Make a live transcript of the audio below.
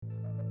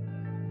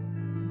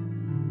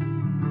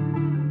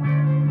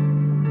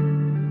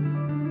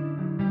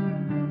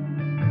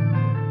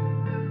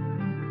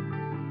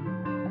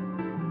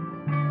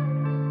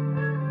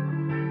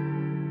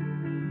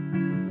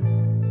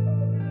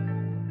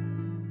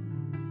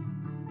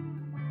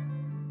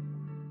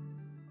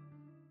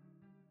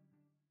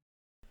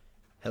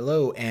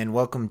Hello and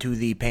welcome to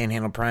the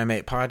Panhandle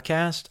Primate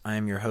podcast.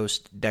 I'm your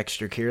host,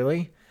 Dexter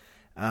Kearley,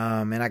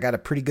 and I got a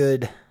pretty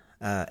good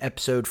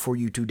episode for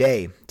you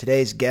today.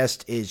 Today's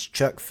guest is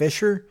Chuck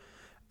Fisher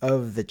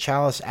of the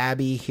Chalice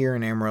Abbey here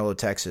in Amarillo,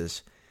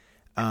 Texas.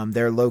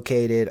 They're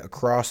located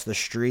across the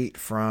street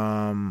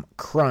from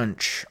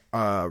Crunch,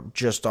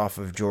 just off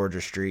of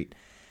Georgia Street,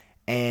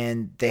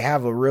 and they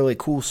have a really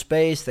cool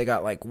space. They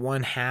got like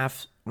one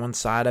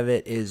side of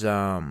it is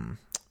a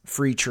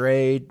free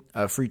trade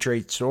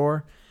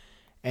store,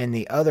 and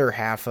the other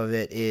half of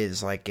it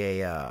is like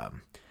a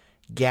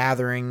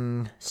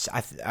gathering.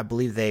 I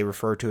believe they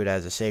refer to it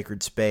as a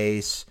sacred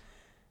space.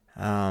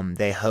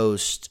 They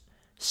host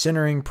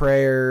centering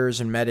prayers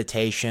and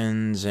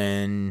meditations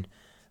and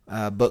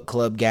book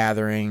club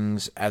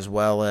gatherings, as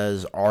well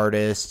as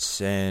artists,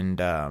 and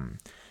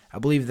I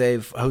believe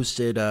they've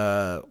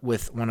hosted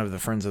with one of the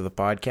friends of the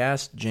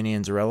podcast, Jenny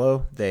and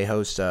Zarello. They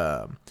host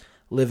a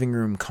living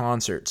room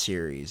concert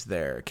series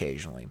there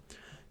occasionally.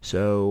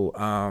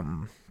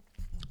 So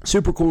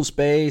super cool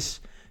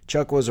space.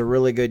 Chuck was a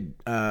really good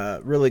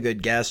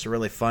guest, a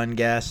really fun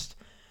guest.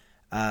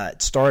 It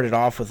started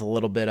off with a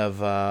little bit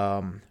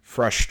of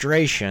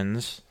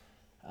frustrations.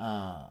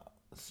 Let's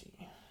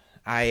see.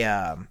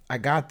 I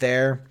got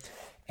there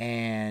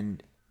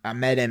and I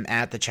met him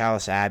at the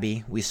Chalice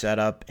Abbey. We set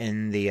up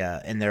in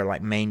their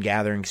like main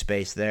gathering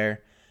space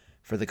there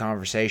for the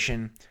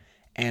conversation.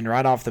 And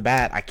right off the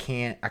bat, I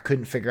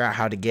couldn't figure out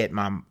how to get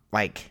my,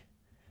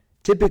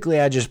 typically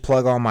I just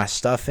plug all my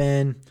stuff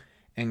in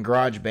and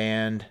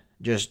GarageBand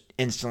just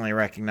instantly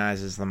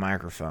recognizes the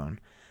microphone.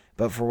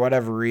 But for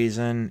whatever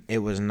reason, it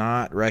was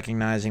not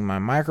recognizing my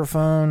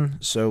microphone,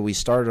 so we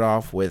started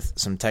off with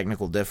some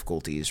technical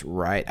difficulties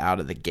right out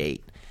of the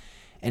gate.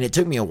 And it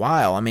took me a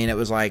while. I mean, it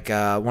was like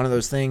one of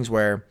those things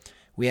where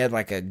we had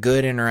like a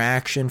good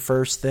interaction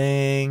first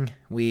thing.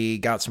 We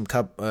got some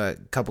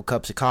couple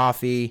cups of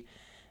coffee,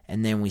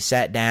 and then we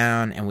sat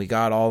down and we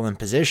got all in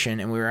position,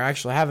 and we were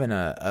actually having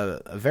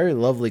a very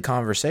lovely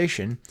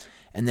conversation.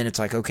 And then it's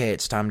like, okay,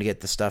 it's time to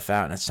get the stuff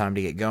out and it's time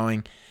to get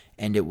going,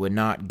 and it would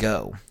not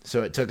go.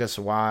 So it took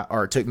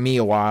me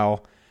a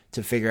while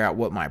to figure out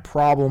what my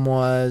problem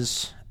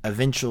was.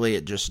 Eventually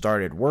it just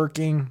started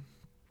working,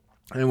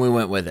 and we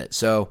went with it.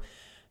 So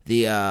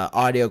the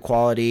audio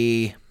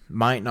quality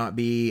might not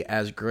be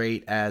as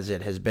great as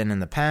it has been in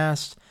the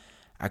past.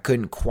 I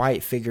couldn't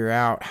quite figure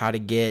out how to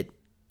get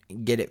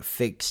it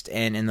fixed,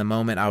 and in the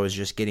moment I was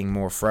just getting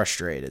more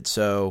frustrated.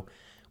 So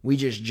we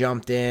just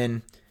jumped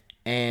in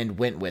and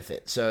went with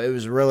it. So it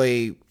was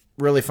really,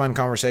 really fun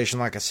conversation.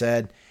 Like I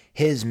said,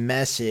 his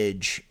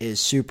message is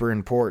super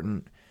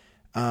important,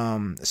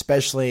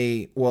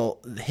 especially,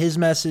 his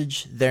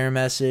message, their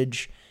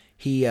message.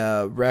 He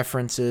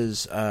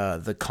references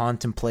the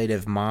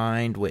contemplative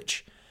mind,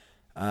 which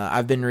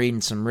I've been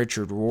reading some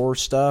Richard Rohr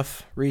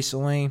stuff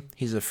recently.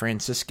 He's a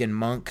Franciscan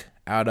monk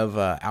out of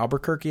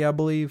Albuquerque, I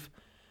believe.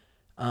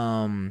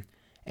 And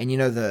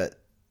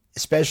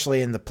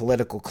especially in the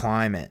political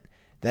climate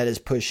that is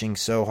pushing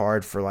so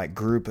hard for like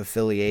group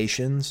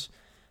affiliations,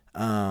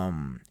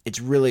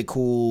 it's really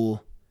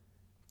cool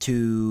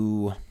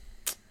to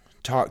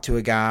talk to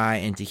a guy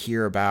and to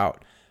hear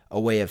about a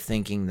way of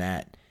thinking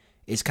that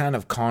is kind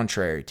of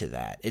contrary to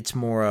that. It's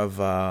more of,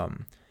 kind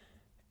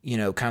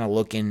of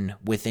looking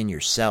within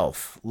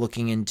yourself,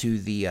 looking into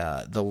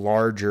the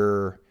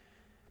larger,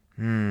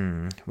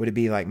 would it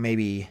be like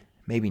maybe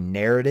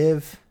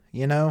narrative,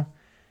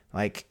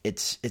 Like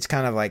it's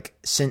kind of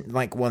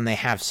like when they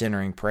have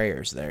centering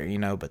prayers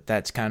there, but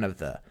that's kind of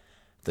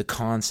the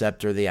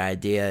concept or the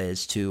idea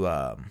is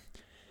to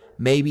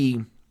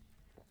maybe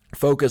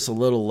focus a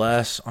little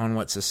less on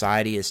what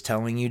society is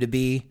telling you to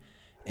be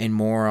and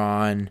more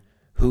on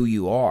who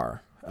you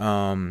are.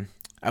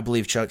 I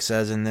believe Chuck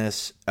says in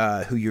this,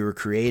 who you were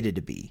created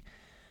to be.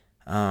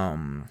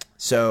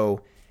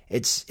 So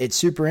it's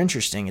super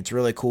interesting. It's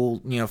really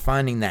cool,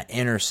 finding that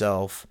inner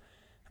self.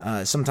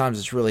 Sometimes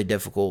it's really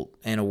difficult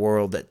in a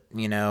world that,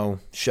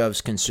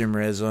 shoves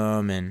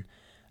consumerism and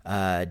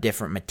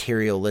different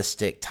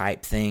materialistic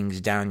type things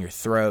down your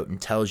throat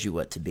and tells you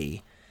what to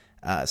be.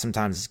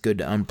 Sometimes it's good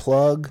to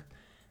unplug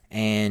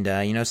and,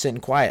 sit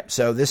in quiet.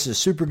 So this is a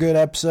super good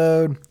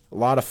episode. A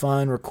lot of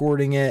fun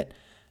recording it.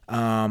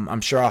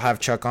 I'm sure I'll have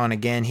Chuck on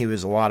again. He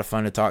was a lot of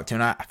fun to talk to,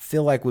 and I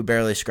feel like we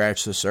barely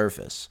scratched the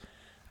surface.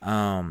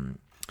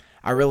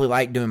 I really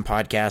like doing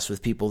podcasts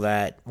with people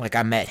that,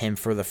 I met him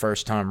for the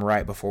first time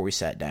right before we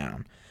sat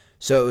down.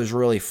 So it was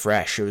really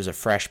fresh. It was a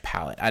fresh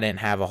palate. I didn't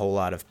have a whole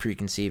lot of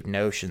preconceived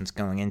notions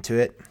going into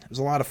it. It was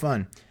a lot of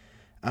fun.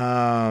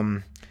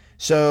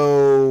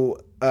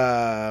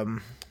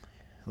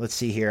 Let's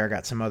see here. I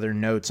got some other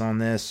notes on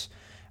this.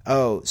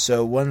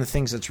 So one of the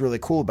things that's really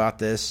cool about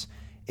this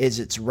is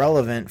it's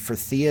relevant for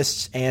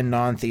theists and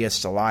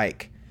non-theists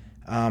alike.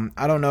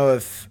 I don't know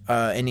if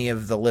any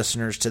of the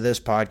listeners to this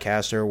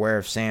podcast are aware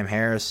of Sam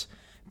Harris,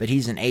 but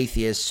he's an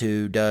atheist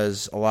who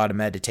does a lot of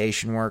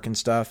meditation work and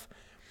stuff.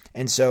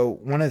 And so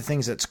one of the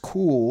things that's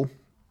cool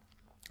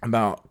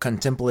about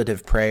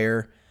contemplative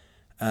prayer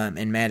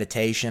and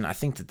meditation, I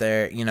think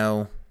that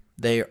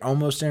They are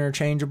almost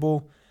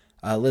interchangeable.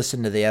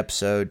 Listen to the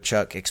episode.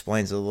 Chuck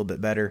explains it a little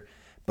bit better.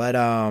 But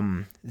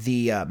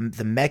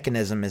the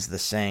mechanism is the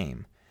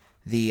same.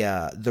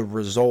 The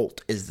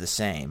result is the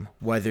same,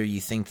 whether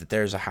you think that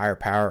there's a higher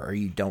power or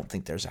you don't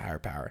think there's a higher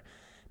power.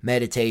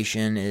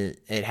 Meditation,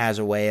 it has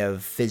a way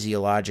of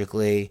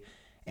physiologically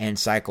and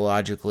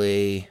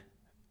psychologically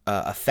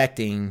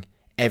affecting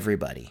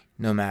everybody,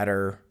 no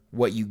matter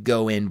what you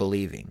go in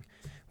believing,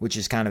 which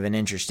is kind of an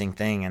interesting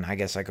thing, and I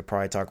guess I could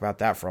probably talk about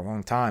that for a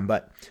long time,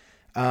 but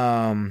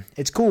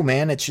it's cool,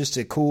 man. It's just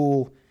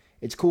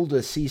it's cool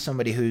to see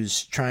somebody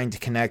who's trying to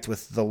connect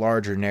with the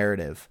larger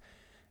narrative.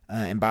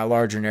 And by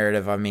larger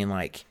narrative, I mean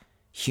like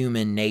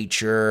human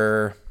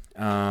nature,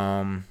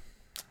 like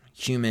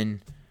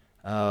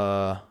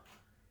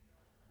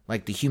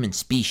the human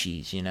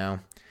species, you know?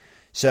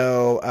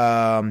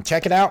 So,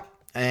 check it out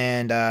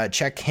and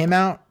check him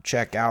out.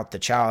 Check out the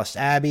Chalice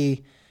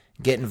Abbey.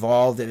 Get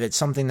involved if it's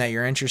something that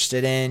you're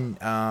interested in.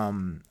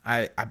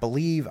 I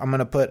believe I'm going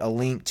to put a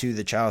link to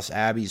the Chalice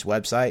Abbey's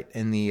website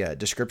in the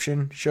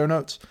description show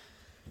notes.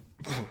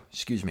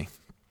 Excuse me.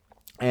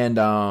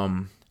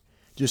 And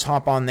just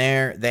hop on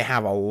there. They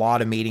have a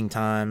lot of meeting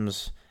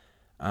times.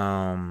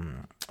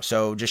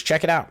 So just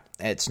check it out.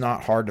 It's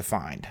not hard to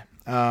find.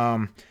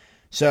 And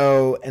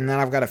then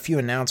I've got a few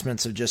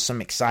announcements of just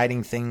some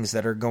exciting things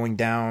that are going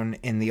down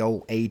in the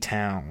old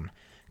A-Town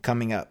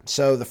coming up.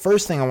 So the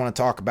first thing I want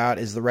to talk about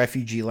is the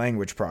Refugee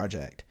Language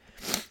Project.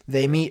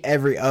 They meet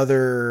every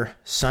other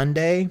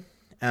Sunday.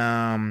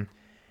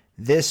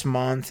 This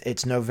month,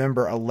 it's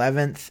November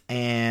 11th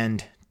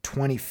and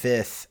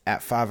 25th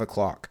at 5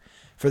 o'clock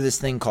for this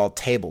thing called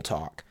Table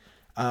Talk.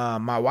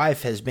 My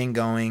wife has been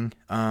going.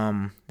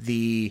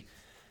 The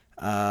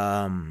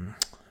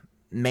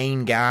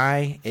main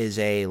guy is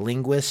a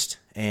linguist,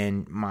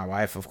 and my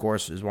wife, of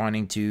course, is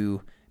wanting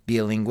to be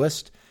a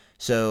linguist.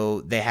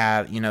 So they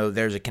have,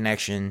 there's a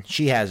connection.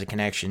 She has a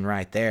connection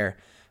right there.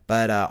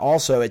 But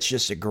also, it's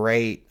just a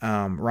great,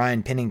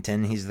 Ryan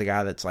Pennington, he's the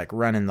guy that's like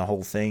running the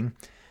whole thing.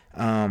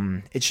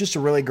 It's just a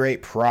really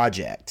great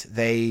project.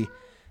 They,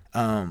 we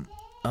got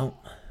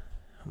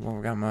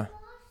my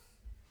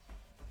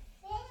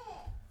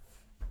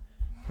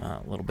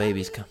little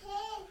baby's come.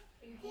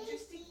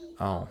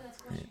 Oh,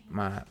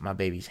 my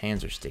baby's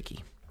hands are sticky.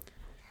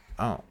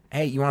 Oh,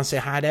 hey, you want to say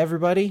hi to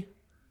everybody?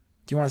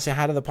 Do you want to say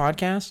hi to the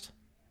podcast?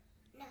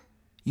 No.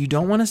 You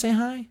don't want to say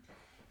hi?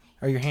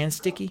 Are your hands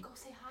sticky?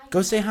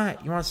 Go say hi.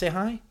 You want to say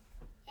hi?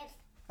 Yes.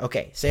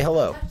 Okay, say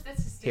hello.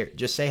 Here,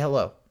 just say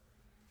hello.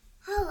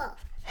 Hello.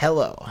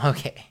 Hello.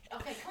 Okay.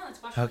 Okay, come on,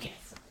 let's wash your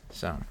hands.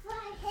 So,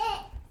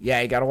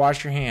 yeah, you got to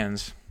wash your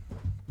hands.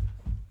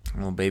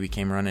 Little baby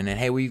came running in.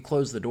 Hey, will you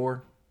close the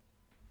door?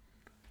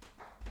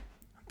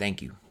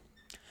 Thank you.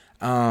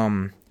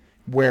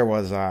 Where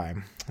was I?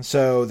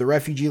 So, the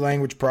Refugee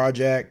Language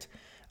Project,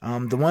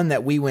 the one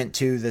that we went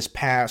to this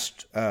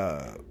past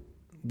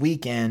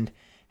weekend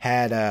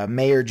had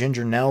Mayor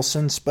Ginger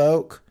Nelson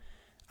spoke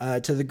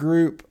to the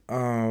group.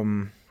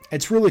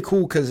 It's really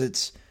cool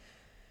because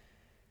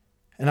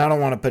and I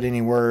don't want to put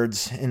any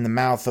words in the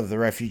mouth of the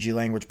Refugee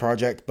Language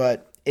Project,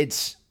 but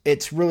it's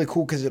really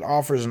cool because it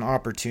offers an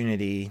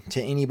opportunity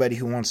to anybody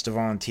who wants to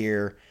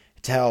volunteer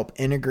to help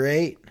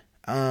integrate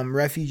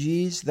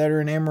refugees that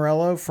are in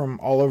Amarillo from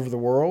all over the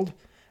world,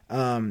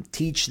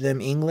 teach them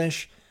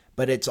English,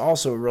 but it's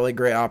also a really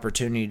great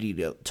opportunity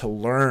to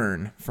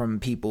learn from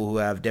people who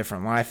have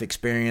different life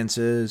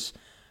experiences,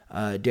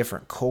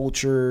 different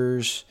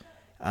cultures,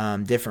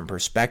 different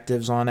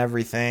perspectives on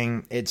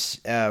everything.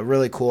 It's a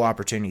really cool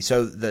opportunity.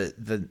 So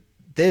the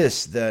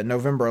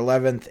November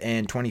 11th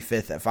and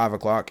 25th at 5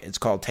 o'clock, it's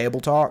called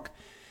Table Talk,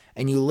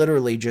 and you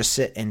literally just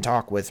sit and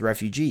talk with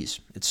refugees.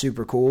 It's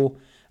super cool.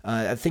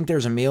 I think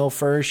there's a meal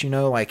first,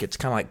 like it's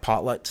kind of like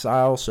potluck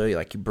style. So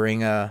you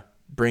bring a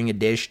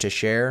dish to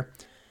share.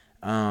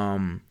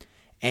 And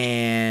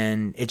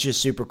it's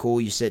just super cool.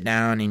 You sit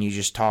down and you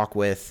just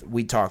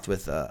we talked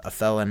with a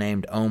fella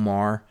named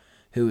Omar,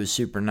 who was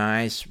super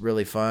nice,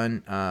 really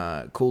fun,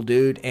 cool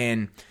dude.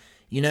 And,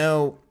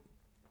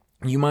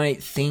 you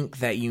might think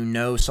that you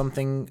know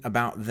something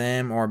about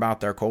them or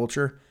about their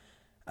culture.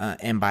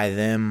 And by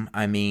them,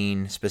 I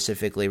mean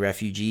specifically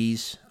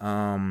refugees.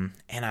 But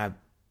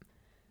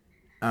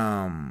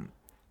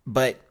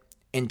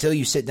until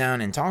you sit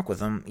down and talk with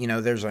them,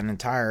 there's an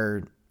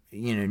entire,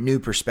 new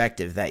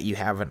perspective that you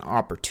have an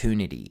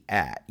opportunity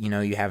at.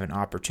 You have an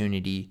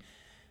opportunity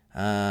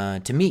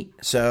to meet.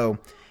 So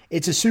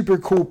it's a super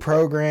cool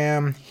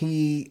program.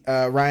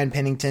 Ryan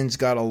Pennington's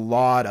got a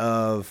lot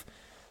of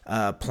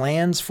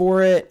plans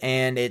for it,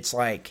 and it's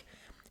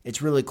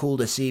really cool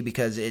to see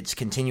because it's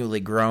continually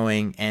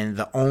growing.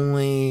 And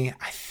I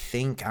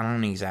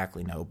don't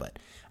exactly know, but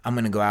I'm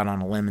going to go out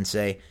on a limb and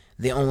say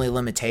the only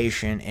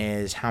limitation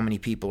is how many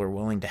people are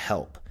willing to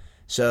help.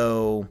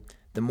 So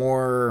the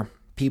more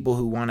people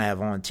who want to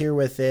volunteer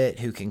with it,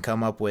 who can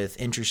come up with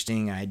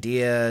interesting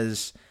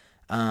ideas,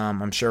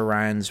 I'm sure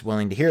Ryan's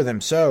willing to hear them.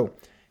 So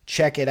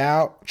check it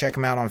out. Check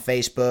them out on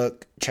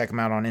Facebook. Check them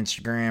out on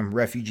Instagram,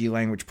 Refugee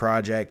Language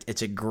Project.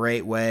 It's a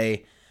great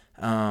way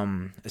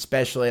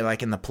especially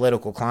like in the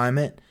political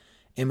climate.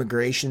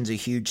 Immigration's a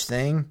huge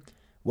thing.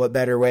 What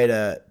better way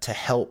to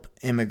help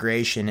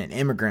immigration and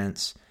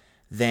immigrants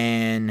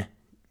than,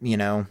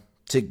 to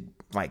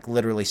like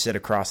literally sit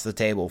across the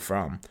table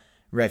from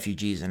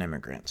refugees and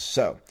immigrants.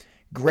 So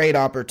great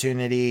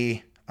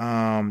opportunity.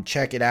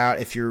 Check it out.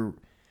 If you're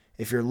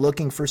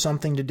looking for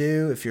something to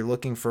do, if you're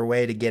looking for a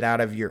way to get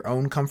out of your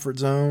own comfort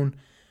zone,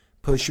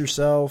 push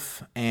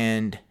yourself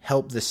and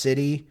help the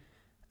city,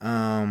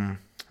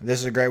 this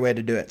is a great way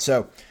to do it.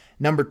 So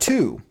number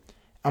 2,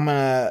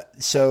 I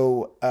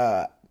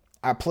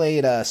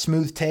played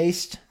Smooth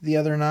Taste the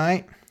other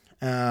night,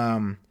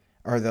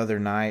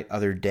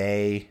 other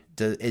day.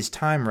 Is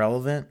time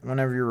relevant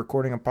whenever you're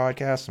recording a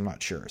podcast? I'm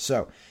not sure.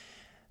 So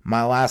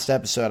my last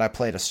episode, I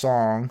played a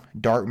song,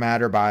 Dark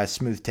Matter by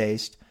Smooth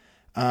Taste.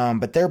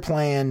 But they're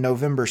playing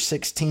November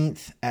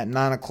 16th at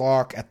 9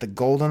 o'clock at the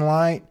Golden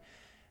Light.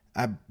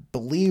 I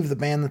believe the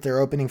band that they're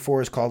opening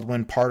for is called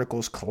When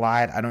Particles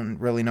Collide. I don't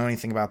really know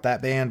anything about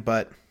that band,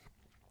 but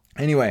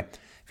anyway,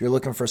 if you're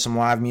looking for some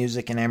live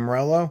music in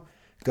Amarillo,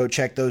 go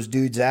check those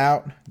dudes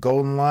out.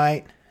 Golden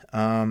Light.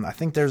 I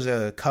think there's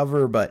a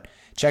cover, but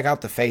check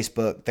out the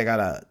Facebook. They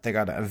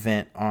got an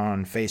event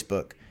on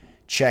Facebook.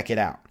 Check it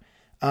out.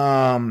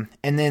 And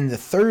then the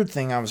third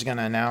thing I was going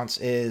to announce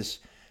is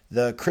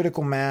the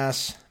Critical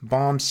Mass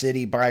Bomb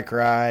City bike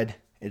ride.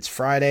 It's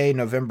Friday,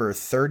 November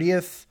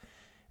 30th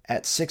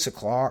at 6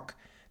 o'clock.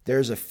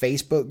 There's a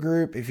Facebook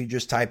group. If you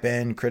just type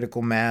in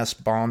Critical Mass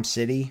Bomb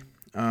City,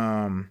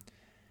 Critical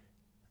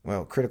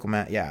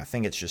Mass, I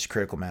think it's just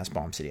Critical Mass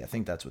Bomb City. I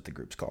think that's what the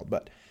group's called.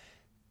 But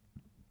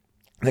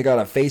they got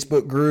a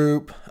Facebook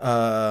group.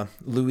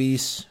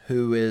 Luis,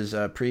 who is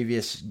a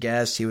previous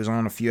guest, he was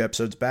on a few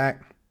episodes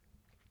back.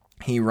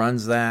 He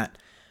runs that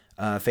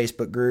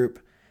Facebook group.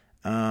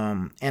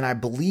 And I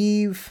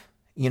believe,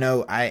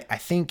 I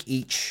think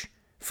each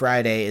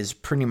Friday is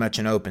pretty much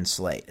an open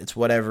slate. It's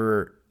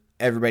whatever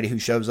everybody who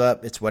shows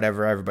up, it's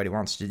whatever everybody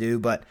wants to do.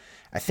 But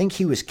I think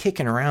he was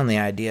kicking around the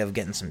idea of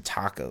getting some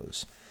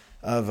tacos,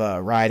 of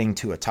riding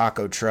to a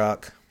taco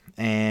truck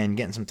and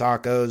getting some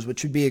tacos,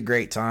 which would be a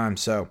great time.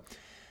 So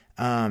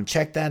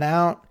check that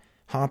out.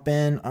 Hop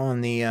in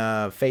on the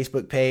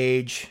Facebook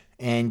page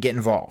and get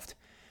involved.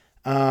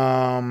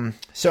 And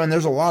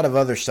there's a lot of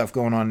other stuff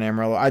going on in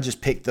Amarillo. I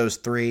just picked those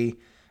 3.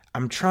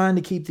 I'm trying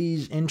to keep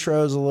these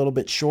intros a little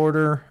bit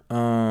shorter,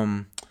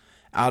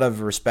 out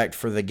of respect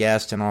for the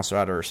guest and also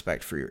out of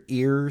respect for your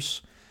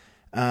ears.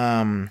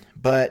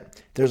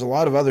 But there's a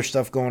lot of other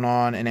stuff going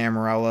on in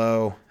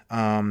Amarillo.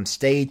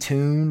 Stay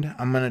tuned.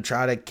 I'm going to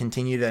try to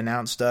continue to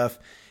announce stuff.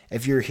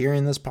 If you're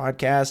hearing this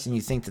podcast and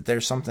you think that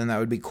there's something that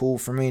would be cool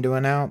for me to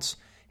announce,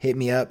 hit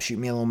me up, shoot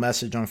me a little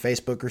message on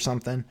Facebook or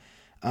something.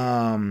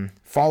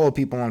 Follow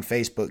people on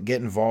Facebook,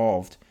 get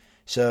involved.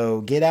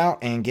 So get out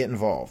and get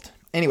involved.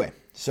 Anyway,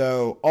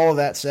 so all of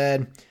that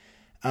said,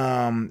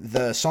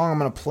 the song I'm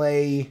going to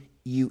play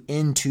you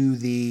into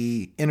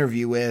the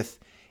interview with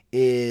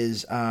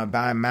is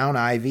by Mount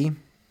Ivy.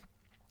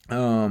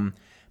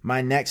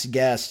 My next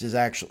guest is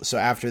actually, so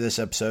after this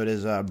episode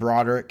is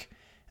Broderick.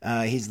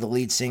 He's the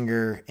lead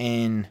singer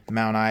in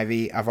Mount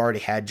Ivy. I've already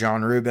had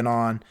John Rubin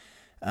on.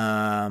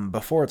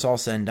 Before it's all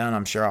said and done,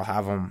 I'm sure I'll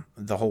have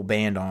the whole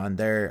band on.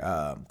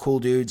 They're cool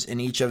dudes, and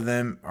each of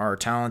them are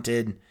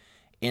talented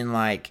in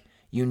like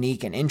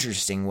unique and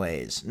interesting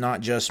ways,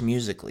 not just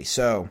musically.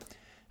 So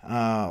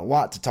a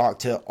lot to talk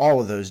to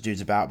all of those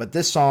dudes about. But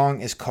this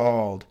song is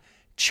called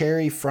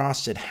Cherry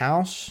Frosted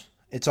House.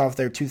 It's off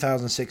their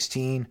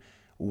 2016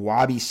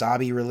 Wabi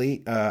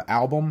Sabi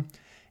album.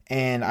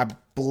 And I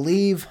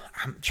believe,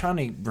 I'm trying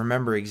to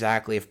remember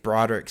exactly if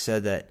Broderick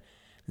said that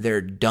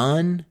they're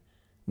done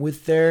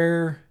with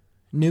their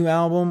new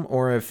album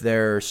or if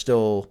they're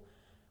still,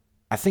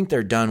 I think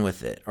they're done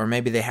with it, or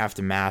maybe they have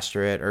to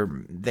master it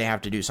or they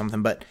have to do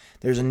something. But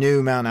there's a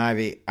new Mount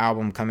Ivy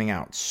album coming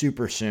out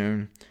super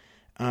soon.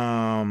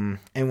 And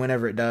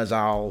whenever it does,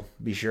 I'll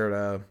be sure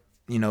to,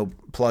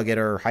 plug it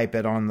or hype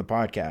it on the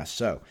podcast.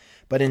 So,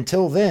 but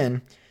until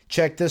then,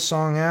 check this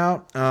song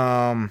out.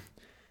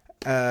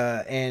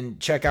 And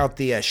check out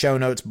the show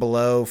notes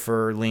below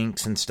for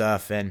links and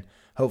stuff. And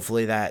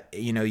hopefully that,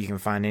 you can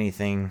find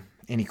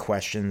any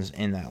questions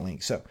in that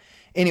link. So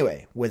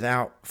anyway,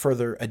 without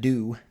further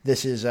ado,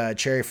 this is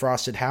Cherry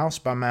Frosted House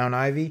by Mount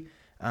Ivy.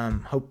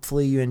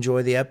 Hopefully you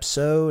enjoy the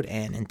episode,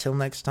 and until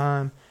next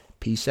time,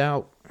 peace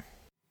out.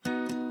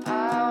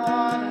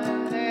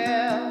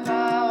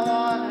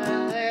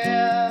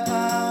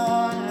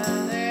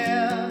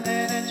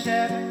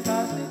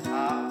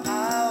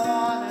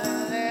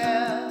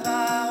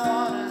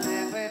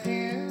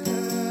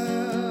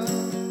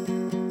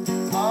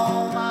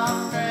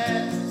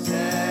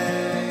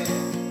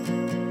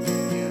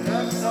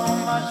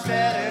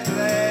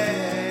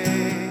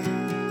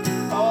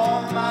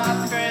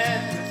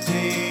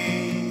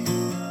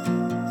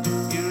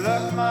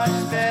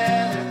 Much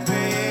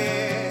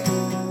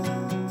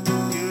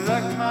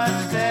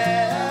better.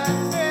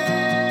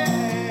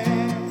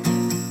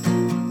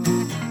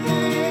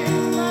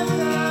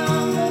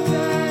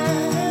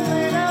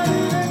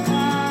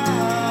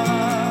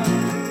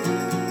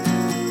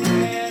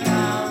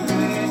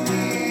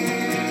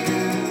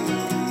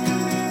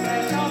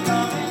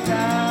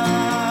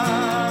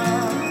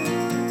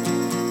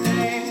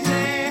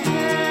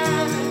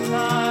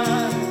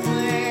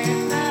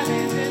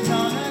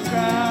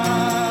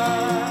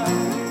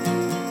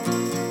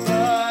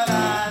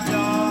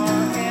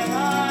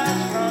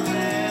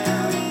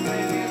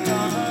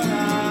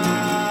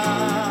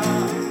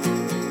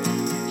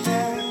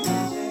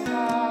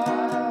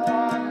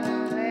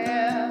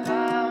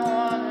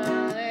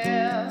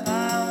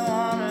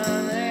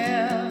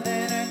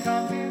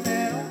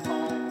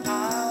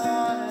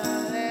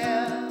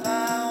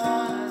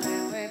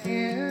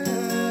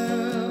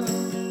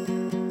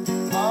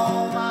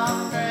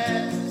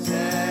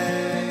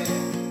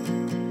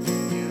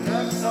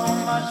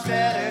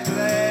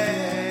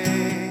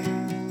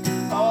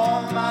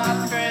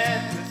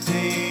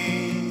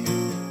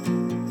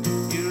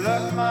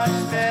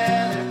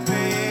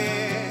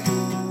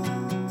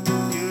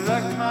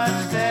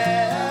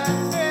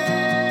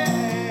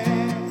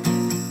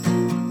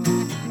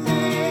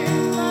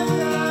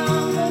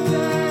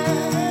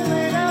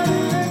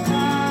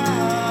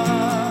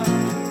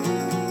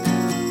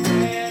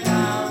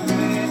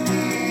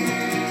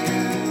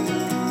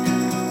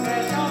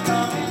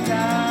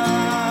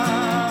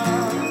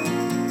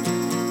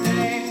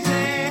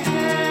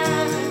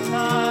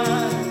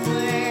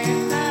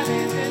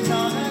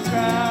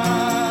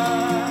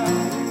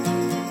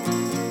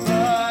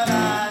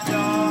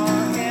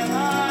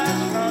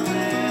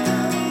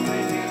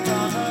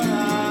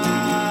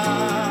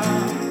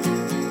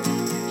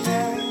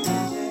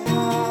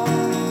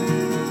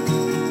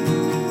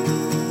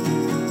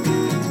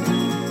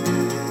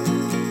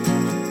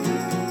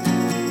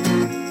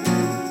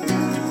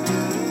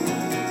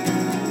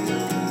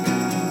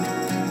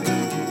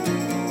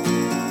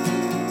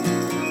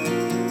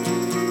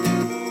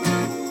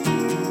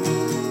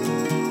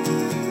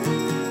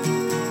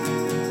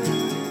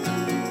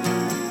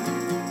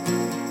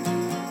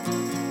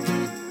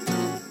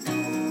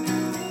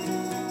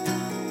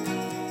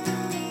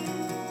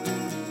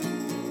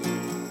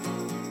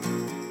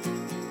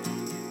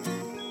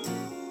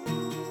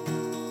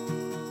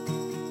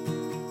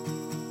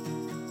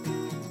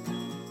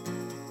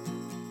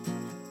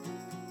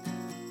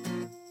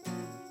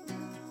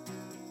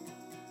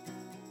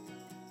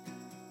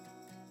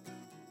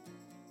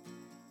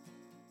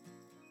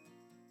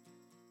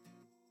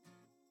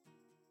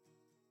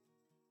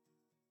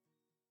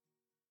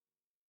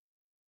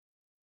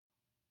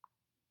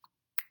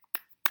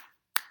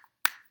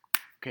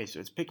 Okay,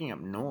 so it's picking up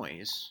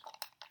noise.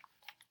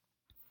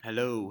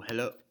 Hello.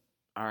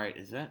 All right,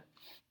 is that?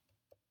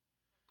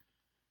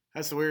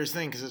 That's the weirdest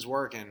thing because it's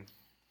working.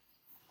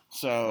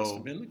 So Must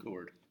have been the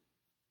cord,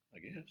 I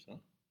guess, huh?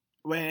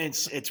 When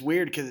it's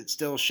weird because it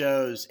still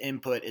shows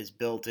input is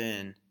built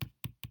in,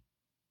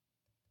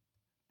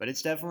 but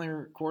it's definitely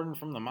recording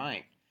from the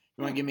mic.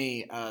 You want to give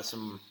me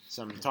some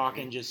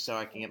talking just so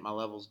I can get my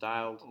levels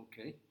dialed?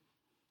 Okay.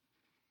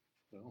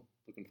 Well,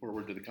 looking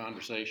forward to the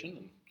conversation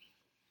and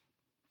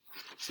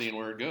seeing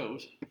where it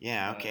goes.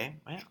 Yeah. Okay.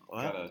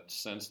 Got a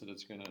sense that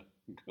it's going to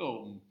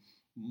go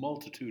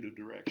multitude of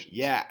directions.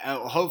 Yeah.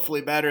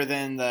 Hopefully better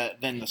than the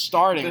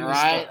starting, Than the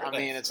right? start, I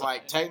mean, it's right.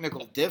 like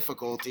technical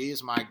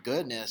difficulties. My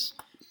goodness,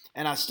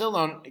 and I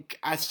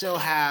still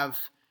have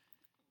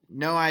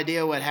no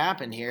idea what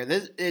happened here.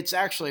 It's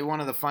actually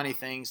one of the funny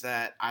things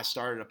that I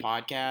started a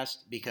podcast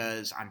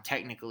because I'm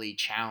technically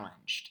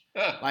challenged,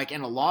 like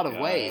in a lot of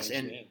ways,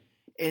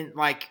 and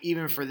like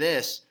even for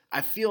this. I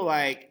feel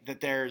like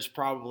that there's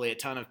probably a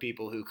ton of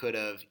people who could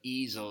have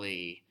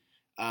easily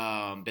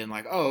been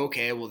like, oh,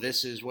 okay, well,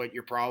 this is what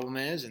your problem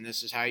is, and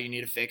this is how you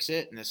need to fix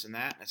it, and this and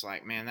that. And it's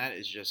like, man, that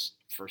is just,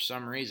 for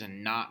some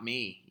reason, not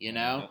me, you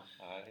know?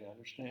 I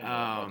understand.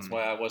 That's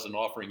why I wasn't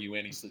offering you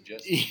any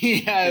suggestions.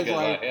 Yeah, because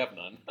like, I have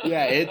none.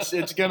 Yeah,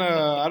 it's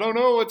gonna, I don't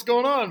know what's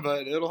going on,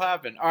 but it'll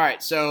happen. All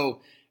right,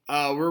 so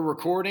we're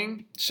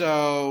recording.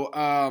 So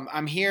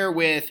I'm here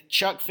with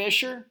Chuck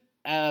Fisher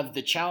of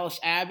the Chalice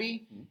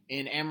Abbey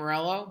in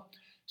Amarillo.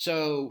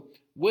 So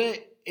what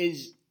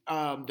is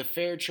the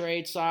fair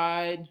trade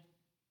side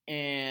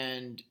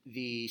and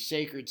the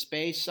sacred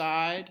space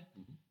side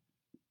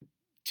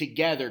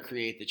together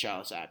create the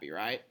Chalice Abbey,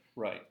 right?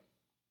 Right.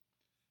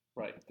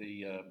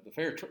 The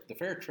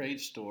fair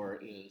trade store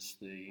is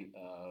the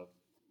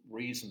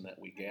reason that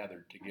we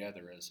gathered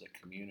together as a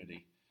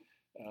community.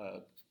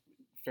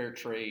 Fair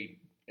trade,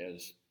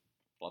 as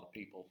a lot of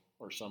people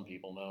or some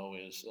people know,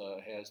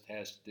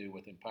 has to do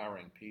with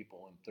empowering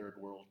people in third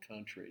world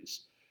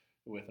countries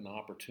with an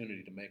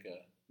opportunity to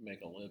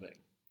make a living.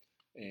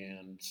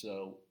 And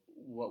so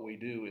what we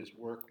do is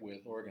work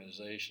with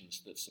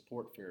organizations that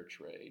support fair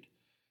trade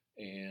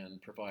and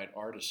provide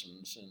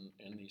artisans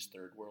in these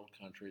third world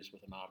countries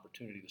with an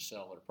opportunity to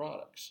sell their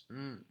products.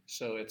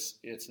 So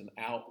it's an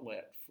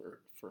outlet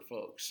for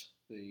folks.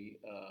 The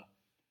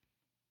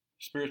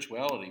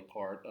spirituality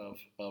part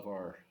of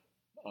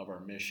our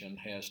mission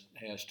has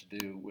to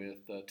do with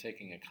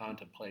taking a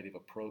contemplative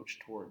approach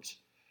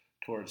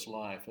towards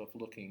life, of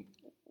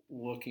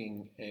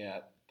looking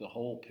at the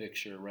whole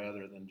picture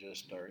rather than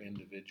just our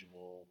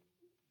individual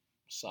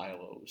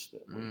silos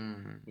that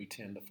we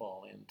tend to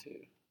fall into.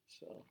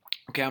 So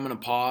okay, I'm going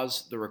to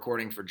pause the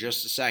recording for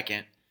just a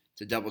second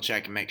to double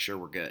check and make sure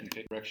we're good.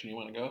 Okay, direction you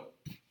want to go?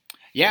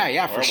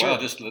 Yeah, for sure. Well,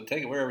 just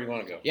take it wherever you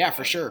want to go. Yeah,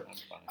 for sure.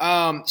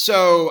 I'm fine.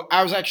 So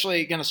I was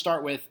actually going to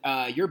start with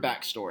your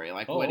backstory.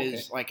 Like, what okay.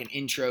 is like an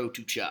intro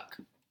to Chuck?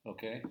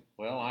 Okay.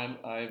 Well,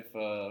 I've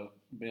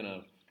been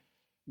a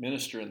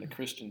minister in the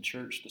Christian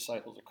Church,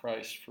 Disciples of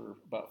Christ, for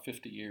about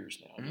 50 years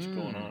now. Just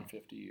going on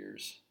 50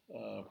 years.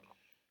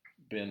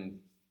 Been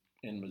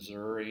in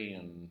Missouri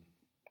and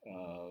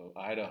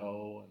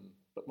Idaho,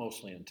 but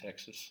mostly in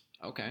Texas.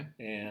 Okay.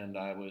 And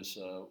I was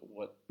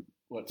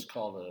what's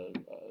called a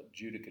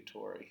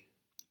judicatory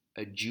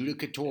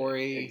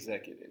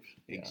executive.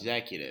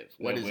 Executive.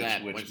 What is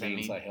that? Which what does that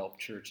means mean? I help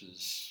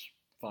churches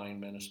find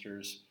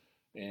ministers,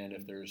 and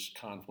if there's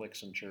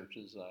conflicts in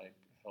churches, I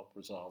help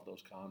resolve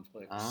those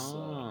conflicts.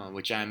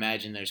 Which I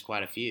imagine there's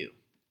quite a few.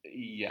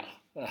 Yeah,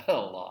 a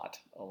lot.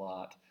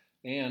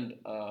 And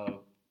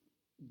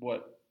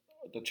what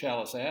the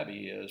Chalice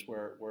Abbey is,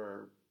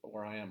 where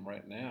I am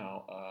right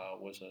now,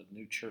 was a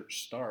new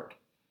church start.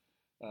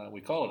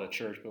 We call it a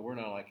church, but we're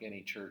not like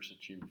any church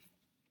that you've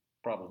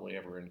probably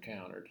ever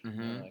encountered,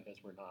 because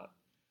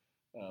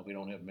we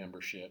don't have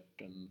membership,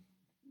 and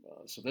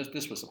so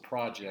this was a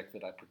project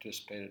that I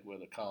participated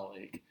with a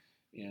colleague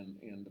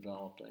in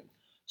developing.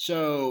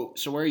 So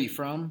where are you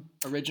from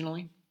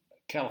originally?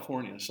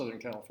 California, Southern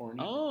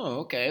California. Oh,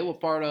 okay. What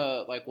part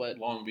of, like, what?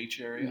 Long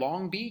Beach area.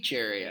 Long Beach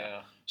area.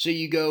 Yeah. So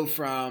you go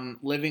from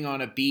living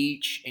on a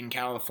beach in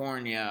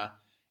California,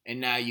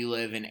 and now you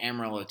live in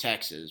Amarillo,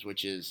 Texas,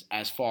 which is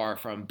as far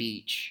from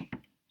beach.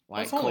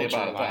 Like, it's only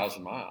about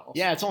 1,000 miles.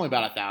 Yeah, it's only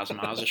about 1,000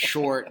 miles. A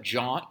short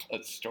jaunt.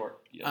 That's short.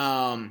 Yes.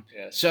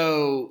 Yes.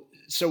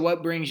 So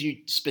what brings you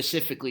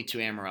specifically to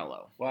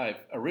Amarillo? Well, I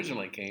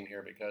originally came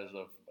here because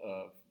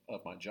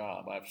of my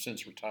job. I've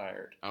since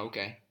retired.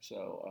 Okay.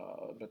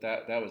 So, but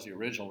that was the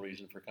original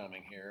reason for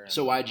coming here.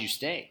 So why'd you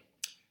stay?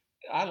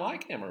 I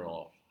like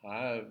Amarillo.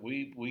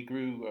 We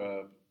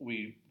grew.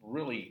 We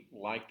really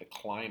like the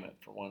climate,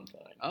 for one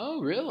thing.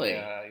 Oh, really?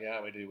 Yeah,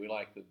 we do. We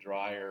like the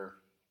drier.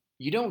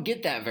 You don't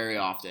get that very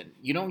often.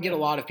 You don't get a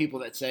lot of people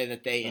that say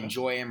that they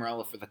enjoy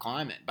Amarillo for the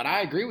climate. But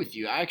I agree with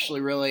you. I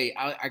actually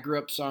I grew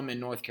up some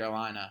in North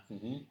Carolina,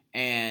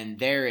 and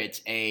there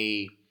it's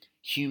a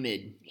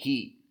humid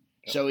heat.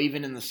 Yep. So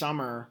even in the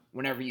summer,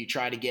 whenever you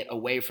try to get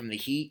away from the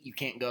heat, you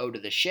can't go to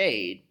the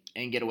shade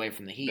and get away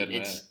from the heat.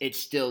 It's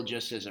still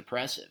just as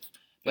oppressive.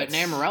 But in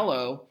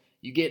Amarillo,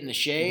 you get in the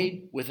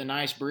shade with a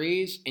nice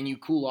breeze, and you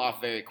cool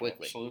off very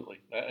quickly. Absolutely,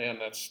 and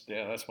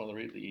that's one of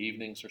the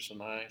evenings are so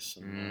nice.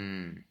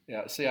 And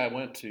see, I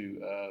went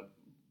to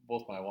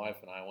both my wife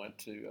and I went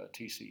to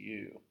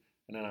TCU,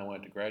 and then I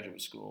went to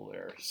graduate school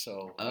there.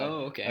 So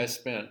I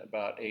spent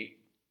about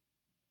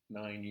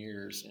 8-9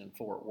 years in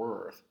Fort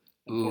Worth.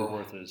 And Fort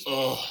Worth is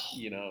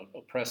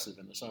oppressive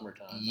in the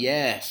summertime.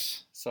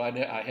 Yes. So I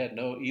had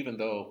no, even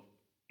though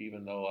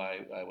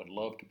I would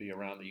love to be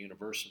around the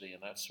university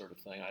and that sort of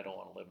thing, I don't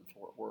want to live in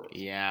Fort Worth.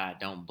 Yeah,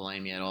 don't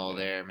blame you at all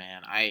there,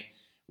 man.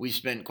 We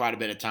spent quite a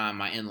bit of time.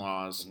 My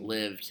in-laws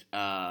lived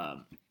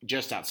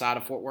just outside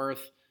of Fort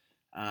Worth,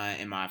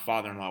 and my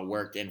father-in-law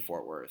worked in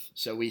Fort Worth.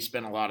 So we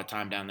spent a lot of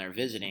time down there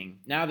visiting.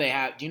 Now they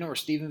have – do you know where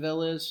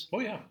Stephenville is?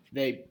 Oh, yeah.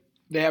 They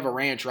have a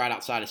ranch right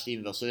outside of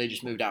Stephenville, so they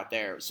just moved out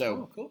there.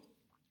 So cool.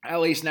 At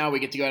least now we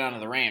get to go down to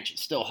the ranch.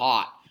 It's still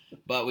hot,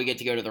 but we get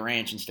to go to the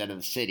ranch instead of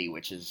the city,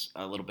 which is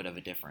a little bit of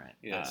a different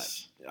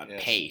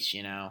pace,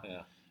 you know.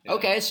 Yeah.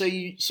 Okay, so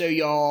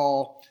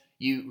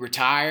you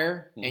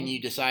retire and you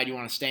decide you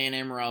want to stay in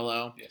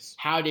Amarillo. Yes.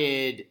 How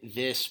did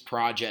this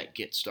project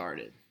get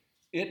started?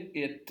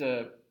 It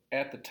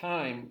at the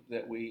time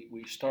that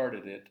we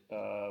started it,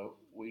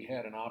 we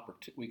had an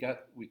opportunity.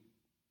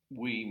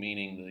 We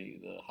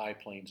meaning the High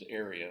Plains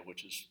area,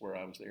 which is where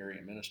I was the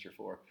area minister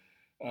for.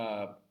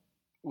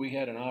 We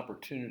had an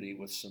opportunity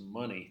with some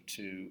money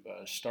to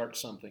start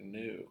something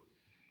new,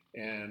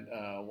 and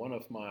one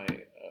of my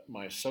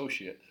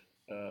associate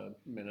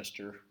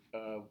minister,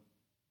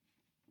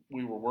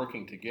 we were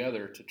working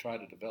together to try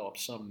to develop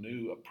some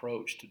new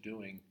approach to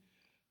doing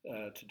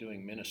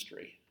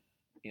ministry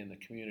in the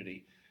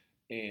community,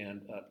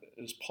 and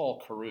it was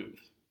Paul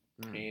Caruth,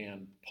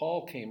 and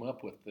Paul came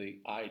up with the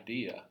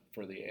idea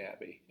for the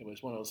Abbey. It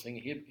was one of those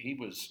things he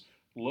was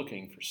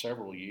looking for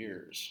several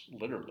years,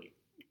 literally.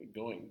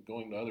 Going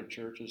to other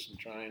churches and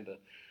trying to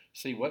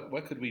see what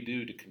could we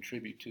do to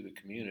contribute to the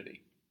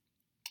community.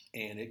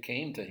 And it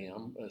came to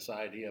him, this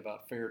idea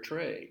about fair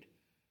trade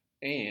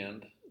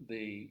and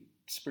the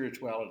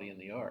spirituality in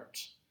the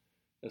arts.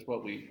 That's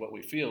what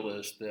we feel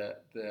is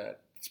that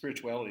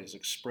spirituality is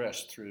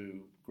expressed through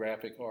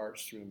graphic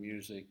arts, through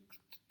music,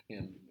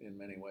 in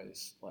many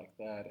ways like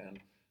that. And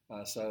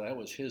so that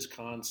was his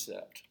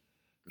concept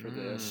for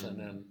this. And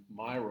then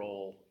my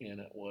role in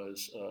it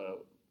was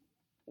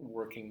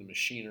working the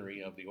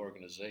machinery of the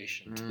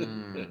organization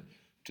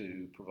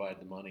to provide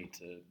the money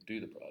to do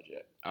the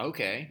project.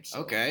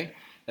 Okay.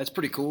 That's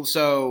pretty cool.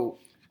 So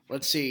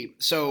let's see.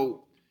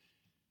 So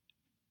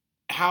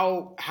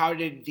how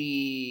did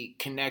the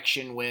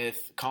connection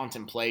with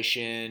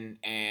contemplation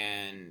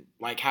and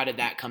how did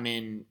that come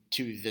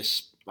into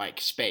this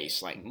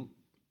space?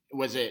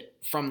 Was it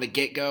from the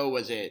get-go?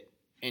 Was it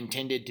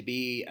intended to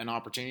be an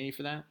opportunity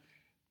for that?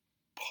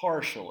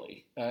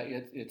 Partially,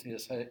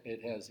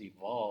 it has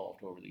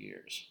evolved over the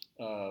years.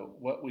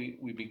 What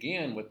we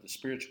began with the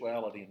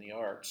spirituality and the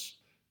arts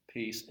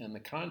piece, and the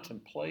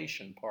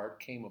contemplation part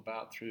came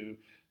about through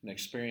an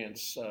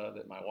experience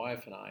that my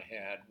wife and I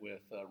had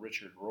with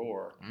Richard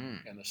Rohr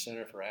and the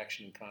Center for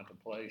Action and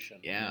Contemplation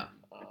in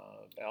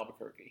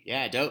Albuquerque.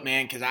 Yeah, dope,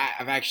 man. Because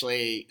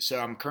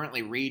I'm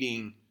currently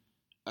reading.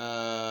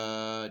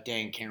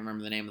 Can't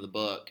remember the name of the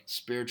book.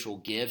 Spiritual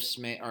Gifts,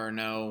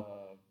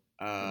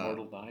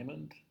 Immortal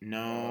Diamond?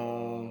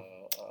 No,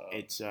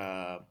 it's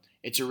a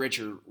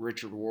Richard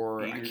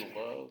Rohr. Eager to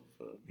Love.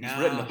 He's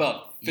written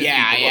about 50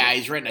 books.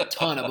 He's written a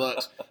ton of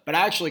books. But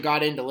I actually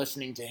got into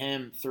listening to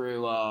him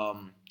through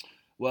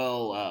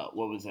what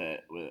was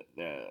it?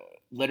 The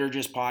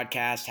Liturgist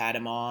podcast had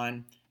him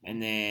on,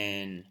 and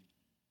then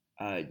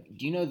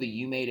do you know the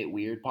You Made It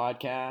Weird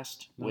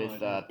podcast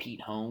with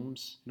Pete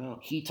Holmes? No.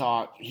 He's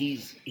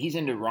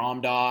into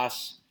Ram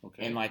Dass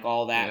and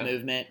all that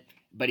movement.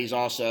 But he's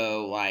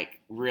also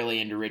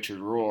really into Richard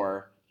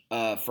Rohr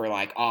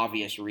for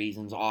obvious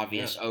reasons,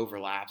 obvious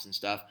overlaps and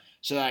stuff.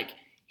 So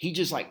he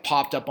just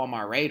popped up on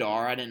my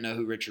radar. I didn't know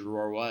who Richard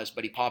Rohr was,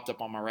 but he popped up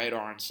on my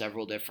radar on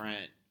several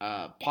different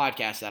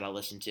podcasts that I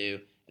listened to.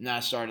 And then I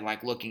started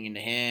looking into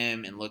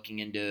him and looking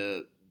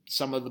into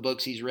some of the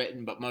books he's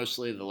written, but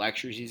mostly the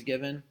lectures he's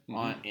given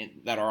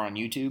that are on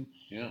YouTube.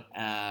 Yeah.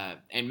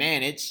 And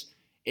man, it's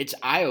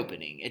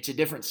eye-opening. It's a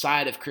different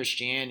side of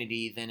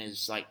Christianity than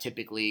is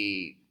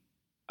typically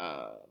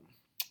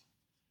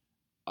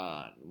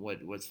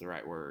what's the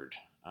right word?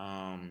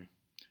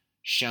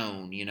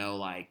 Shown,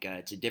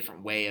 it's a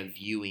different way of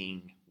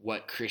viewing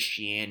what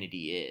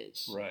Christianity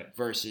is, right?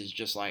 Versus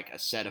just a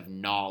set of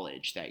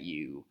knowledge that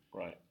you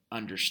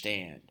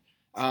understand.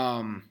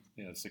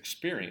 It's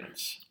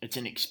experience. It's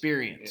an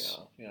experience.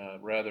 Yeah.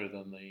 Rather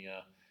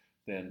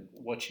than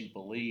what you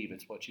believe,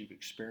 it's what you've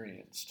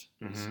experienced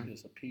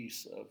is a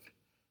piece of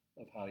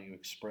how you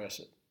express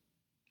it.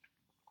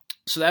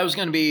 So that was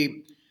going to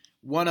be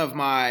one of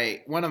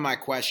my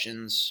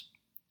questions,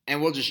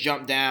 and we'll just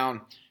jump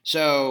down.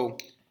 So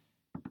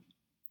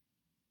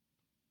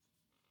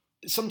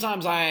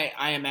sometimes I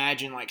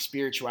imagine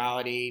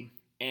spirituality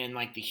and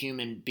the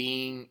human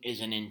being is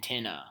an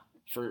antenna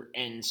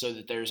and so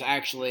that there's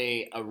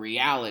actually a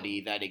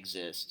reality that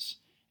exists,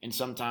 and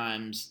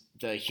sometimes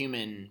the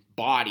human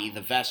body,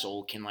 the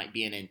vessel, can like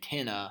be an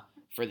antenna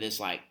for this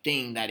like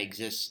thing that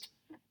exists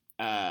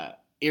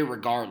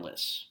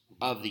irregardless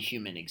of the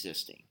human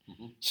existing.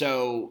 Mm-hmm.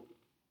 So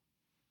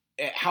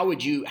how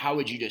would you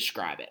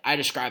describe it? I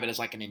describe it as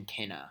like an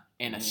antenna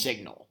and a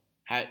signal.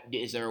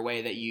 Is there a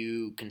way that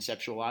you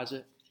conceptualize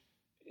it?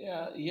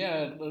 Yeah,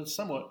 it's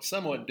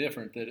somewhat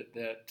different.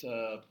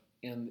 That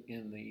in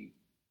the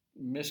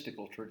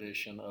mystical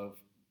tradition of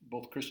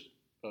both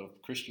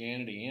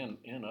Christianity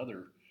and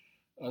other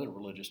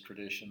religious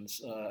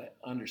traditions,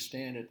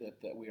 understand it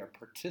that we are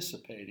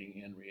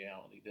participating in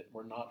reality, that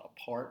we're not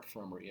apart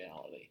from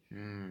reality.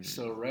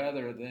 So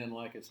rather than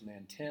like it's an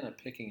antenna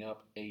picking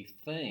up a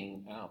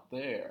thing out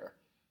there,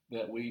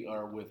 that we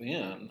are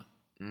within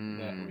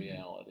that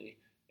reality,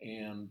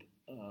 and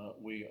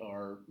we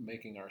are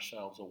making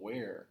ourselves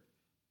aware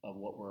of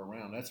what we're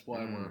around. That's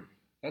why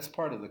that's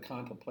part of the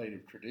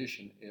contemplative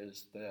tradition,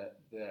 is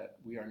that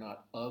we are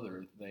not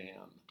other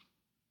than.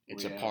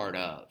 It's reality. A part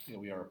of.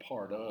 We are a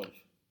part of.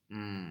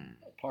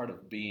 A part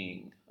of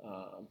being.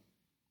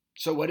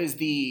 So what is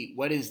the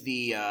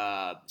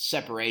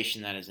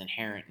separation that is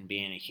inherent in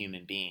being a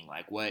human being?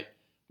 Like what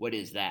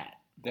is that?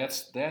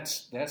 That's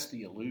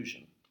the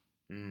illusion.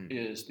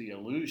 Is the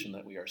illusion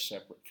that we are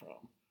separate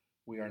from.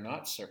 We are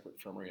not separate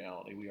from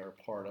reality. We are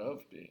a part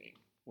of being.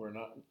 We're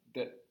not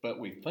that, but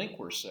we think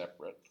we're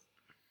separate,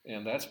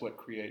 and that's what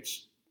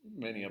creates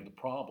many of the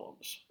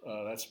problems.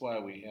 That's why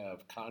we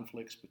have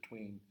conflicts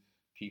between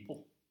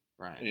people.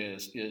 Right.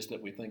 Is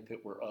that we think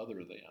that we're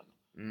other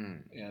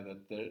than,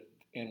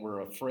 and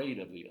we're afraid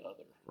of the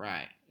other.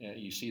 Right. And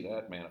you see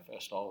that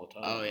manifest all the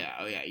time. Oh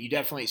yeah. You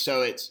definitely.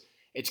 So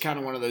it's kind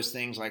of one of those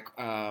things like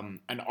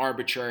an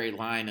arbitrary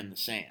line in the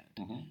sand.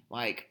 Mm-hmm.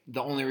 Like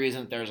the only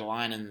reason that there's a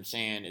line in the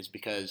sand is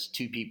because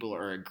two people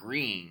are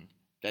agreeing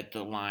that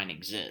the line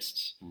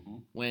exists. Mm-hmm.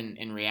 When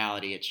in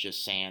reality it's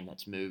just sand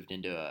that's moved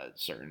into a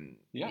certain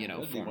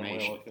formation. One way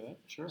to look at it.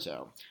 Sure.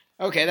 So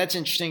okay, that's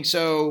interesting.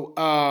 So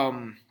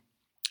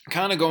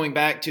kind of going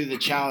back to the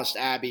Chalice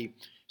Abbey.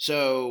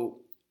 So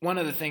one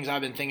of the things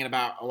I've been thinking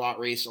about a lot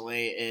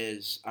recently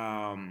is,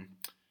 and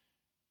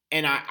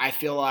I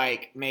feel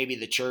like maybe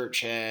the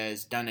church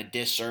has done a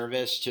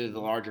disservice to the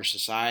larger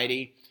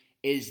society,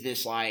 is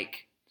this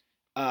like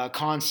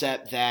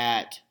concept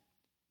that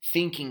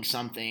thinking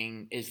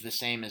something is the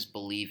same as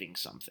believing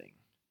something.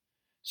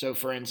 So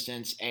for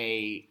instance,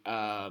 a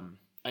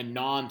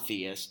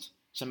non-theist,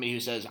 somebody who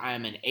says I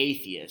am an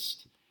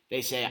atheist,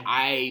 they say,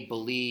 I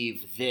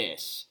believe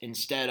this,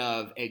 instead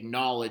of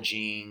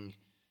acknowledging,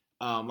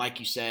 like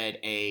you said,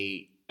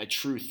 a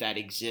truth that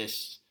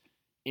exists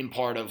in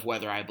part of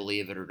whether I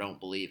believe it or don't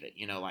believe it.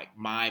 Like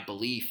my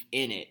belief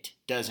in it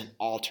doesn't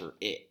alter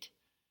it.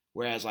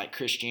 Whereas like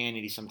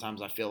Christianity,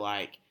 sometimes I feel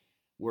like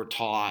we're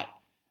taught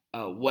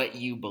what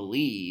you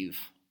believe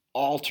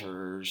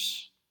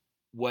alters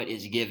what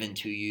is given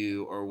to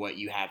you or what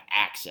you have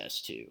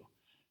access to.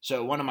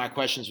 So one of my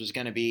questions was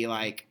going to be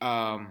like,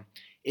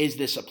 is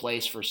this a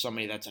place for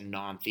somebody that's a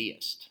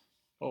non-theist?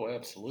 Oh,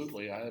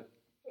 absolutely.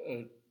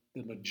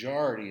 The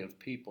majority of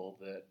people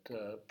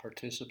that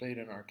participate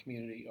in our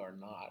community are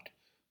not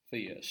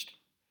theist.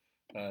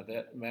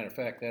 Matter of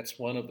fact, that's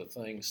one of the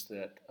things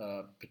that,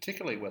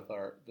 particularly with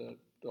the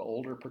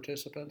older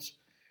participants,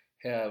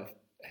 have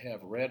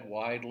read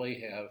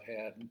widely, have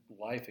had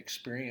life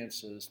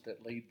experiences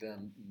that lead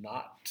them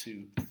not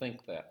to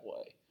think that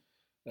way.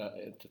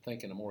 To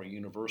think in a more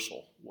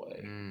universal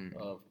way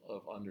of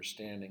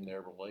understanding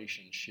their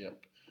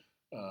relationship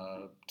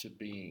to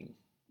being,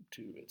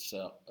 to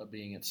itself,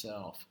 being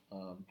itself.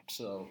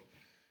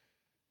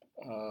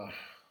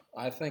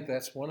 I think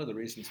that's one of the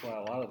reasons why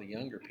a lot of the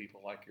younger people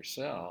like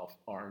yourself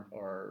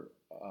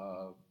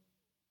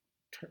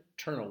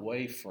turn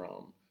away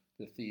from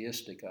the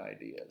theistic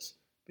ideas,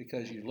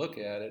 because you look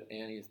at it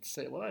and you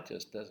say, well, that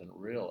just doesn't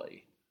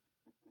really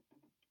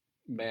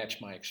match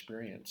my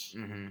experience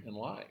in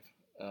life.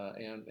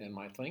 And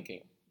my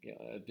thinking,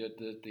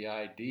 the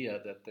idea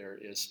that there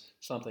is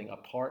something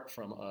apart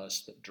from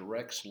us that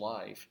directs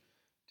life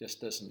just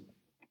doesn't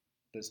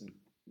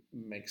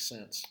make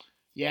sense.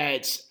 Yeah,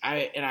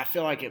 I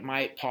feel like it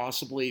might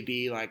possibly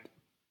be like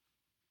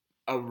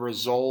a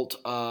result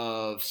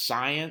of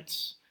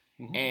science,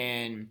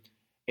 and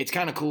it's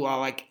kind of cool. I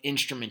like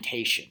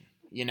instrumentation,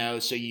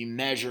 so you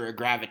measure a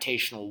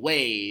gravitational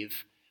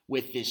wave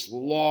with this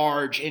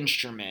large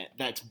instrument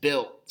that's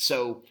built.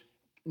 So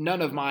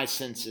none of my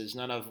senses,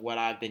 none of what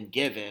I've been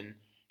given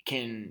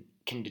can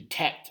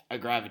detect a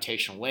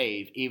gravitational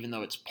wave, even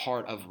though it's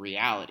part of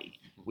reality.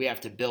 We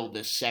have to build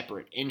this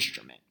separate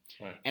instrument.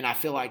 Right. And I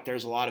feel like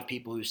there's a lot of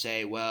people who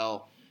say,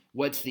 well,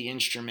 what's the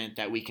instrument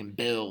that we can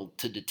build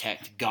to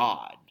detect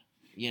God,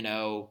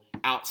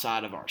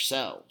 outside of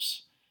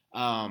ourselves?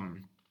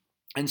 And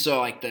so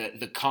like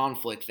the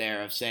conflict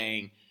there of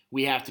saying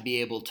we have to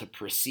be able to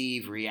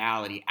perceive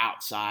reality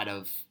outside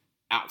of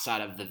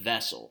the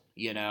vessel,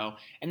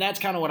 and that's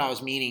kind of what I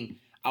was meaning.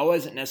 I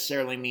wasn't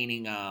necessarily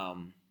meaning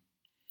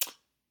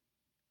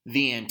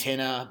the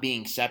antenna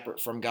being separate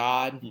from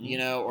God, you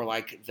know, or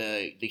like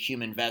the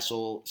human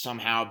vessel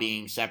somehow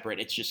being separate.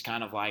 It's just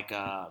kind of like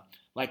a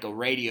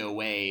radio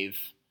wave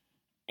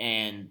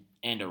and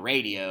a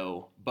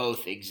radio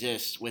both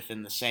exist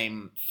within the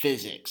same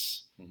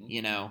physics,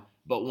 you know,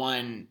 but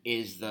one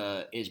is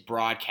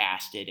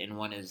broadcasted and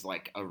one is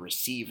like a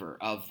receiver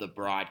of the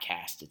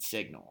broadcasted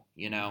signal,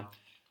 you know.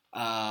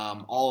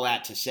 All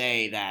that to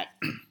say that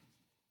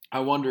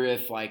I wonder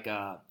if like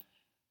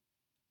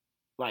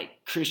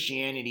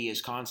Christianity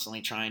is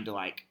constantly trying to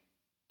like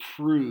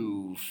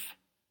prove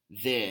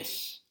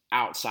this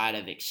outside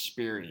of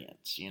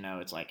experience. You know,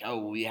 it's like,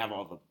 oh, we have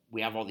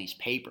all these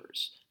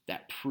papers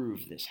that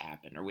prove this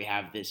happened, or we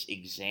have this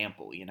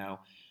example, you know.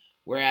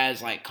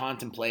 Whereas like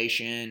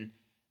contemplation,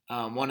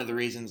 one of the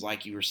reasons,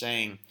 like you were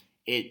saying,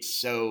 it's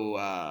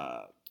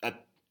so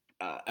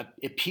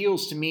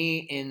appeals to me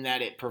in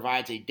that it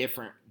provides a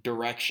different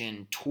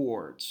direction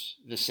towards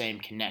the same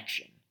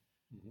connection.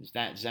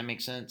 Does that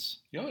make sense?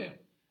 Oh, yeah.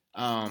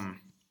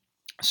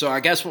 So I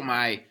guess what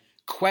my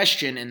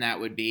question in that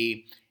would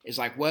be is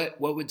like, what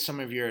would some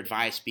of your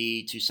advice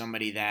be to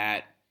somebody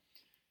that,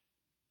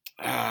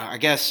 I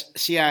guess,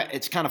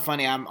 it's kind of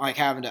funny. I'm like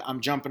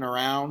I'm jumping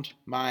around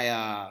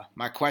my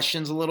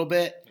questions a little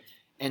bit.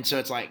 And so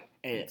it's like,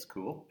 it's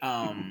cool.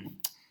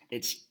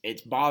 It's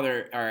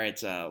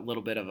a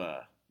little bit of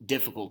a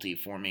difficulty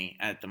for me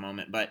at the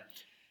moment. But,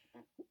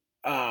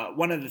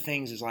 one of the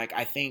things is like,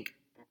 I think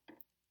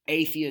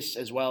atheists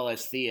as well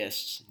as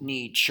theists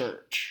need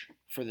church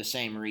for the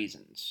same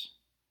reasons,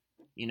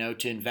 you know,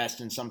 to invest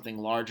in something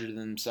larger than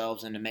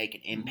themselves and to make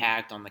an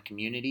impact on the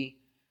community.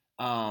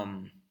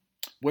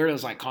 Where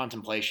does like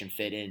contemplation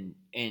fit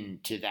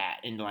into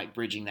that, into like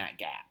bridging that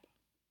gap?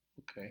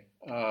 Okay.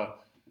 Well,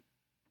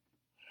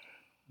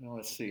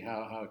 let's see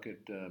how it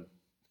could.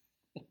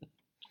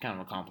 Kind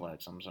of a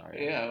complex. I'm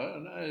sorry. Yeah,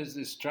 I was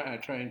just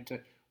trying to.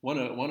 One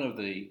of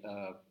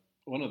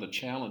the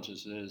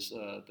challenges is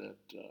that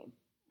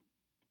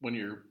when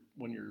you're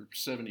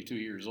 72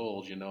 years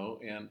old, you know,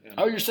 and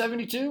oh, you're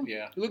 72?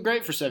 Yeah, you look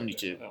great for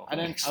 72. Well,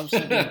 I was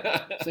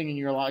thinking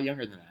you're a lot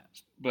younger than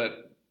that.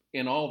 But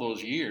in all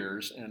those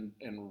years and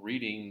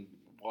reading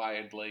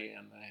widely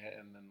and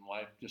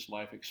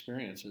life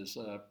experiences,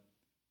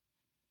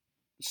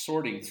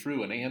 sorting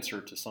through an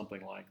answer to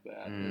something like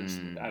that is,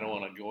 I don't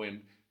want to go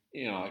in.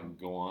 You know, I can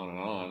go on and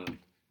on, and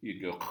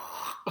you'd go,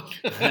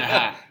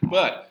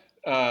 but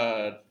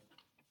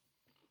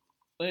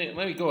let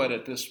me go at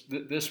it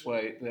this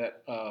way.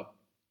 That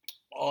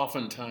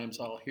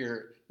oftentimes I'll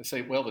hear they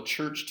say, "Well, the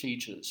church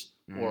teaches,"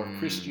 or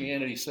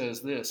Christianity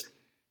says this,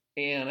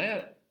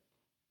 and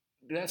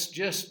that's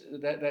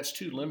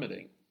too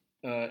limiting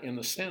in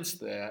the sense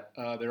that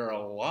there are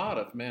a lot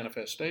of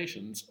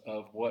manifestations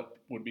of what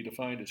would be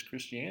defined as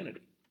Christianity.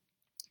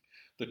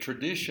 The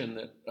tradition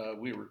that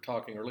we were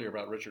talking earlier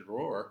about Richard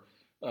Rohr,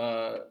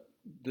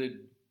 the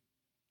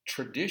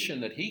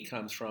tradition that he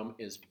comes from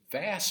is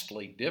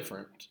vastly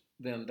different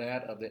than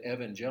that of the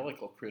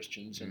evangelical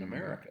Christians in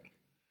America.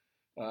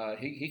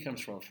 He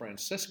comes from a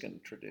Franciscan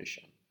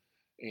tradition,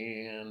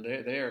 and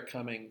they are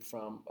coming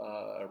from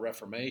a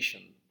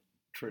Reformation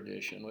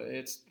tradition.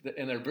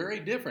 And they're very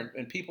different.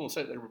 And people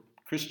say they're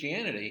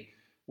Christianity.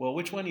 Well,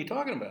 which one are you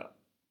talking about?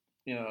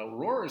 You know,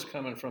 Rohr is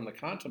coming from the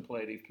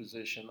contemplative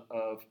position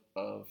of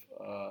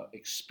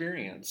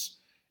experience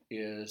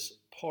is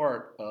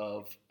part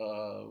of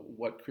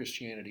what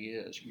Christianity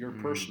is, your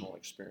personal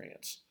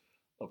experience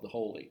of the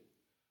holy.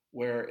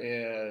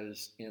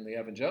 Whereas in the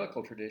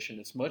evangelical tradition,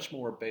 it's much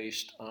more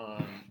based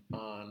on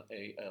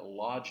a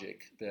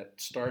logic that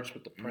starts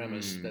with the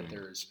premise that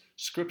there's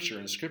Scripture,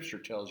 and Scripture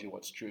tells you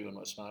what's true and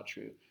what's not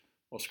true.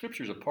 Well,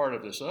 Scripture is a part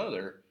of this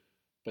other,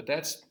 but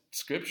that's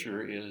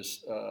Scripture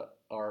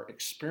are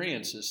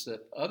experiences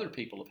that other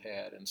people have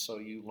had, and so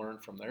you learn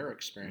from their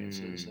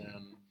experiences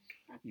and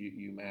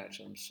you match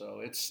them. So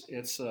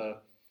it's to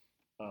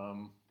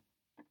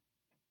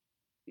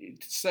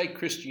say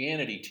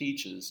Christianity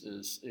teaches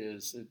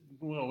is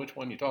well, which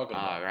one are you talking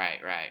about? Right.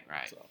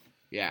 So.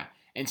 Yeah,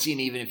 and seeing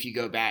even if you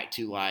go back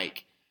to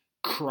like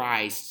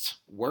Christ's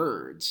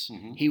words,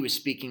 he was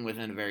speaking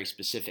within a very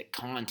specific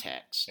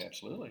context.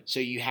 Absolutely. So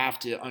you have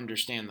to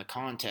understand the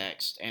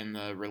context and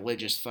the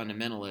religious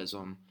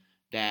fundamentalism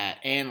that,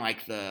 and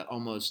like the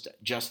almost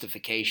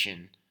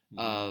justification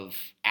of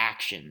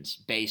actions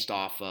based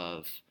off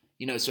of,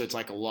 you know, so it's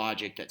like a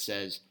logic that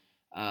says,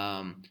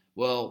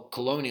 well,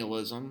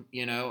 colonialism,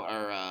 you know,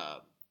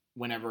 or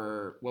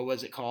whenever, what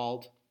was it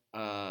called?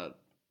 The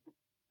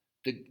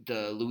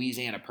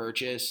Louisiana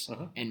Purchase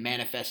and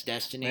Manifest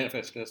Destiny.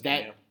 Manifest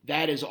Destiny.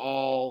 That is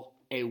all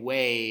a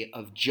way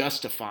of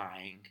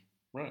justifying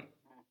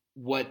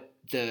what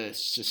the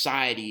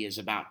society is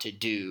about to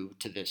do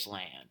to this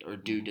land or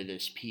do to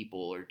this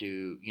people or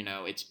do, you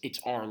know,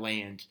 it's our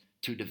land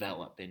to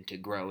develop and to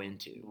grow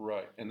into.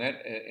 Right. And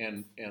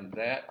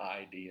that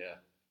idea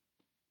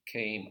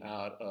came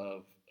out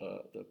of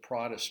the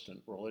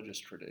Protestant religious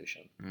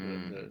tradition.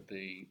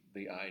 The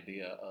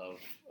idea of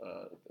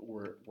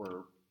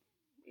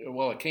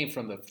it came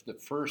from the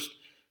first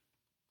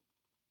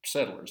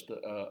settlers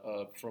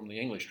from the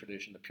English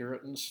tradition, the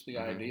Puritans, the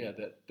idea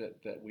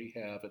that we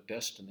have a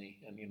destiny,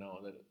 and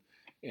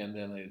and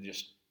then they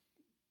just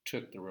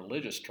took the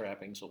religious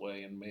trappings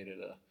away and made it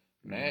a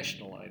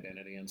national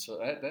identity, and so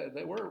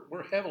that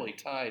we're heavily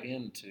tied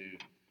into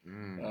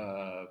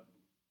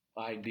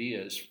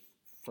ideas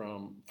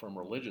from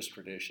religious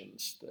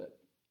traditions that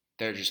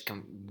they're just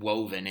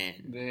woven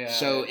in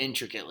so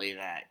intricately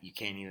that you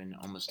can't even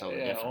almost tell the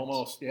difference.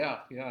 Almost,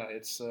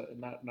 It's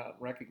not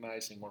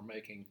recognizing we're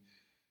making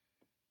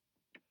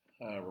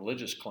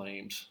religious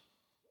claims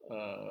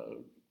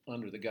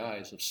under the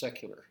guise of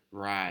secular.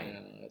 Right.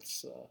 And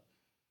it's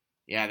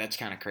that's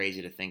kind of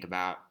crazy to think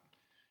about.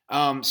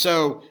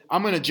 So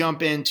I'm going to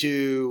jump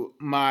into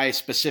my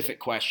specific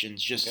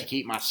questions just to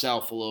keep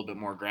myself a little bit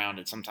more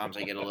grounded. Sometimes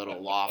I get a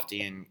little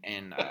lofty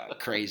and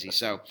crazy.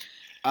 So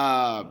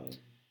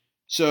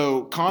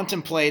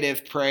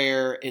contemplative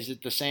prayer, is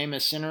it the same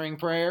as centering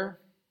prayer?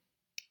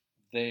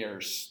 They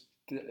are.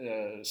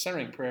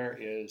 Centering prayer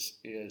is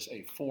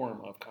a form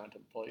of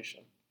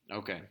contemplation.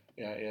 Okay.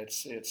 Yeah,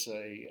 it's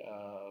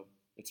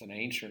an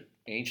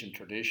ancient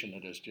tradition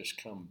that has just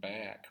come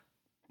back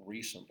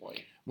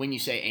recently. When you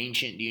say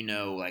ancient, do you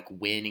know like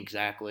when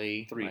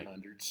exactly?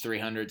 300s.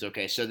 300s.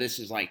 Okay, so this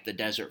is like the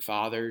Desert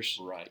Fathers,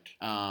 right?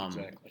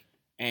 Exactly.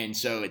 And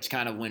so it's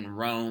kind of when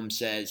Rome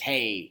says,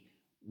 "Hey,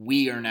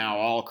 we are now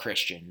all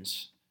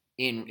Christians."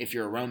 If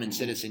you're a Roman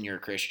citizen, you're a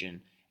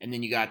Christian, and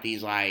then you got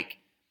these like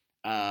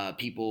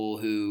people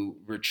who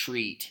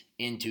retreat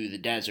into the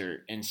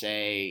desert and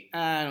say,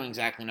 "I don't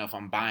exactly know if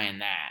I'm buying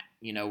that.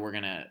 We're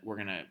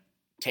gonna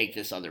take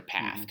this other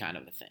path," kind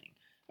of a thing.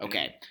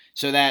 Okay,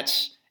 so that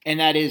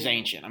is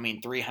ancient. I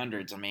mean,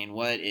 300s. I mean,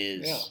 what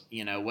is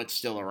what's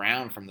still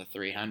around from the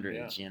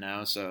 300s?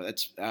 Yeah. So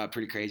that's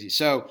pretty crazy.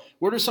 So,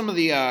 what are some of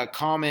the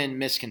common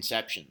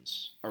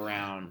misconceptions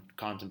around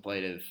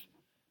contemplative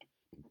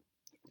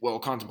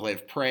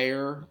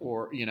prayer,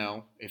 or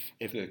if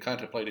the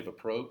contemplative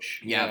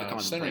approach? The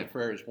contemplative. Centering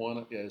prayer is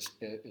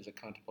a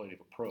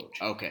contemplative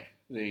approach. Okay.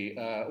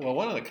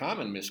 One of the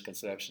common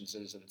misconceptions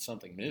is that it's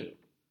something new.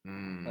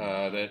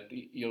 That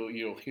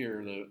you'll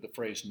hear the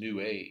phrase New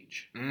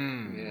Age.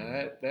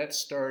 That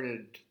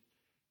started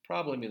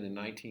probably in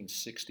the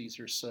 1960s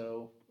or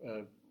so,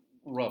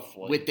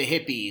 roughly, with the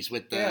hippies,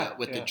 with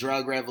the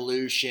drug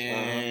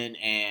revolution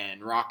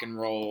and rock and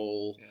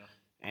roll.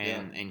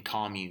 And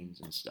communes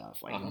and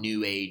stuff like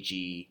New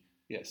Agey.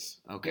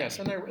 Yes. Okay. Yes,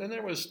 and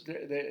there was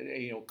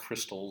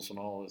crystals and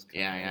all this.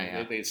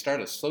 They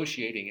started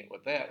associating it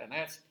with that, and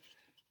that's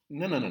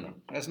no.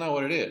 That's not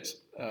what it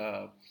is.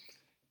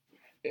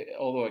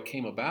 Although it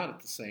came about at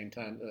the same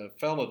time, a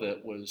fellow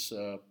that was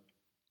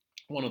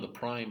one of the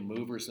prime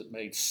movers that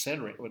made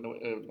centering.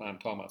 I'm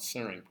talking about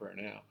centering prayer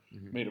now.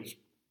 Made it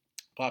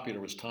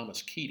popular was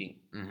Thomas Keating,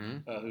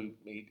 who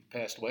he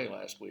passed away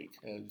last week.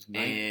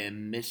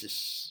 In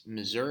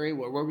Missouri,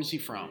 where was he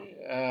from?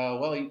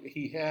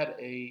 He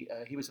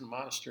was in a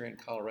monastery in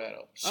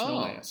Colorado,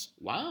 Snowmass.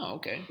 Oh, wow,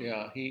 okay.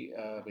 Yeah,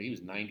 but he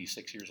was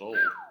 96 years old.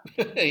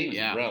 He was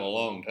around a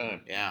long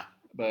time. Yeah,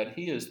 but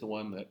he is the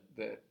one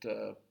that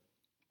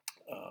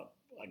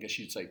I guess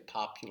you'd say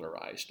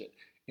popularized it,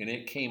 and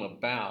it came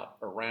about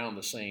around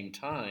the same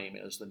time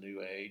as the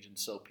New Age, and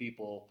so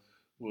people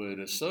would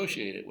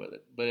associate it with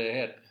it. But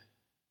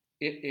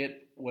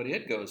what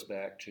it goes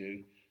back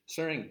to,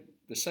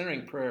 the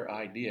centering prayer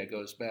idea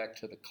goes back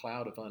to the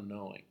Cloud of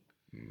Unknowing,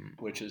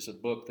 which is a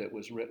book that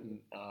was written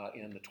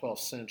in the 12th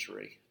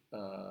century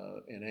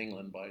in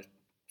England by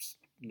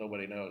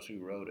nobody knows who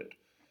wrote it.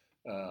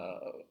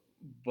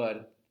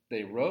 But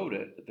they wrote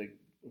it,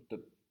 the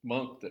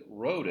monk that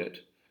wrote it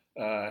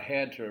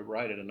had to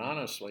write it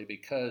anonymously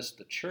because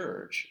the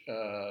church,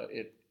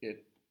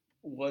 it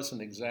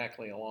wasn't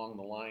exactly along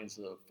the lines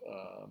of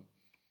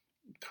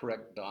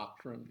correct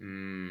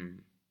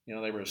doctrine.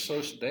 They were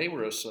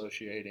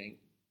associating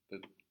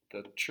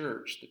the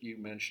church that you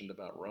mentioned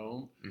about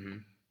Rome.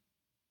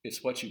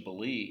 It's what you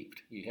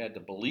believed. You had to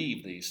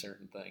believe these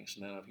certain things.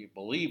 Now, if you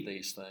believe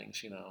these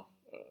things,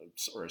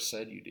 or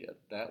said you did,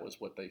 that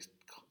was what they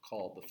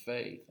called the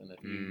faith. And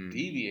if you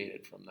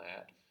deviated from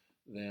that,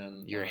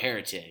 then you're a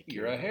heretic.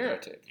 You're a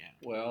heretic. Yeah.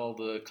 Well,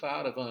 the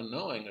Cloud of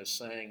Unknowing is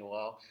saying,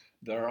 well,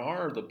 there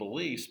are the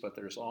beliefs, but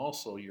there's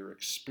also your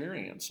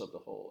experience of the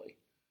holy,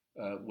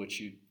 which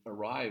you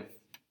arrive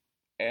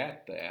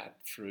at that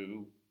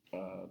through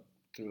a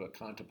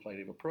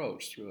contemplative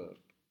approach, through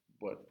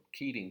what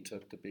Keating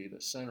took to be the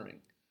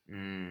centering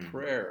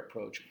prayer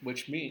approach,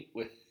 which I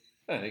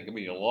think it can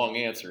be a long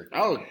answer.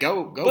 Oh,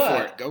 go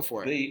for it. Go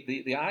for it.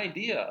 The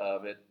idea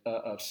of it,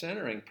 of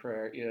centering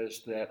prayer,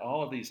 is that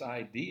all of these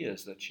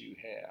ideas that you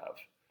have,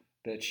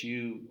 that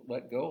you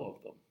let go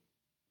of them,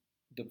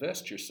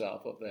 divest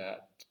yourself of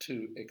that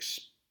to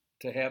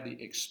have the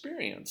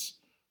experience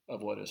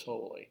of what is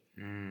holy.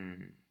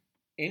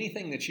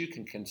 Anything that you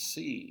can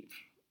conceive,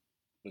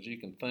 that you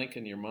can think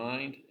in your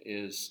mind,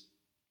 is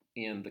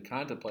in the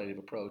contemplative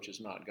approach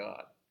is not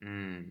God.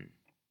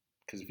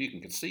 Because if you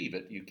can conceive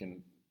it, you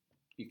can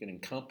you can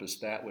encompass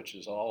that which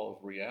is all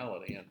of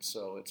reality, and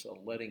so it's a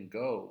letting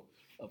go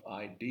of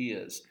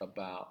ideas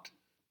about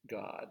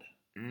God.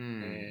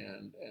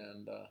 And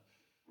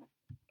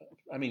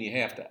I mean, you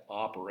have to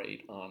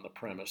operate on the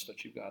premise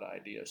that you've got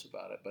ideas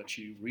about it, but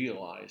you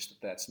realize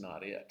that that's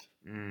not it.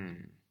 You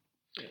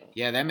know?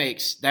 Yeah, that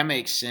makes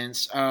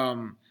sense.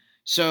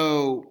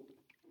 So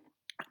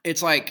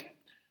it's like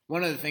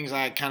one of the things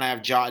I kind of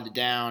have jotted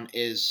down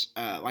is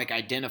like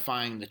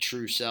identifying the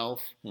true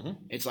self.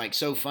 It's like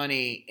so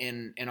funny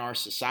in our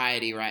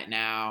society right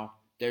now.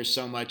 There's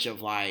so much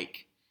of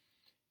like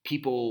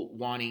people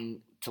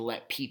wanting to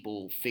let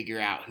people figure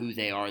out who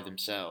they are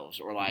themselves,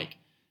 or like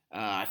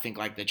I think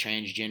like the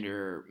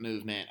transgender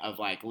movement of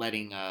like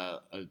letting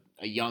a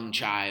young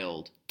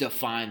child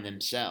define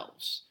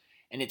themselves.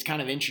 And it's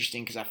kind of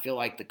interesting because I feel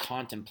like the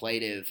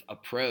contemplative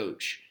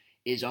approach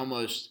is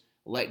almost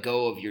let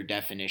go of your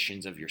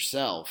definitions of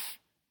yourself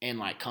and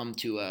like come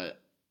to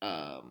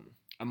a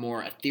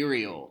more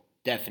ethereal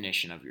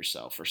definition of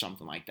yourself or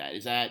something like that.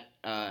 Is that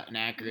an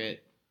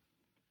accurate?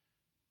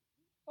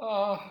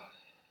 Yeah,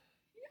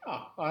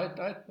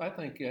 I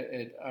think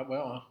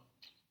well.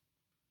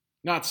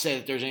 Not to say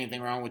that there's anything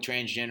wrong with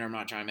transgender. I'm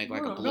not trying to make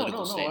like a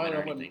political statement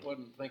or anything. I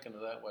wasn't thinking of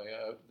that way.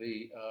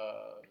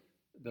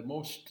 The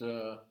most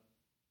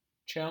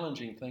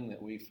challenging thing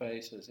that we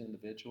face as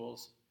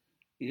individuals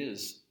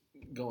is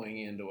going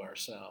into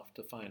ourselves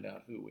to find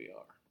out who we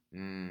are.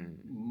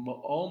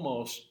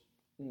 Almost,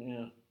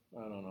 yeah,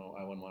 I don't know.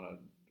 I wouldn't want to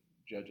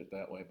judge it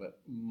that way, but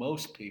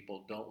most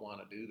people don't want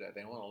to do that.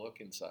 They want to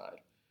look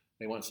inside.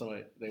 They want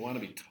to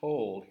be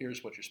told,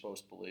 here's what you're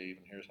supposed to believe,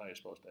 and here's how you're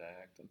supposed to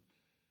act,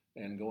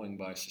 and going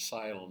by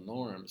societal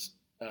norms.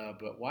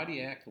 But why do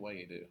you act the way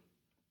you do?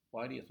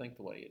 Why do you think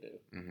the way you do?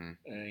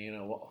 And you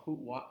know,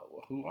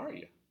 who are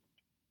you?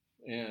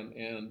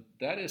 And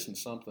that isn't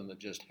something that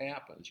just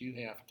happens.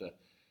 You have to,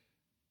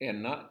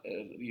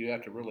 you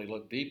have to really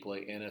look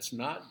deeply. And it's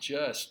not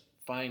just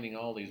finding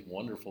all these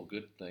wonderful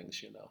good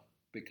things, you know,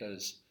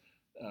 because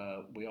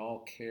we all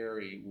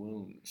carry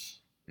wounds.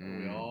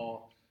 We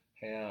all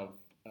have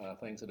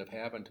things that have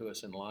happened to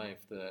us in life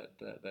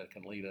that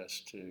can lead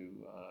us to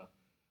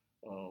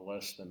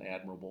less than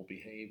admirable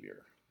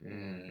behavior.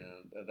 And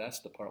that's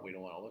the part we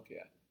don't want to look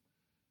at.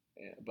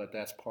 But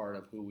that's part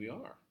of who we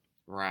are.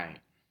 Right.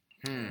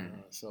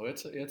 So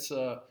it's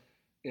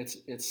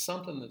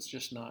something that's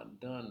just not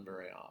done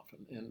very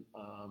often, and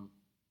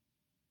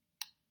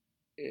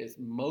it's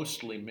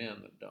mostly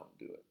men that don't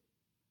do it.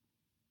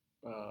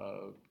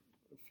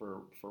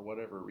 For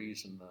whatever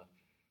reason,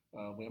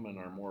 women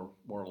are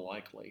more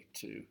likely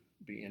to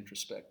be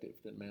introspective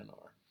than men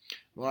are.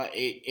 Well,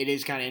 it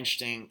is kind of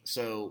interesting.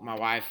 So my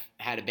wife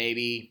had a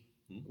baby.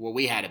 Well,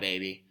 we had a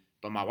baby,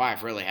 but my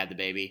wife really had the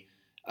baby.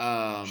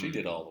 She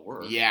did all the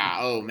work. Yeah.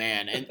 Oh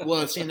man. And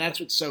well, see, and that's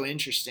what's so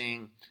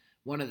interesting.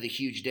 One of the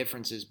huge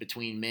differences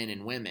between men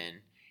and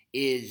women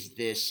is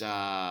this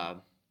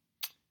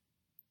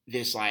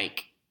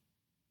like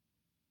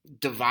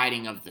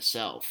dividing of the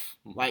self.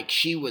 Like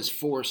she was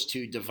forced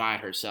to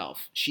divide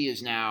herself. She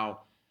is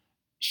now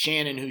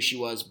Shannon, who she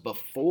was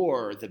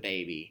before the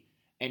baby,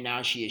 and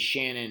now she is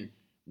Shannon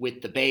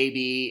with the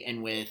baby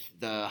and with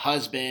the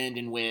husband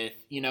and with,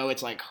 you know,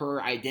 it's like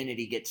her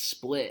identity gets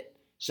split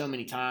so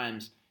many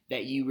times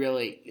that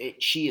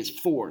she is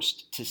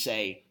forced to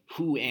say,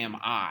 who am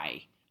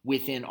I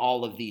within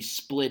all of these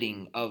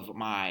splitting of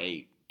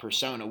my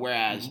persona?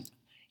 Whereas,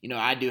 you know,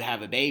 I do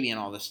have a baby and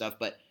all this stuff,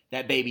 but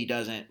that baby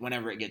doesn't,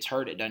 whenever it gets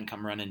hurt, it doesn't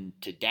come running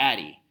to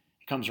daddy.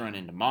 It comes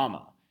running to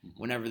mama.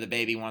 Whenever the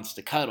baby wants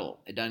to cuddle,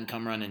 it doesn't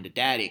come running to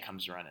daddy. It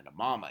comes running to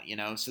mama, you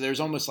know? So there's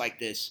almost like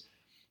this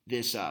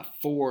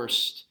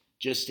forced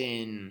just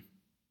in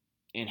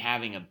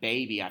having a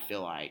baby, I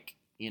feel like,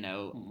 you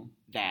know,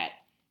 that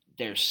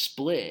they're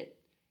split.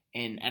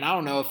 And I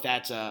don't know if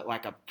that's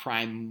like a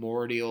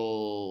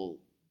primordial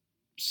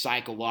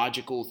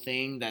psychological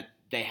thing that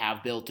they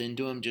have built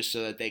into them just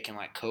so that they can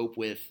like cope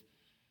with,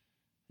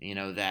 you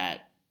know,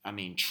 that, I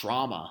mean,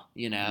 trauma,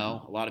 you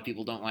know, a lot of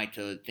people don't like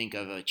to think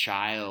of a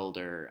child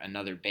or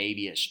another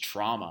baby as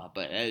trauma,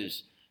 but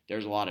there's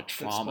a lot of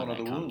trauma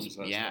that comes.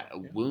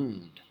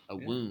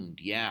 Wound.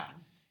 Yeah.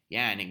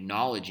 And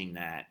acknowledging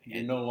that.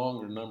 You're no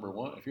longer number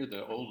one. If you're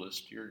the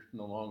oldest, you're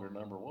no longer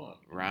number one.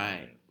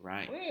 Right.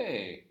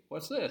 Hey,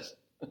 what's this?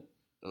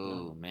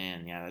 Oh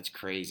man, yeah, that's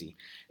crazy.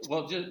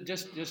 Well,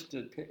 just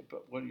to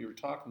what you were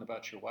talking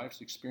about, your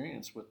wife's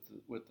experience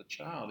with the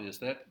child is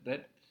that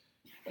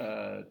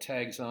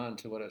tags on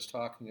to what I was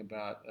talking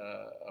about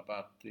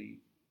the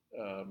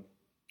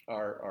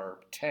our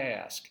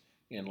task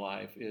in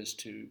life is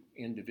to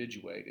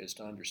individuate, is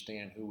to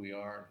understand who we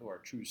are and who our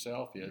true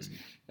self is.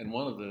 And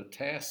one of the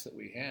tasks that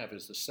we have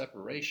is the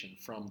separation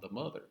from the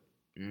mother,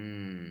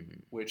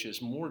 which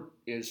is more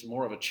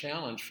of a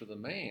challenge for the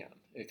man,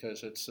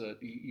 because it's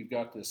you've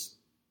got this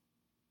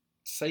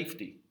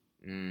safety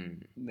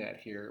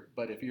net here.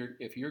 But if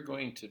you're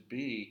going to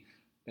be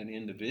an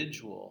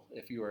individual,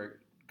 if you are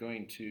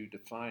going to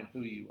define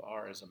who you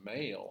are as a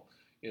male,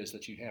 is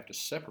that you have to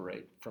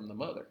separate from the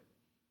mother.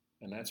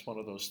 And that's one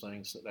of those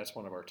things that's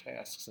one of our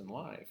tasks in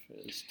life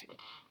is to,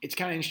 It's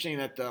kind of interesting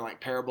that the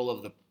parable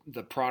of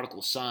the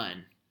prodigal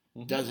son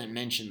doesn't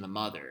mention the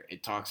mother.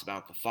 It talks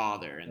about the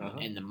father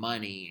and the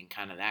money and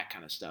kind of that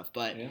kind of stuff.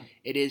 But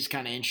it is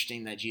kind of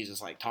interesting that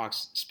Jesus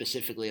talks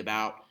specifically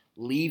about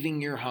leaving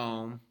your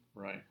home,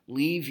 right,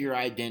 leave your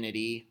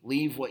identity,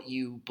 leave what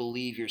you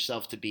believe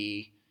yourself to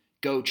be,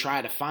 go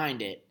try to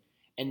find it.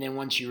 And then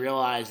once you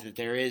realize that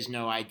there is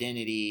no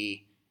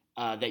identity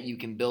that you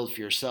can build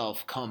for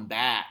yourself, come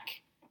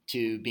back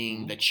to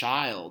being the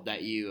child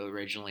that you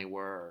originally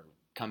were,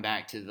 come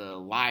back to the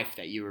life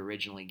that you were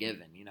originally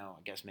given.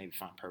 I guess maybe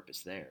find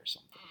purpose there or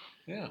something.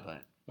 Yeah,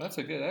 but that's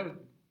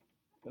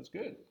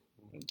good.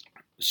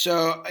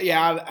 So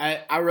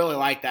I really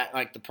like that,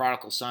 the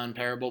prodigal son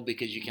parable,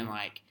 because you can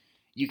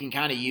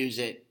kind of use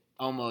it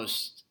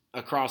almost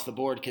across the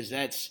board, because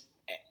that's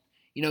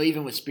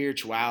even with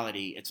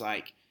spirituality, it's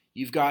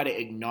you've got to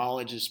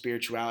acknowledge the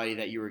spirituality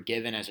that you were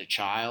given as a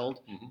child,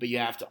 but you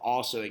have to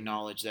also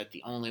acknowledge that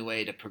the only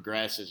way to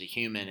progress as a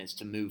human is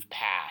to move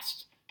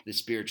past the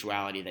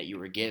spirituality that you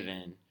were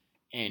given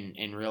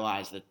and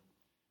realize that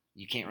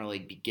you can't really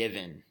be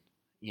given,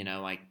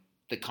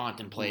 the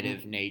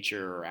contemplative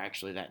nature or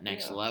actually that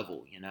next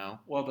level,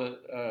 Well,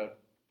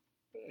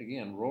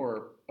 again,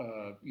 Rohr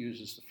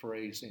uses the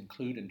phrase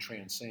include and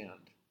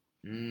transcend.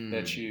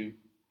 That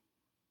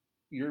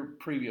your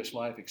previous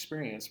life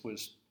experience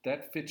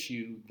that fits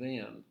you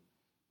then,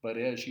 but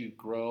as you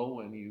grow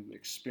and you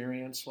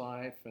experience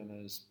life, and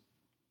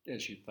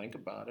as you think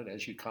about it,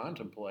 as you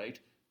contemplate,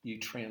 you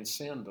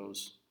transcend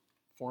those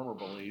former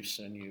beliefs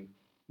and you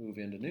move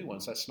into new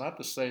ones. That's not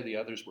to say the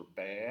others were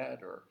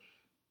bad or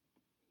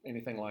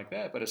anything like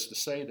that, but it's to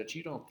say that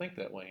you don't think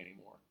that way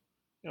anymore.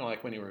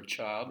 Like when you were a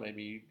child,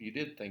 maybe you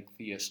did think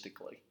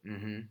theistically,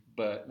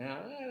 but now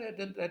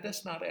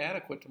that's not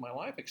adequate to my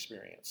life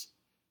experience.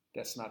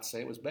 That's not to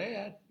say it was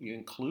bad. You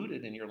include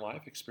it in your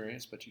life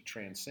experience, but you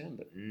transcend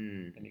it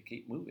and you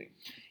keep moving.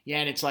 Yeah,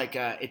 and it's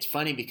it's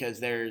funny because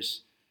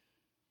there's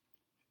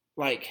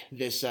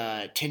this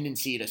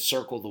tendency to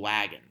circle the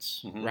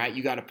wagons, right?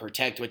 You got to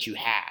protect what you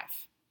have.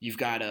 You've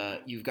got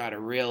to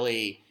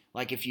really,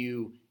 if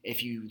you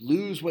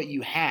lose what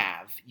you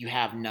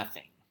have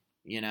nothing,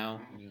 Yeah.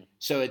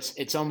 So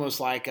it's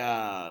almost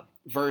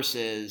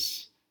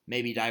versus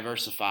maybe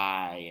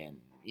diversify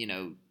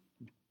and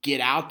get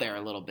out there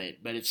a little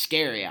bit, but it's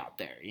scary out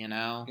there,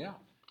 Yeah.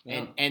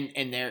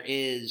 And there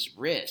is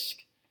risk,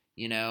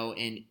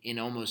 in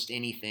almost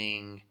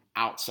anything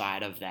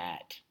outside of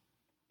that,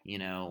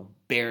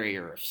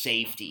 barrier of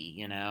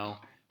safety,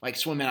 like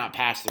swimming out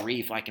past the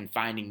reef, like in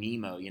Finding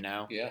Nemo,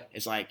 Yeah.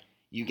 It's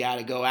you got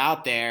to go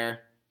out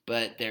there,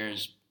 but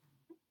there's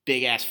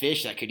big ass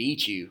fish that could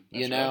eat you,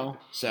 Right.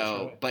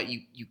 So, right. but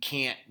you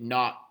can't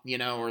not,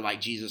 or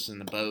like Jesus in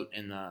the boat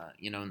in the,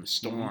 in the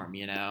storm,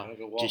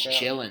 just out.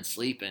 chilling,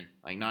 sleeping,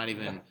 not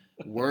even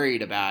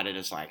worried about it.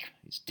 It's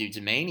this dude's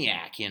a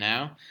maniac,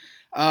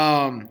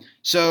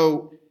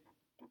 So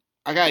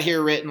I got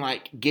here written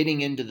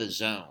getting into the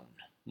zone.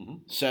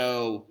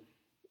 So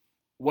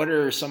what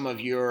are some of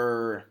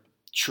your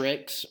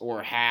tricks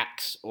or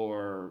hacks,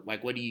 or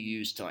what do you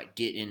use to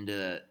get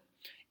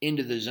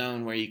into the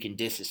zone where you can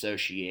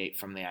disassociate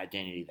from the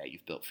identity that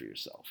you've built for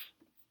yourself?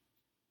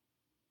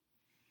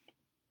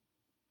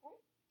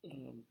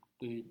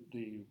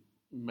 The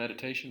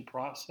meditation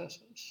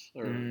processes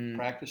or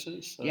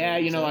practices.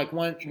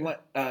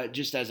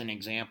 Just as an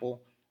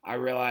example, I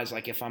realize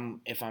if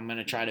I'm going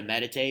to try to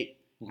meditate,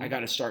 I got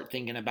to start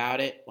thinking about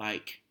it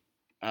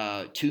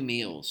 2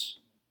 meals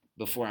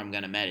before I'm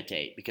going to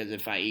meditate, because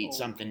if I eat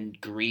something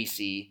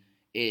greasy,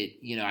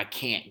 I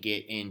can't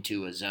get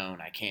into a zone.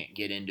 I can't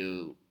get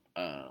into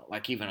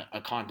even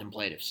a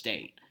contemplative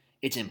state.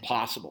 It's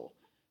impossible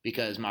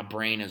because my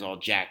brain is all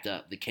jacked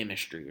up, the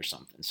chemistry or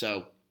something.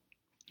 So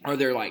are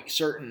there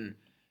certain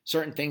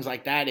things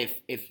like that?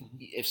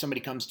 If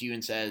somebody comes to you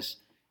and says,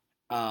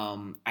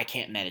 I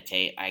can't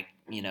meditate,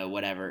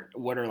 whatever,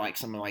 what are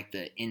some of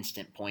the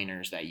instant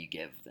pointers that you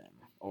give them?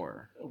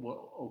 Or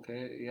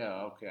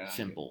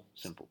simple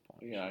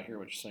points. Yeah, I hear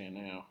what you're saying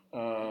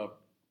now.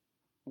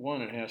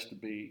 One, it has to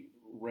be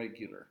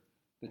regular,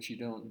 that you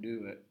don't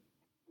do it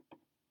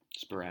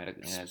sporadic.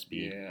 It has to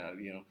be. Yeah,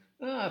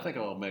 I think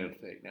I'll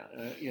meditate now.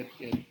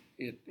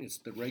 It's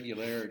the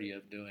regularity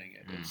of doing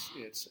it.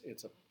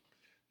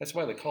 That's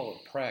why they call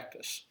it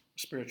practice,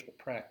 spiritual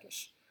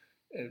practice.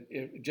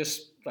 It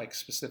just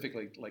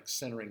specifically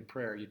centering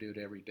prayer, you do it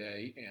every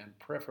day and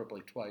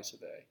preferably twice a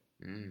day.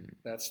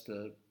 That's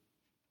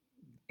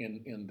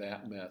in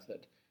that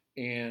method.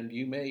 And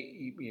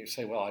you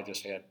say, well, I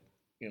just ate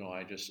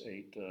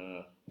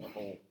a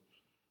whole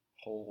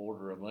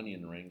order of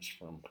onion rings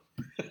from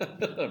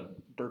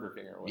Burger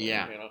King or whatever.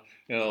 Yeah.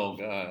 Oh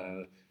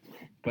God!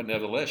 But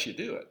nevertheless, you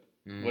do it.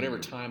 Whatever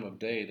time of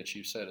day that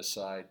you set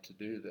aside to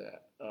do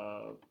that,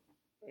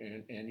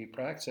 and you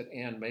practice it.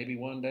 And maybe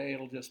one day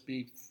it'll just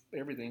be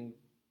everything,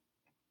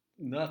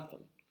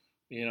 nothing.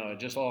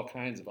 Just all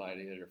kinds of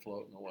ideas are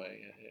floating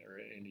away or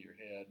into your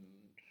head and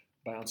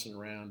bouncing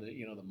around.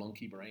 The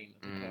monkey brain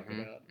that they talk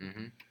about.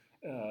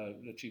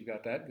 that you've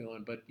got that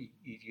going, but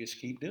you just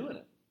keep doing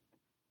it.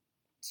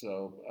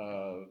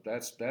 So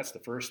that's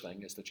the first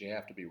thing, is that you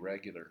have to be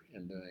regular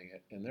in doing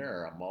it, and there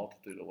are a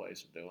multitude of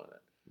ways of doing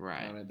it.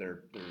 Right. I mean,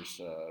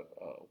 there's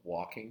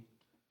walking,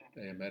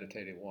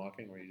 meditative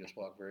walking, where you just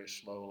walk very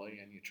slowly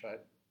and you try.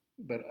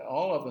 But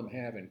all of them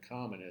have in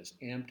common is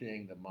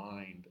emptying the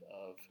mind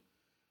of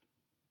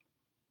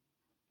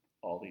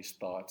all these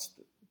thoughts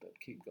that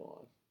keep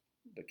going,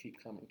 that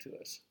keep coming to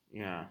us.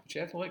 Yeah. But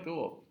you have to let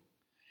go of them.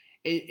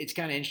 It's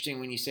kind of interesting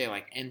when you say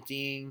like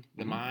emptying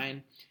the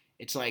mind.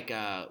 It's like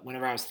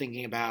whenever I was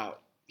thinking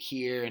about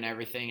here and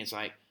everything, it's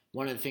like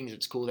one of the things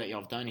that's cool that y'all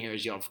have done here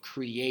is y'all have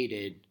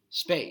created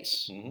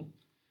space.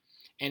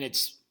 And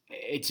it's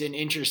an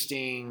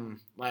interesting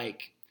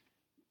like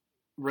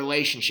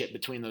relationship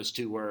between those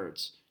two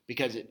words,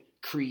 because it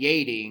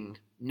creating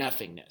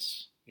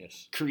nothingness,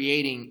 Yes,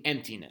 creating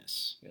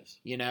emptiness, yes,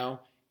 you know.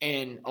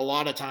 And a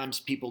lot of times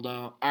people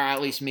don't, or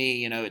at least me,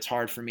 you know, it's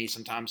hard for me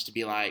sometimes to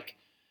be like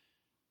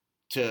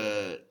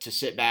to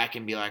sit back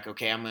and be like,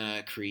 okay, I'm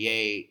gonna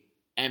create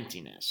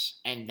emptiness,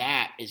 and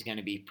that is going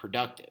to be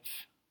productive,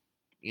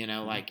 you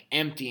know. Like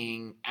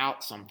emptying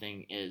out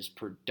something is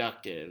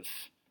productive.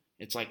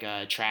 It's like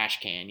a trash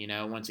can, you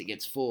know. Once it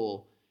gets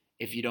full,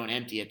 if you don't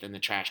empty it, then the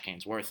trash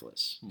can's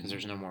worthless because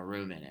there's no more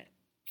room in it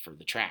for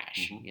the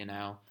trash, you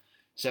know.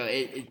 So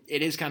it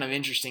is kind of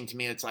interesting to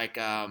me. It's like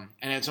and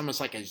it's almost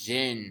like a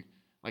zen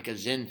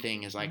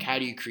thing, is like, how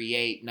do you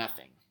create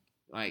nothing?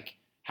 Like,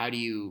 how do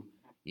you,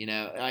 you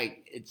know,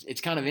 like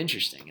it's kind of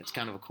interesting. It's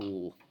kind of a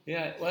cool.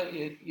 Yeah, well,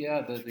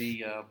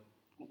 the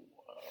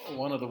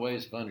one of the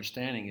ways of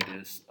understanding it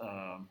is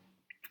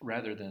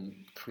rather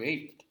than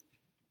create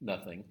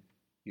nothing,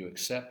 you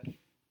accept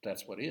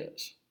that's what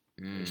is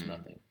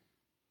nothing.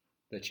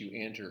 That you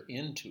enter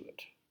into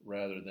it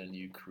rather than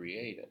you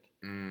create it.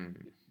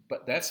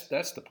 But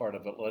that's the part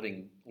of it,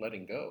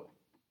 letting go,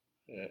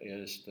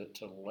 is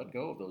to let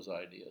go of those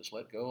ideas,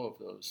 let go of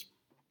those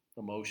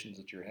emotions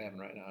that you're having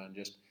right now, and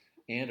just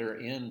enter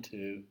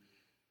into.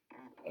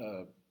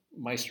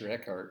 Meister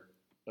Eckhart,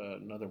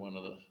 another one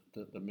of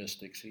the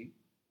mystics, he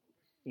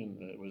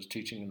was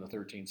teaching in the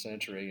 13th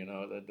century. You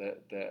know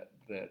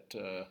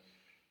that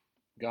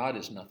God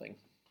is nothing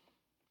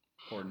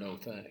or no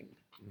thing.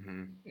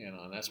 You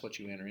know, and that's what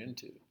you enter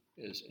into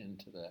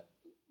that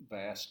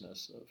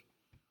vastness of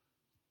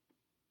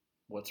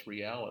what's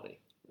reality.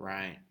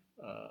 Right.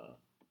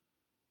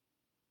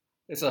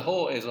 It's a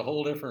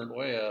whole different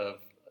way of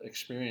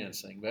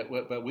experiencing.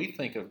 But we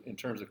think of in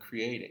terms of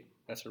creating.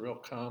 That's a real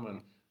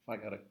common. I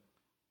gotta.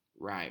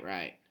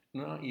 Right.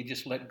 No, you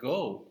just let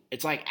go.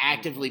 It's like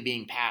actively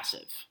being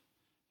passive.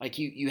 Like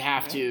you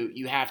have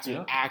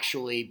to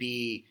actually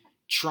be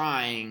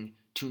trying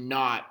to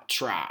not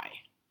try.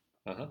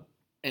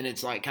 And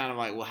it's like kind of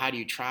like, well, how do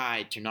you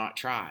try to not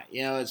try?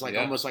 You know, it's like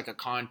almost like a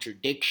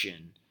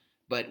contradiction,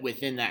 but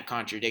within that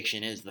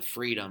contradiction is the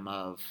freedom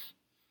of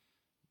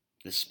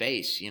the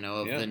space, you know,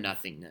 of the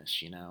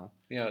nothingness, you know.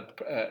 Yeah,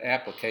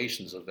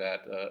 applications of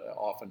that.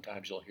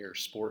 Oftentimes you'll hear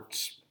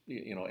sports,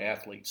 you know,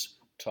 athletes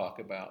talk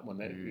about when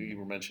you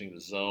were mentioning the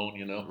zone,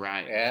 you know.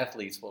 Right.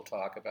 Athletes will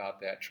talk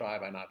about that, try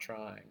by not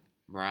trying.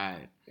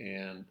 Right.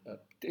 And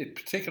it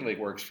particularly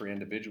works for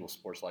individual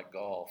sports like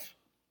golf.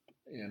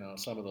 You know,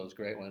 some of those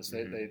great ones,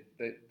 they're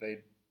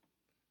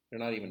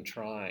not even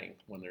trying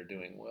when they're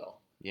doing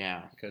well.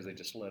 Yeah. Because they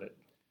just let it.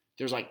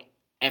 There's like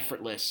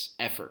effortless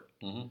effort.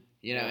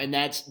 You know, and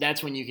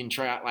that's when you can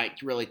try,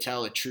 like, really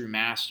tell a true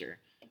master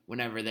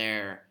whenever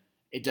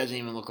it doesn't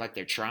even look like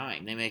they're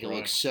trying. They make it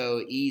look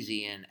so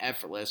easy and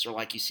effortless. Or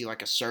like you see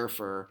like a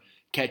surfer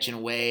catching a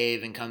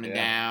wave and coming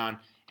down,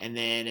 and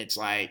then it's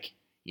like,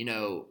 you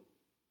know,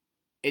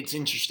 it's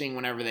interesting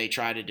whenever they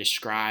try to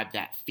describe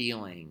that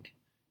feeling.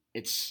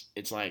 It's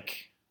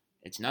like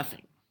it's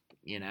nothing,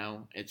 you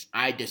know.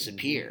 I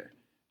disappear.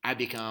 I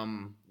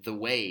become the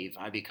wave.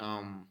 I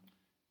become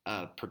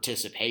a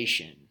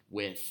participation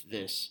with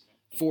this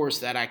force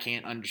that I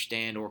can't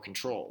understand or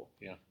control.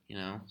 Yeah. You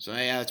know, so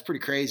it's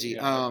pretty crazy.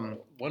 Yeah,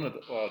 one of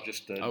the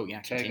just to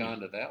tag continue on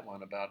to that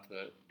one about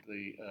the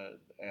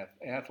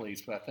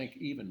athletes, but I think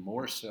even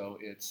more so,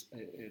 it's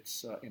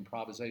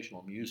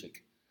improvisational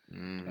music,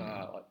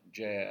 like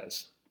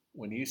jazz.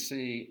 When you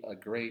see a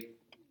great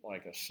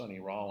like a Sonny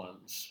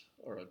Rollins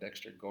or a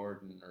Dexter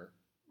Gordon or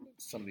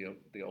some of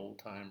the old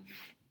time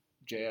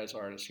jazz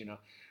artists, you know,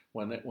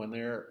 when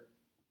they're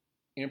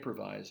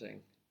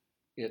improvising,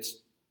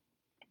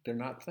 they're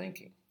not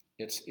thinking.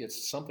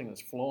 It's something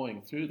that's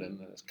flowing through them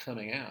that is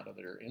coming out of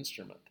their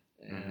instrument,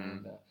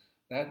 and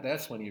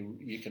that's when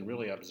you can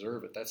really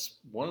observe it. That's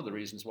one of the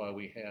reasons why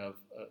we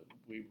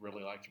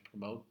really like to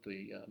promote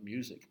the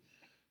music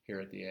here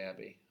at the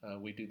Abbey.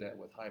 We do that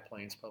with High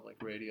Plains Public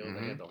Radio.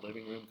 They have the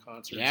living room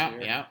concerts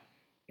here,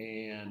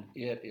 and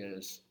it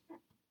is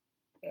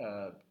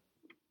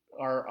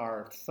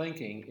our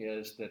thinking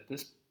is that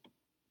this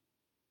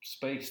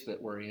space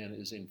that we're in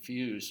is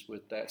infused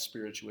with that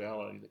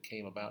spirituality that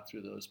came about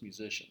through those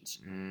musicians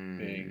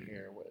being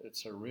here.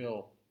 It's a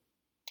real,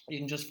 you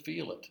can just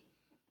feel it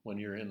when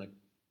you're in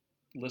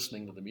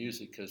listening to the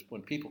music, because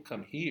when people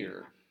come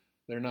here,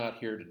 they're not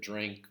here to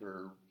drink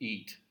or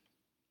eat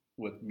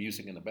with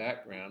music in the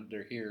background.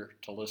 They're here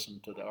to listen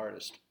to the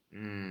artist,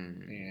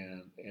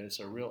 and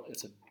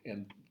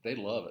and they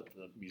love it.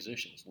 The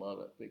musicians love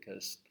it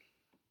because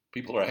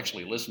people are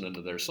actually listening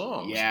to their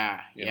songs.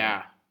 Yeah,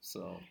 yeah.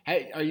 So,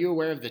 hey, are you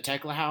aware of the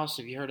Tekla House?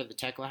 Have you heard of the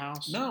Tekla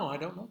House? No, I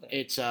don't know that.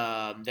 It's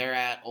they're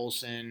at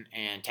Olson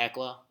and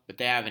Tekla, but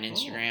they have an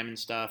Instagram and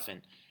stuff.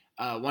 And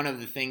one of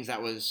the things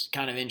that was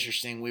kind of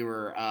interesting, we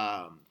were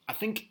I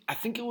think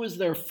it was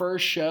their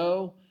first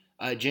show.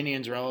 Jenny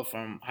Anzarella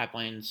from High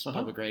Plains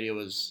Public Radio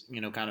was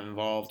kind of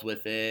involved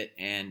with it,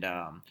 and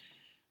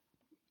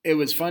it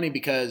was funny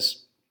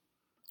because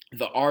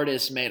the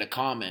artist made a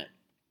comment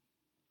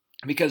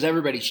because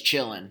everybody's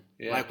chilling,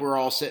 like we're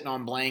all sitting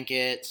on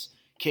blankets,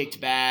 kicked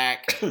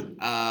back,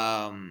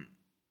 and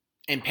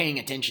paying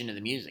attention to the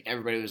music.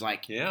 Everybody was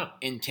like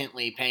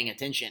intently paying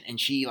attention, and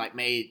she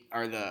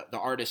the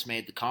artist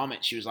made the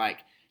comment. She was like,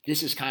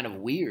 "This is kind of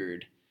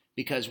weird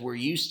because we're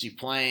used to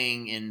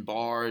playing in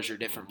bars or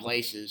different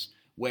places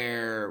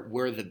where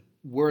we're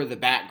the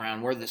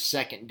background, we're the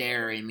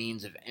secondary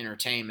means of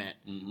entertainment,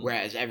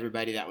 whereas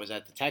everybody that was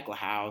at the Tekla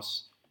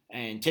House,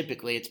 and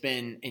typically it's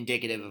been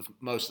indicative of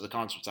most of the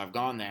concerts I've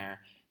gone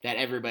there, that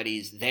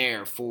everybody's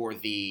there for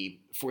the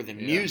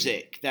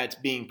music that's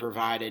being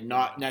provided,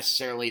 not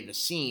necessarily the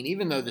scene,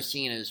 even though the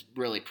scene is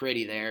really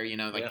pretty there,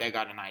 they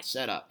got a nice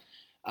setup.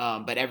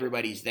 But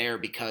everybody's there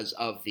because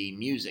of the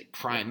music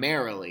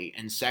primarily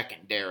and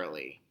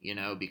secondarily,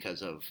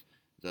 because of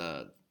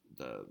the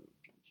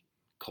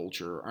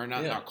culture, or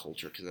not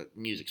culture, because the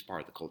music's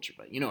part of the culture,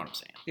 but you know what I'm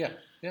saying.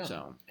 Yeah.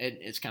 So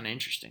it's kind of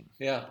interesting.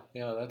 Yeah.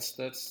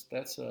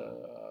 That's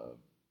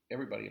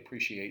everybody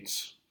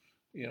appreciates,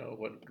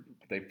 what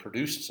they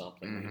produced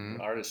something.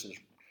 The artists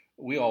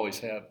we always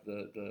have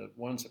the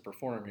ones that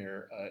perform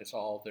here. It's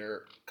all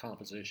their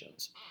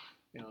compositions.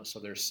 So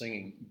they're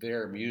singing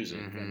their music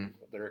and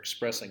they're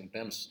expressing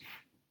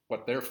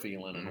what they're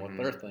feeling and what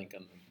they're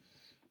thinking.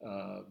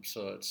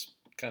 So it's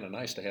kind of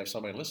nice to have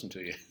somebody listen to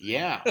you.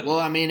 Yeah. Well,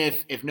 I mean,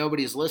 if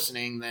nobody's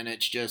listening, then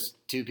it's just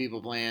two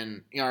people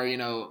playing, or,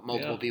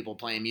 multiple people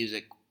playing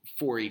music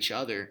for each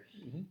other.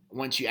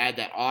 Once you add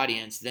that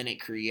audience, then it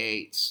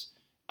creates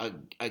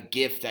a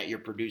gift that you're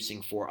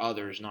producing for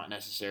others, not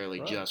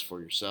necessarily just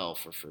for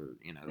yourself or for,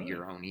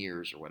 your own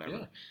ears or whatever.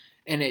 Yeah.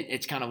 And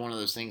it's kind of one of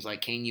those things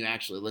like, can you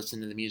actually listen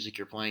to the music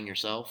you're playing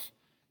yourself?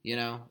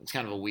 It's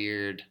kind of a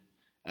weird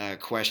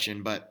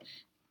question. But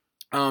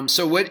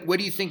so what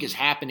do you think is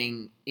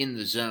happening in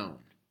the zone?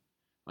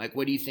 Like,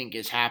 what do you think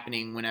is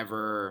happening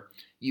whenever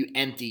you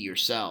empty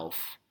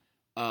yourself?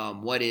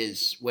 What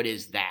is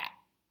that?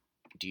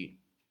 Do you?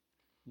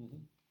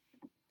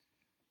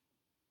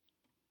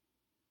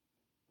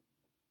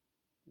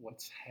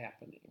 What's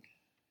happening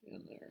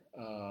in there?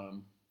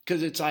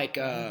 Because it's like,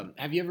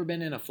 have you ever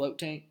been in a float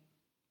tank?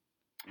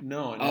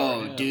 No.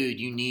 Oh, dude,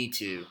 you need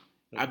to.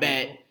 I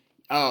bet.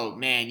 Oh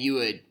man, you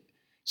would.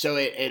 So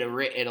it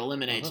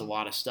eliminates a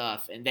lot of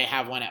stuff, and they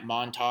have one at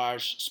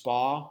Montage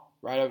Spa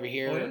right over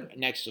here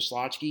next to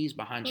Slotchke's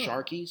behind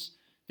Sharky's.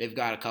 They've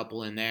got a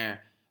couple in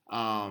there.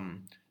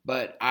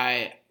 But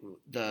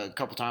the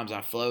couple times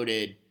I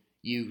floated,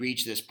 you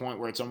reach this point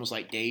where it's almost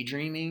like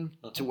daydreaming,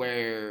 to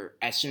where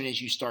as soon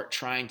as you start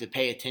trying to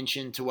pay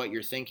attention to what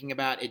you're thinking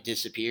about, it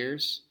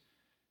disappears.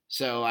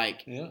 So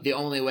the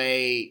only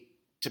way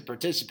to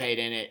participate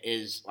in it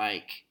is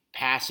like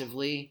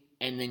passively,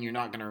 and then you're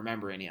not going to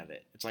remember any of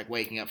it. It's like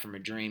waking up from a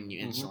dream and you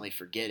instantly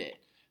forget it.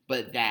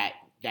 But that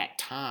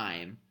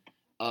time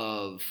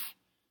of,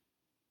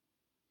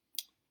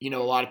 a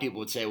lot of people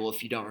would say, well,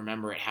 if you don't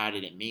remember it, how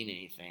did it mean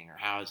anything, or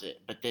how is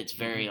it? But that's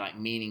very like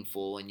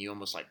meaningful, and you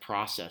almost like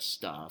process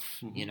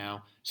stuff,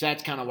 So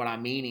that's kind of what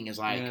I'm meaning is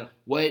like,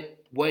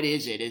 what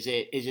is it? Is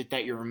it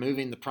that you're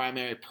removing the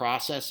primary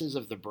processes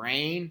of the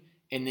brain,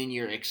 and then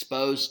you're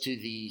exposed to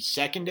the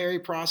secondary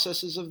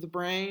processes of the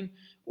brain?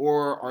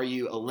 Or are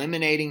you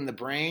eliminating the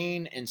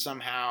brain and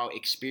somehow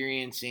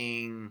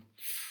experiencing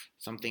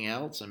something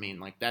else? I mean,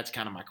 like, that's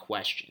kind of my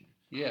question.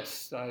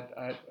 Yes.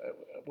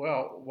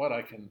 Well, what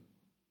I can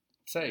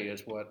say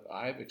is what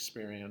I've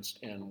experienced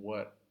and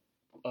what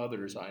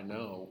others I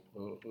know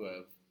who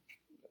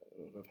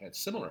have had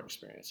similar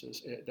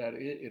experiences, that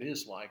it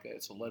is like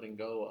it's a letting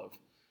go of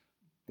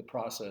the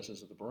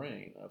processes of the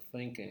brain, of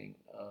thinking,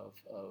 of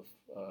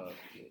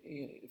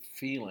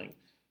feeling.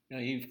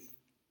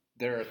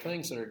 There are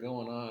things that are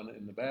going on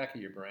in the back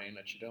of your brain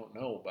that you don't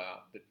know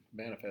about that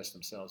manifest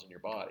themselves in your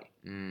body.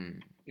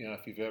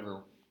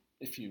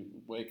 If you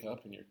wake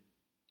up and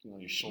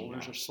your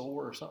shoulders are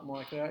sore or something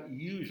like that,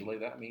 usually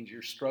that means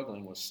you're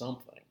struggling with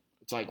something.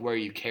 It's like where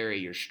you carry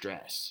your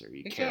stress, or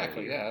you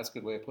exactly. Yeah, that's a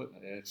good way of putting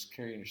it. It's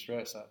carrying your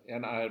stress.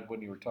 And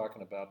when you were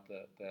talking about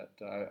that,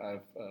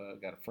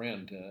 I've got a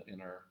friend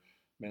in our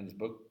men's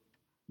book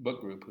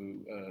group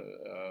who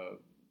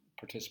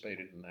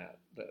participated in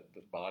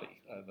the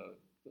body, the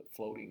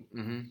floating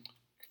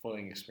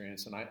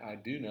experience, and I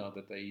do know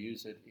that they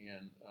use it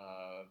in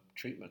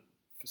treatment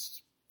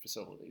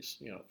facilities,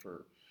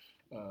 for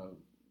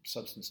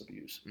substance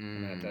abuse,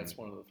 and that's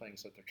one of the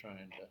things that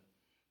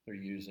they're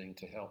using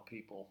to help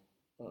people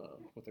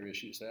with their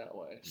issues that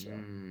way. So,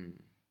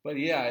 but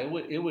yeah,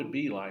 it would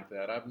be like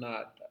that. I've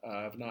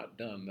not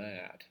done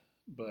that,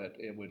 but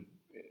it would,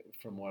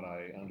 from what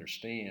I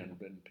understand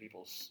and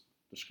people's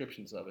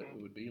descriptions of it,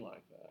 it would be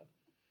like that.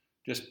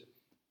 Just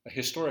a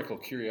historical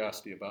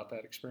curiosity about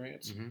that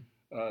experience.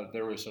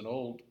 There was an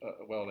old,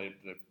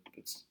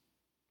 it's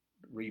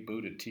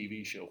rebooted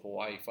TV show,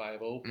 Hawaii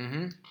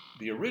Five-0.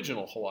 The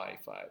original Hawaii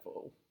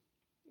Five-0,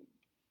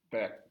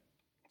 back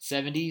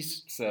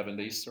 70s,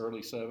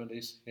 early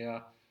 70s,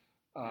 yeah,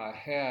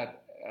 had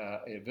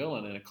a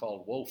villain in it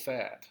called Wo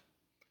Fat,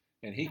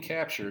 and he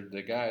captured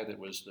the guy that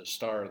was the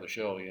star of the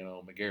show,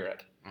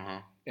 McGarrett,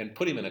 and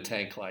put him in a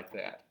tank like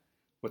that,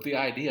 with the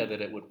idea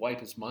that it would wipe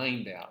his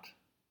mind out.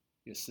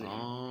 You see,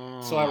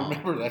 so I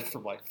remember that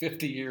from like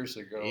 50 years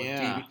ago.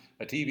 Yeah.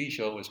 A TV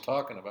show was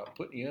talking about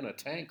putting you in a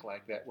tank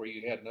like that where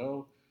you had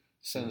no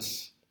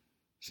sensation,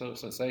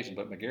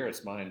 but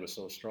McGarrett's mind was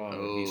so strong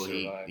that he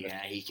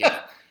survived.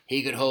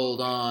 He could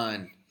hold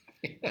on.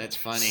 That's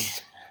funny.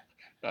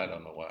 I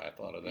don't know why I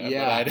thought of that.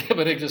 Yeah,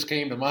 but it just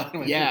came to mind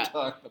when you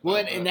talked about well,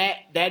 and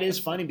that is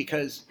funny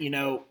because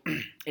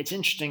it's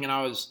interesting. And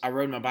I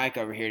rode my bike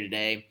over here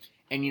today.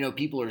 And,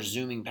 people are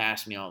zooming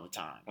past me all the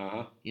time.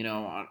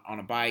 On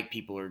a bike,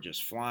 people are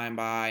just flying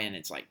by, and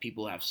it's like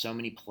people have so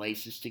many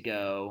places to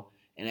go,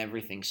 and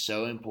everything's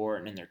so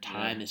important, and their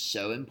time is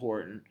so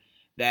important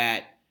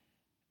that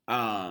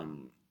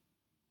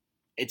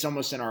it's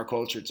almost in our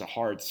culture, it's a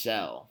hard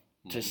sell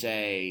to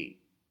say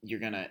you're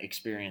going to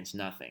experience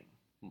nothing.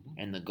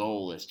 And the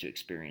goal is to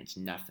experience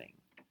nothing.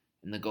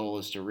 And the goal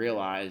is to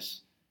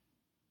realize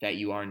that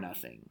you are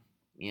nothing.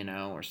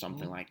 Or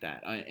something like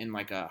that, in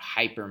like a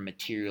hyper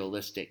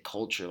materialistic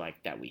culture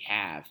like that we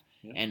have,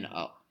 and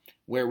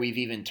where we've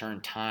even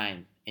turned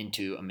time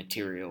into a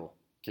material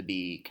to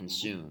be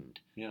consumed.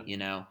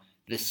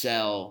 The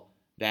sell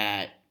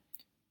that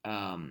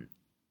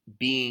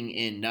being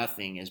in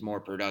nothing is more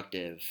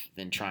productive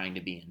than trying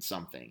to be in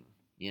something.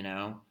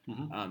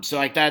 So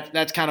like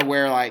that's kind of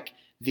where like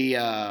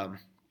the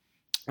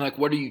like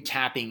what are you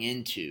tapping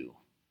into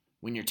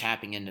when you're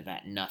tapping into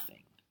that nothing?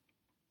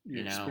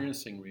 You're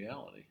experiencing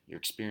reality. You're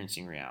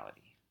experiencing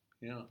reality.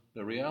 Yeah,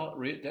 the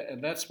reality,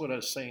 and that's what I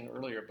was saying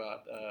earlier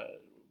about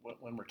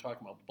when we're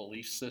talking about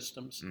belief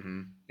systems.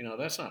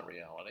 That's not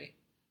reality.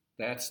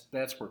 That's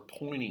we're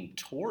pointing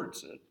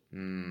towards it,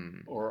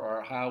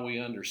 or how we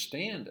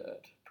understand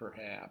it,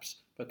 perhaps.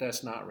 But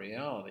that's not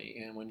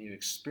reality. And when you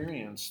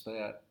experience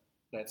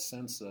that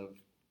sense of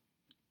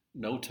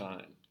no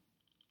time,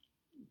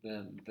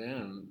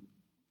 then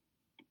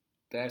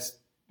that's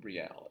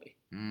reality.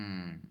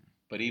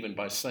 But even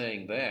by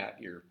saying that,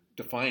 you're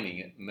defining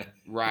it.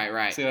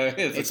 Right. So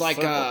it's like,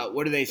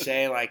 what do they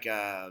say? Like,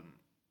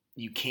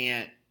 you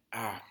can't,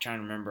 I'm trying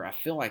to remember. I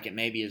feel like it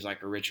maybe is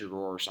like a Richard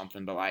Rohr or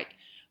something, but like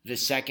the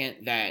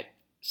second that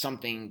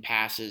something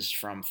passes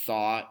from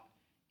thought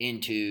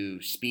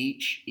into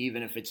speech,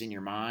 even if it's in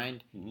your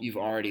mind, you've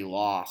already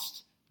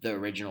lost the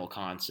original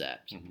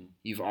concept.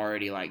 You've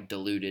already like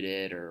diluted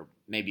it or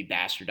maybe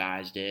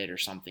bastardized it or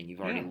something.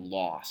 You've already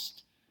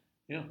lost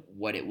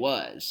what it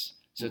was.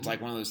 So it's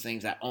like one of those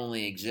things that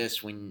only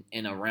exists when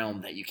in a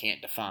realm that you can't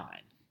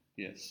define.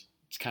 Yes.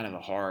 It's kind of a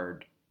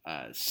hard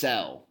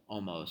sell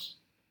almost,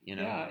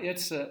 Yeah,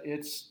 it's that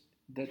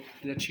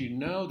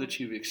that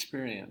you've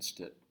experienced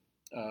it.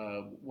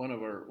 One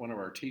of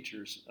our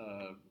teachers,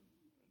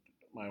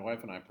 my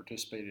wife and I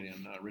participated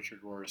in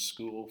Richard Rohr's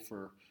school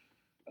for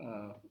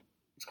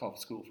it's called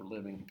School for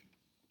Living.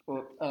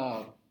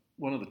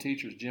 One of the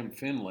teachers, Jim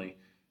Finley,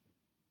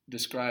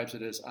 describes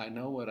it as I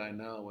know what I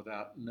know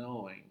without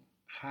knowing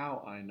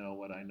how I know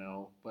what I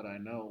know, but I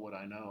know what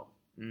I know.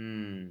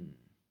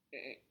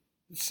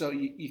 So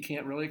you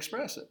can't really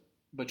express it,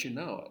 but you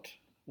know it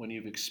when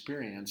you've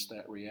experienced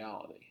that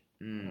reality.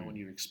 When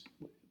you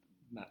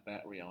not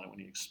that reality, when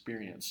you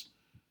experience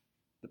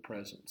the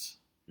presence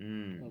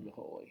of the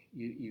Holy,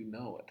 you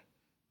know it.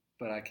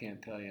 But I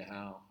can't tell you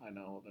how I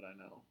know that I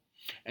know.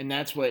 And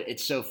that's what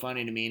it's so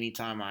funny to me.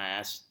 Anytime I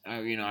ask,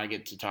 I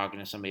get to talking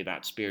to somebody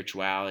about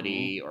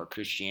spirituality or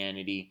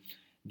Christianity,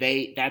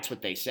 that's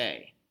what they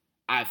say.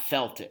 I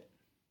felt it.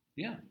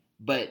 Yeah.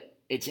 But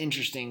it's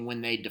interesting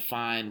when they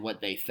define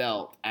what they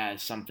felt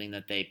as something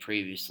that they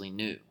previously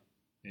knew.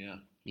 Yeah.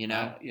 And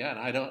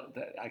I don't.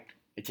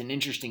 It's an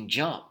interesting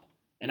jump,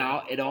 and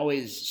it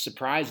always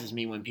surprises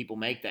me when people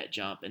make that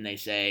jump and they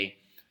say,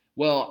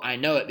 "Well, I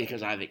know it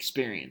because I've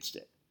experienced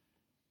it,"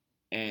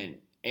 and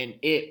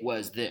it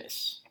was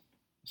this.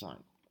 It's like,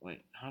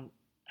 wait,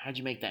 how'd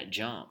you make that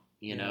jump?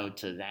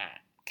 To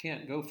that.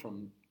 Can't go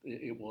from.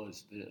 It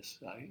was this.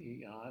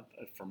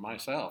 For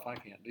myself, I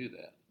can't do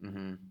that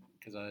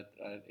because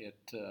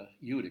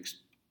you would.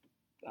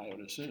 I would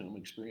assume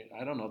experience.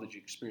 I don't know that you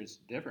experience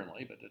it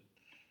differently, but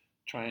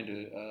trying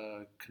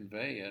to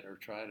convey it or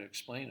try to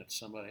explain it to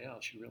somebody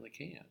else, you really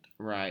can't.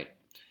 Right,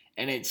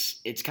 and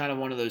it's kind of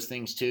one of those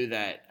things too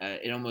that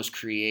it almost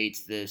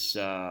creates this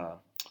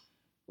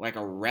like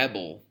a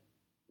rebel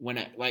when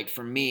it, like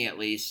for me at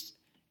least.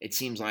 it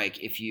seems like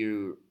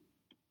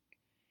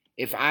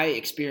if I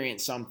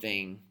experience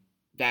something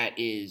that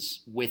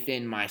is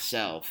within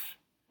myself,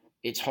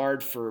 it's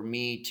hard for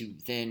me to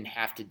then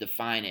have to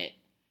define it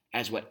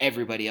as what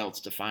everybody else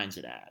defines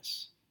it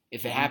as.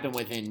 If it happened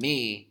within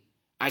me,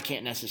 I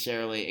can't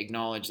necessarily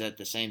acknowledge that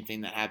the same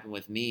thing that happened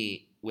within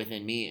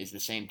me is the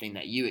same thing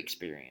that you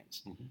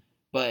experienced. Mm-hmm.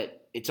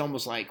 But it's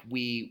almost like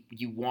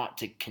you want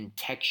to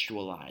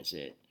contextualize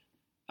it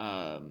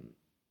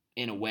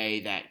in a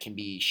way that can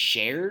be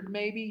shared.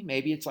 Maybe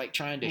it's like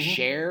trying to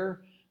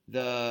share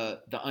the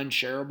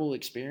unshareable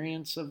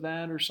experience of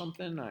that or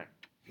something.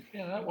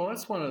 Yeah, well,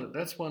 that's one of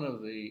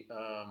the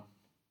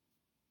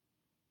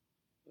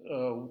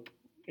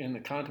in the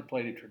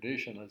contemplative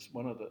tradition. It's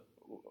one of the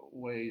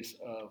ways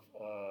of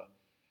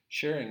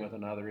sharing with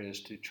another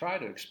is to try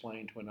to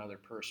explain to another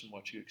person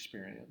what you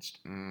experienced.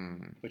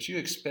 But you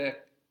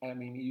expect,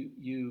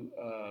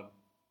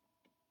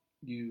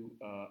 you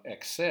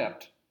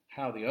accept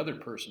how the other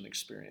person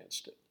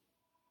experienced it.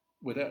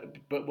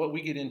 But what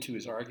we get into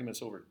is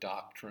arguments over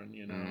doctrine,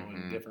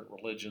 and different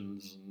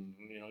religions, and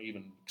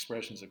even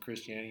expressions of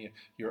Christianity.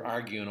 You're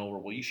arguing over,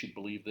 well, you should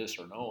believe this,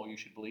 or no, you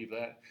should believe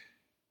that.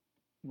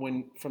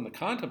 When from the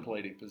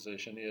contemplative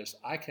position is,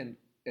 I can,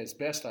 as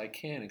best I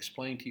can,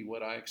 explain to you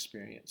what I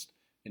experienced,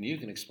 and you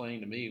can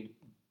explain to me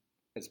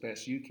as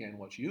best you can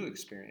what you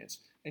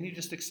experienced, and you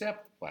just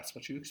accept that's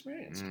what you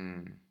experienced.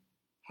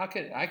 I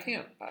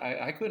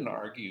couldn't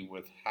argue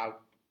with how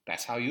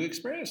that's how you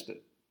experienced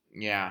it.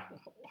 Yeah.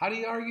 How do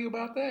you argue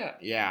about that?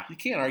 Yeah. You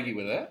can't argue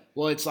with that.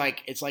 Well, it's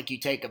like you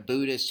take a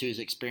Buddhist who's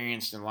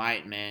experienced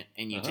enlightenment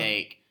and you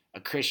take a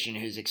Christian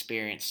who's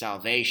experienced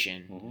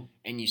salvation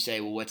and you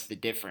say, well, what's the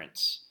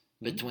difference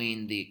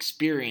between the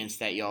experience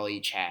that y'all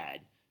each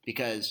had?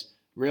 Because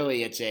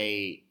really it's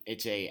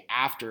a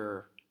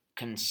after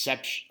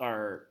conception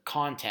or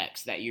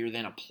context that you're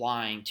then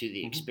applying to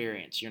the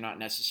experience. You're not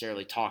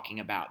necessarily talking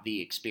about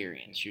the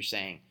experience. You're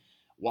saying,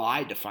 well,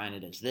 I define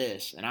it as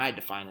this, and I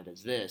define it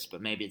as this,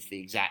 but maybe it's the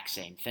exact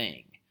same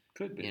thing.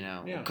 Could be,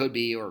 It could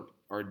be, or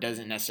it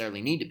doesn't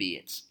necessarily need to be.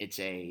 It's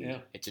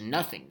a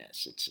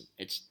nothingness.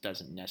 It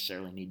doesn't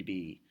necessarily need to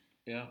be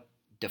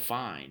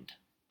defined.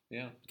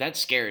 Yeah, that's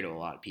scary to a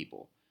lot of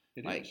people.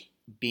 It is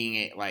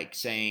being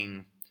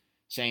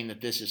saying that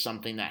this is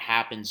something that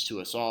happens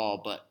to us all,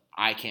 but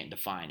I can't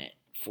define it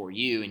for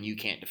you, and you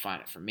can't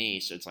define it for me.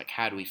 So it's like,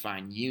 how do we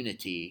find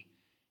unity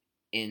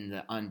in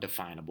the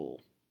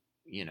undefinable?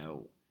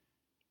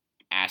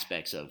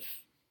 Aspects of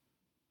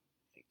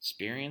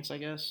experience, I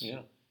guess.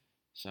 Yeah.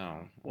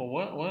 So. Well,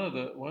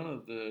 one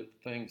of the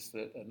things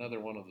that another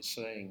one of the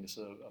sayings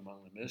among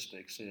the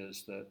mystics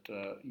is that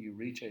you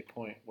reach a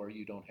point where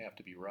you don't have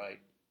to be right.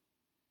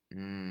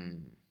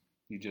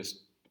 You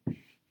just,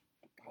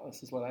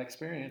 this is what I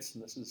experienced,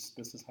 and this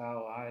is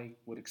how I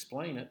would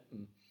explain it,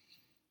 and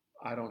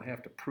I don't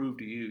have to prove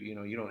to you.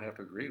 You don't have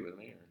to agree with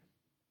me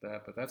or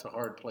that, but that's a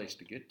hard place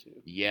to get to.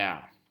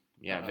 Yeah.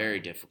 Yeah, very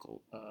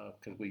difficult.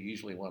 Because we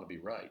usually want to be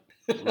right.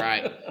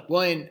 Right.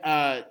 Well, and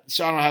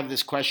so I don't have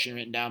this question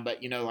written down, but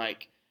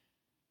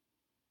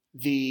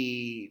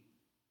the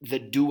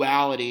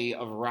duality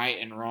of right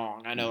and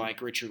wrong. I know,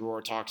 like Richard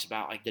Rohr talks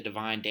about, like the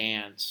divine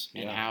dance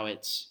and how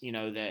it's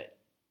that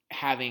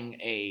having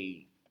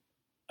a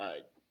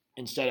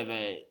instead of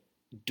a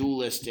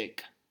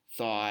dualistic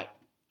thought,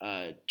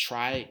 I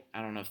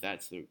don't know if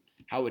that's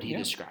how would he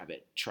describe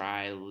it?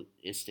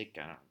 Triistic.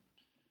 I don't.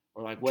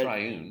 Or like what?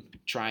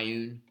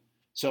 Triune.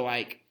 So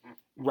like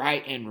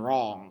right and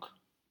wrong,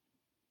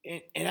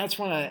 and that's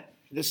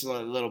this is a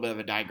little bit of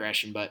a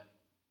digression, but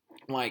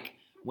like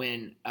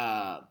when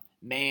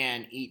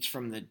man eats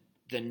from the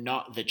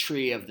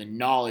tree of the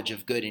knowledge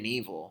of good and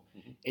evil,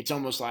 it's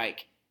almost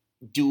like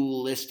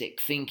dualistic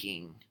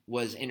thinking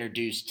was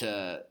introduced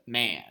to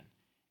man,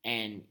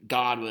 and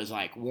God was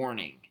like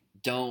warning,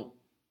 don't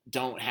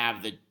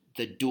have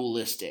the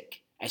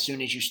dualistic. As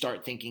soon as you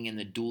start thinking in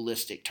the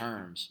dualistic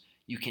terms,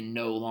 you can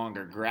no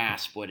longer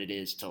grasp what it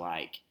is to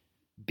like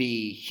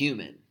be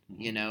human.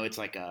 It's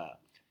like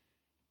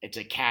it's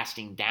a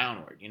casting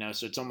downward,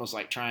 so it's almost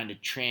like trying to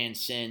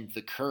transcend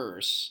the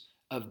curse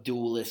of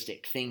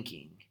dualistic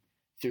thinking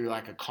through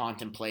like a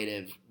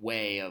contemplative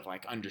way of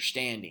like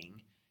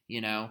understanding,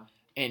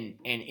 and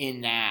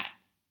in that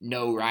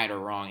no right or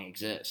wrong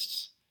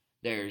exists.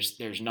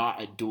 There's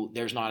not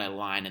a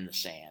line in the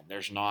sand.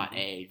 There's not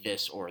a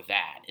this or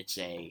that. It's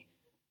a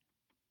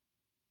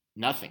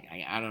nothing.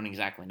 I don't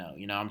exactly know.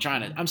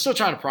 I'm still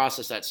trying to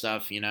process that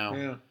stuff.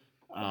 Yeah.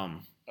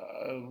 Well,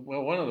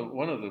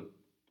 one of the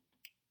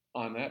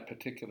on that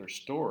particular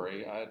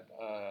story,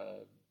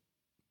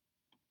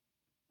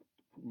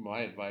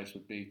 my advice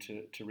would be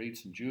to read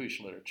some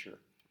Jewish literature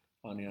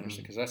on the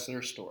understanding, because that's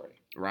their story.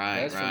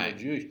 Right. That's from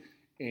the Jewish,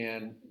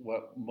 and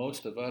what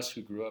most of us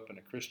who grew up in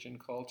a Christian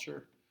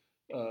culture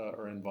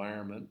or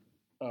environment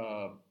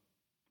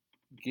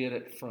get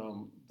it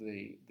from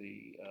the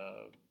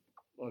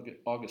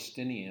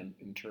Augustinian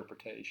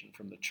interpretation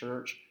from the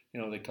church.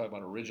 They talk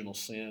about original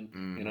sin,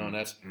 and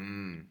that's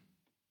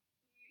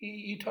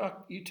you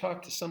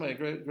talk to somebody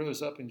who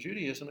grows up in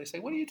Judaism, they say,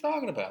 "What are you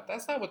talking about?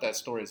 That's not what that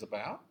story is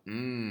about.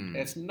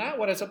 It's not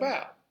what it's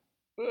about."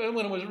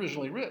 When it was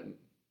originally written,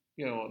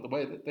 the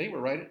way that they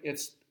were writing,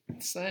 it's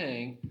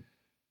saying,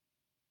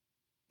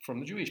 from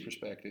the Jewish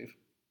perspective,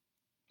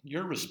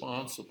 you're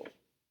responsible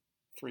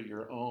for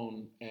your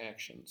own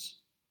actions,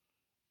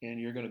 and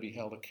you're going to be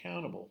held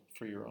accountable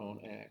for your own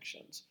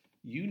actions.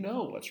 You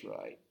know what's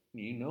right,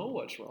 you know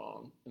what's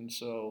wrong, and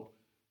so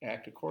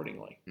act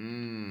accordingly.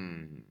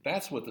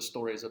 That's what the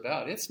story is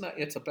about.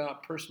 It's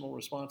about personal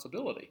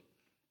responsibility.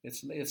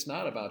 It's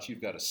not about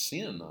you've got a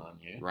sin on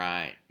you.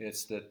 Right.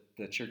 It's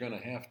that you're going to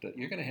have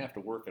to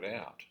work it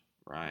out.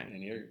 Right.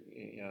 And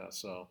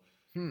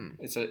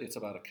it's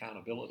about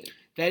accountability.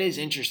 That is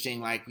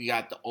interesting. Like, we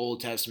got the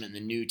Old Testament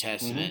and the New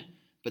Testament,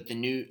 but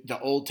the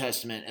Old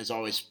Testament is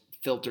always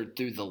filtered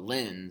through the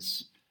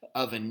lens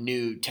of the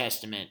New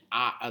Testament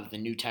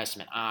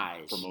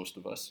eyes. For most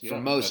of us. For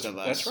most of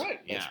us. That's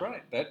right. That's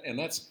right.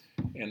 That's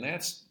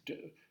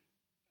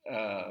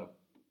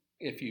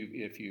if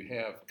you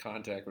have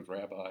contact with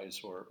rabbis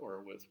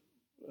or with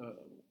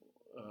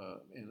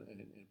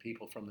and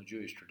people from the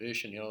Jewish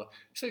tradition,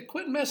 say,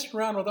 quit messing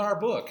around with our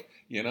book.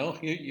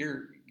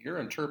 You're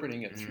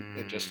interpreting it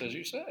just as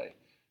you say.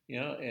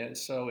 And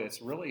so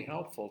it's really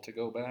helpful to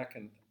go back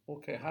and,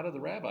 okay, how do the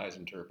rabbis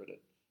interpret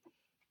it?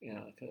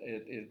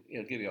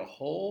 It'll give you a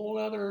whole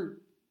other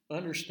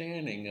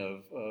understanding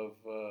of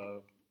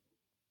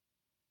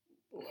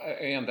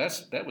and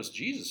that was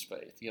Jesus'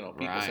 faith. People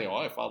say, "Oh,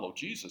 I follow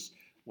Jesus."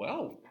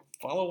 Well,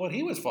 follow what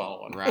he was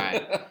following.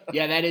 Right.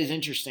 Yeah, that is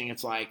interesting.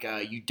 It's like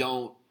you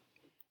don't,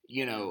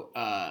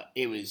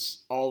 it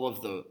was all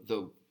of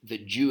the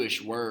Jewish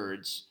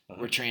words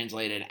were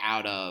translated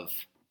out of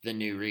the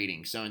new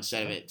reading. So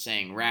instead of it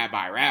saying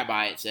rabbi,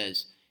 rabbi, it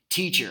says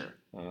teacher,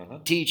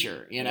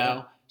 teacher,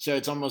 So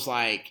it's almost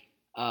like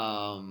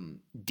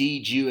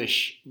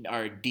de-Jewish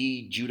or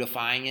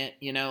de-Judifying it,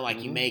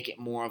 like you make it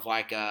more of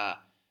like a,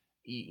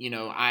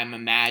 I'm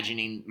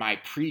imagining my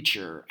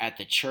preacher at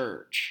the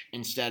church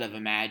instead of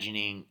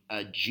imagining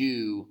a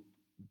Jew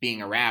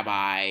being a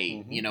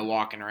rabbi,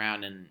 walking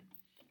around and,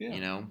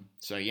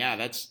 So yeah,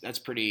 that's a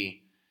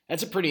pretty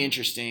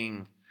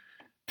interesting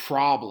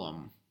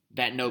problem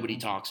that nobody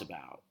talks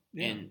about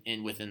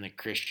in within the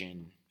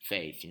Christian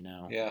faith,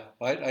 Yeah,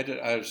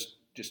 I was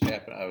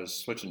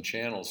switching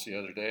channels the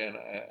other day and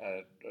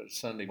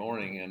Sunday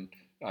morning, and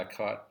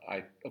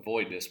I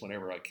avoid this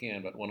whenever I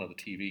can, but one of the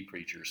TV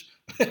preachers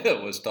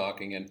was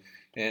talking,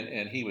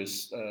 and he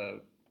was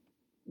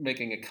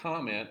making a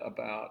comment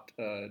about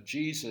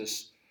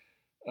Jesus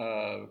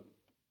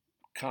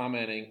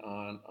commenting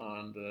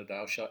on the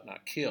 "thou shalt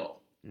not kill,"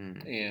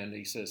 and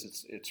he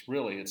says it's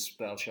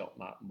 "thou shalt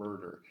not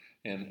murder,"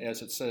 and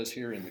as it says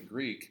here in the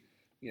Greek,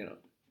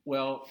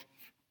 well,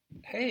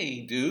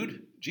 hey,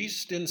 dude,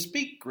 Jesus didn't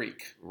speak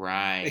Greek,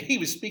 right? He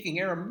was speaking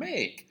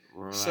Aramaic.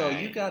 Right. So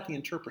you got the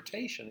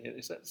interpretation.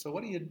 So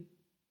what do you?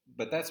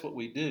 But that's what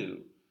we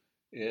do,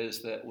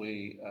 is that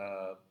we,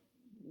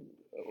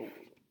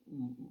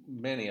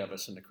 many of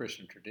us in the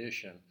Christian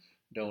tradition,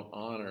 don't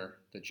honor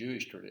the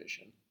Jewish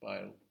tradition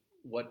by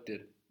what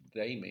did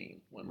they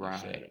mean when they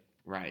said it.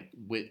 Right.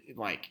 With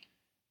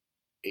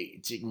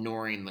it's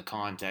ignoring the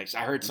context.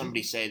 I heard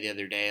somebody say the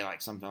other day,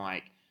 like something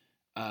like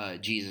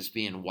Jesus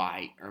being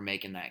white, or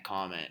making that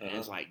comment, and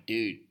it's like,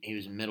 dude, he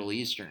was Middle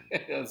Eastern.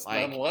 It's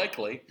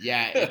unlikely.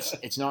 Yeah,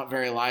 it's not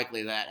very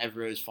likely that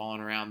everybody was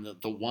following around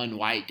the one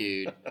white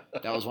dude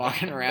that was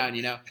walking around.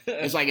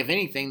 It's like, if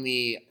anything,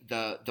 the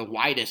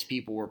whitest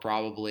people were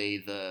probably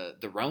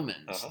the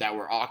Romans that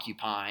were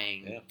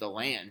occupying the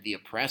land, the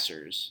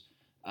oppressors.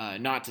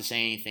 Not to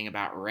say anything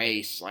about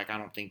race, like I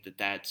don't think that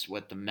that's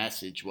what the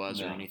message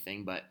was or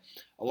anything, but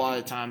a lot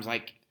of the times,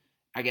 like,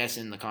 I guess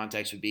in the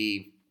context would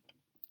be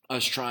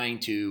us trying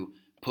to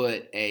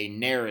put a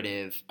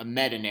narrative, a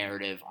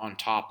meta-narrative on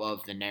top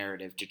of the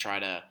narrative to try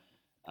to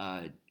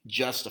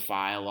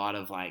justify a lot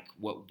of like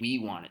what we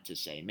want it to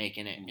say,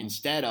 making it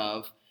instead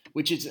of,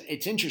 which is,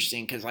 it's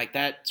interesting because like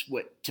that's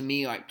what, to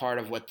me, like part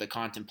of what the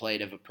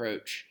contemplative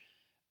approach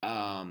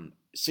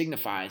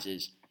signifies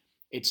is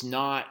it's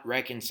not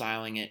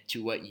reconciling it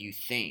to what you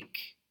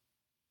think.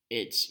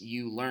 It's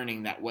you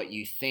learning that what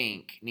you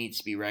think needs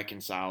to be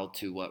reconciled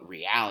to what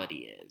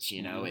reality is.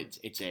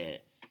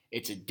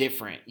 It's a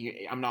different,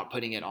 I'm not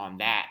putting it on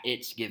that.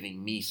 It's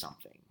giving me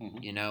something,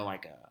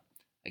 like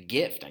a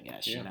gift, I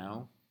guess,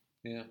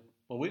 Yeah.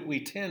 Well, we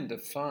tend to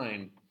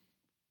find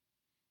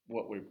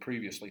what we're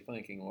previously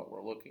thinking, what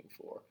we're looking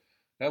for.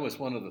 That was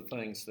one of the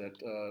things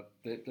that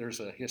there's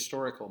a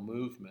historical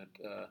movement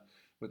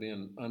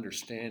within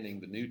understanding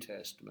the New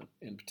Testament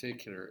in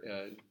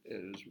particular.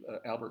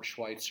 Albert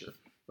Schweitzer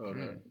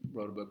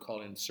wrote a book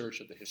called In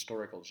Search of the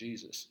Historical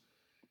Jesus.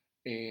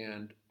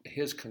 And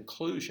his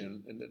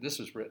conclusion, and this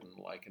was written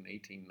like in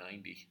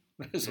 1890,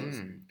 so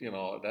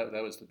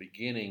that was the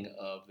beginning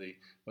of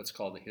what's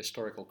called the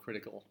historical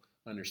critical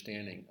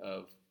understanding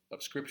of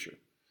Scripture.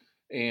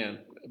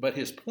 But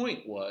his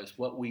point was,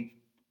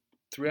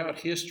 throughout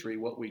history,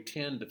 what we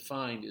tend to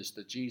find is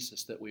the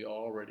Jesus that we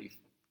already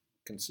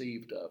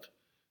conceived of.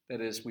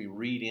 That is, we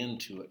read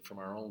into it from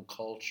our own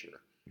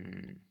culture.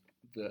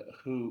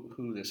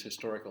 Who this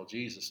historical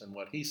Jesus, and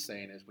what he's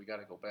saying is we got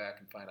to go back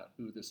and find out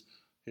who this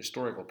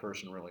historical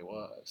person really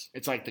was.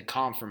 It's like the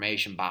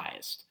confirmation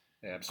bias.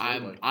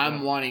 Absolutely.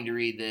 I'm wanting to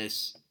read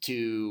this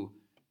to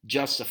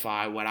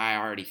justify what I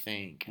already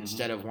think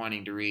instead of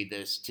wanting to read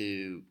this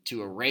to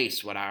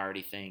erase what I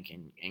already think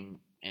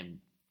and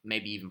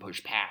maybe even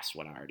push past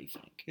what I already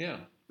think.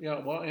 Yeah.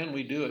 Well, and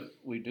we do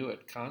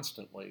it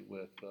constantly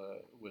with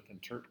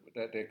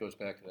that goes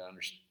back to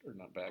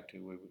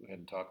we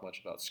hadn't talked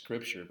much about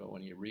Scripture, but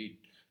when you read,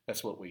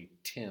 that's what we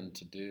tend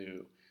to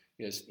do.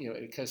 Is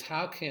because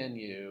how can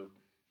you,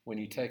 when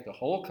you take the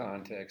whole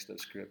context of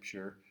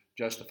Scripture,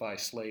 justify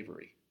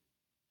slavery?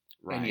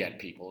 Right. And yet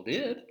people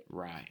did.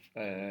 Right.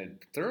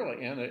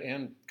 Thoroughly,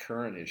 and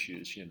current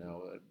issues.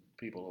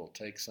 People will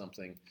take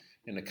something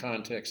in the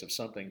context of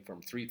something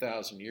from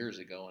 3,000 years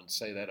ago and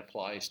say that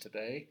applies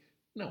today.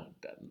 No,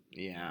 it doesn't.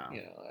 Yeah.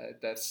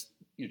 That's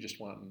you're just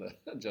wanting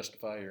to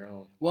justify your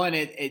own. Well, and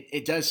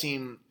it does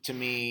seem to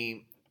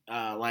me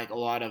like a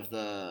lot of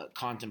the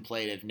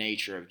contemplative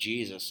nature of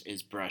Jesus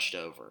is brushed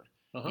over.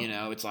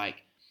 It's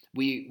like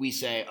we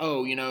say,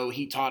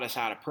 he taught us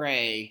how to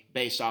pray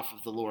based off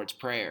of the Lord's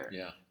Prayer.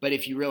 Yeah. But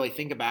if you really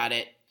think about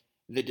it,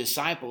 the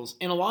disciples,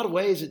 in a lot of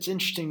ways, it's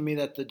interesting to me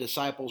that the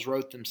disciples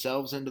wrote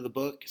themselves into the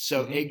book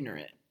so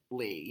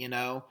ignorantly,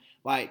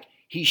 like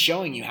he's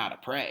showing you how to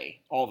pray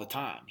all the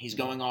time. He's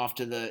going off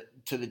to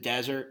the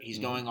desert. He's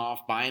going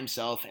off by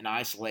himself in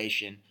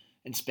isolation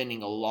and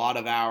spending a lot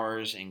of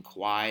hours in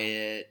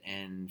quiet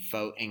and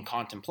in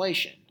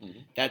contemplation.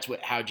 That's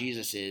how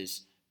Jesus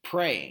is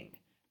praying.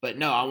 But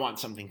no, I want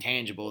something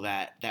tangible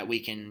that we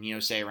can,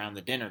 say around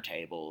the dinner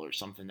table or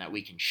something that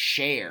we can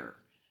share.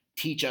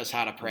 Teach us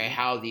how to pray,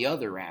 how the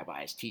other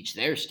rabbis teach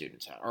their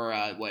students how, or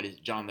what is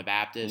John the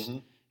Baptist?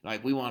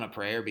 Like we want a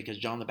prayer because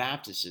John the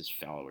Baptist's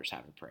followers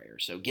have a prayer.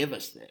 So give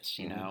us this,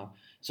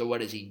 So what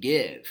does he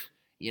give,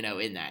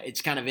 in that?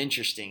 It's kind of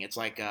interesting. It's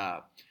like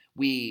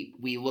we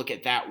look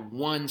at that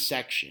one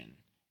section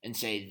and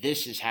say,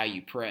 this is how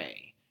you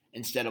pray,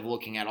 instead of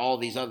looking at all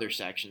these other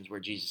sections where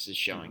Jesus is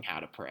showing how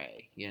to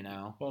pray,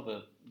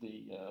 Well, the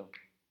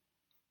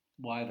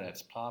why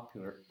that's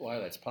popular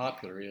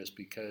is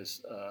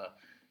because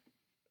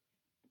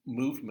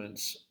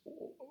movements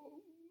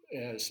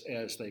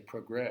as they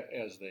progress,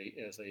 as they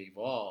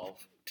evolve,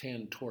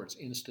 tend towards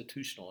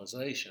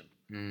institutionalization.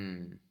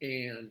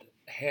 And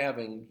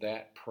having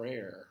that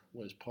prayer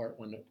was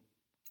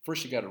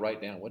first you got to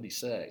write down what did he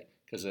say,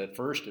 because at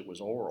first it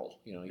was oral.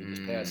 You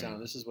just pass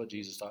down, this is what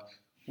Jesus taught.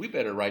 We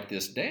better write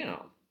this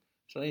down.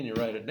 So then you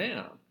write it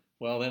down.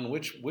 Well, then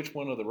which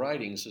one of the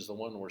writings is the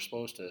one we're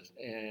supposed to?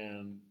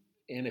 And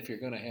if you're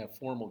going to have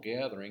formal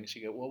gatherings,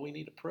 you go, well, we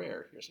need a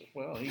prayer. He says,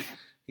 well,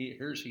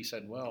 he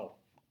said, well,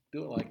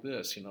 do it like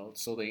this,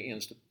 So they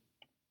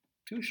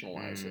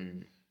institutionalize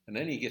it, and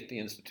then you get the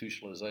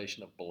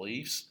institutionalization of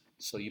beliefs.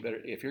 So you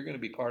better, if you're going to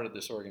be part of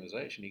this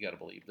organization, you got to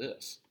believe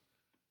this,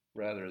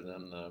 rather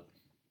than,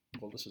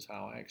 well, this is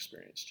how I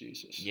experienced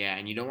Jesus. Yeah,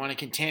 and you don't want to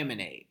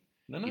contaminate.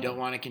 No. You don't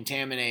want to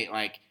contaminate.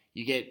 Like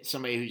you get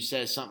somebody who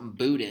says something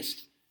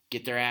Buddhist,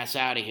 get their ass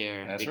out of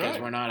here. That's because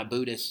right. We're not a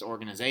Buddhist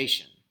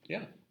organization.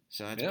 Yeah.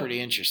 So that's pretty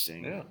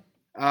interesting. Yeah.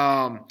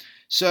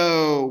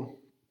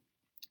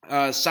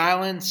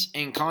 Silence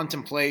and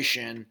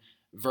contemplation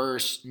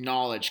versus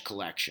knowledge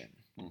collection.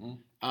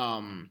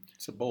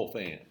 It's a both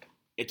and.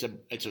 It's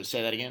a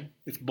say that again.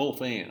 It's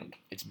both and.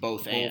 It's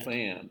both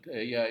and.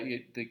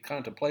 The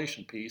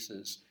contemplation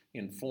piece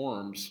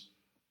informs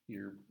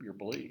your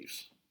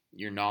beliefs,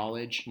 your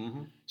knowledge.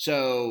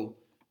 So,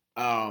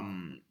 I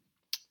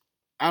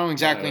don't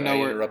exactly know I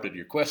where. Interrupted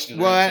your question.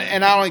 Well,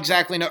 and I don't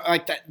exactly know.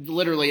 Like that,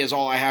 literally, is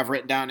all I have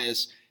written down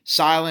is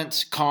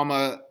silence,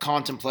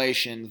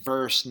 contemplation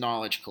versus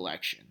knowledge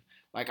collection.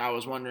 Like I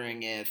was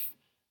wondering if,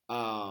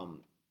 or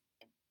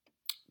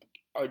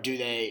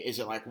is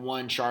it like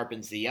one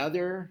sharpens the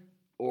other,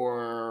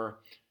 or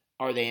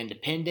are they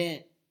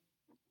independent?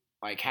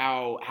 Like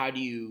how do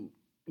you,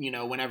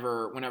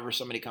 whenever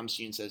somebody comes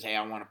to you and says, hey,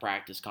 I want to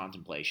practice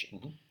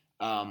contemplation,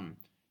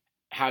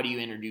 how do you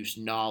introduce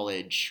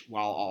knowledge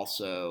while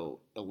also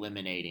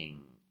eliminating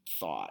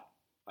thought,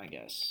 I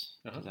guess?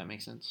 Does that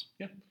make sense?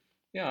 Yeah.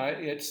 Yeah,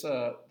 it's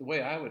the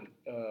way I would.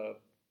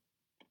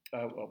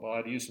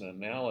 I'd use an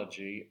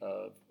analogy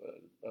of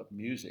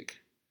music.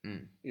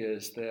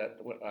 Is that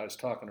what I was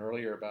talking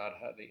earlier about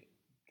how the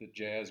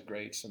jazz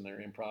greats and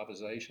their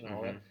improvisation and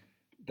all that?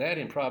 That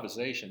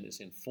improvisation is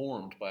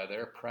informed by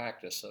their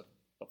practice of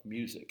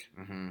music.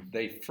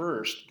 They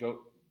first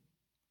go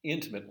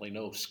intimately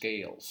know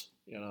scales,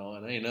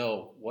 and they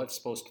know what's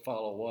supposed to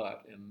follow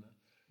what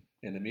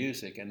in the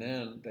music, and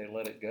then they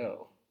let it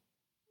go.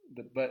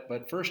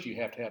 But first you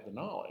have to have the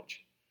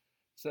knowledge.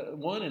 So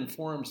one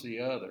informs the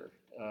other.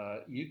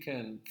 You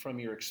can, from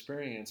your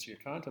experience, your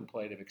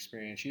contemplative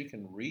experience, you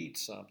can read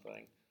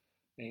something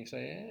and you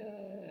say,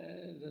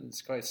 it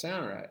doesn't quite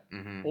sound right.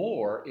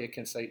 Or it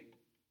can say,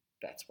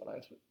 that's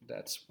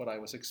what I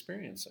was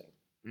experiencing.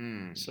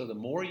 So the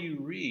more you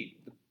read,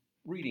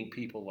 reading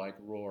people like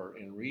Rohr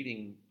and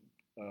reading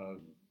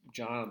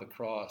John of the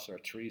Cross or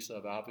Teresa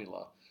of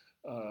Avila,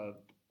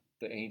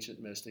 the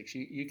ancient mystics,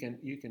 you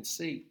can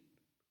see.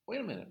 Wait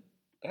a minute,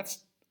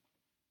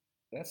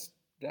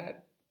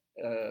 that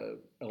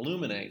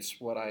illuminates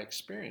what I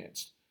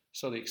experienced.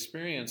 So the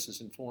experience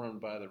is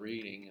informed by the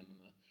reading, and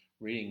the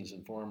reading is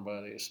informed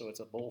by the. So it's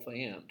a both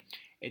and.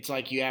 It's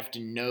like you have to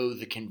know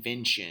the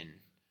convention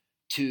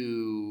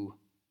to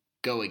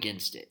go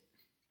against it.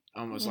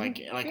 Almost like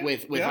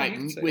with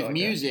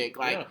music,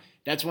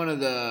 that's one of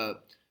the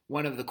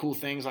cool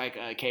things. Like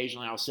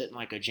occasionally I'll sit in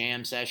like a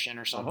jam session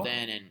or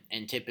something,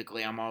 and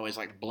typically I'm always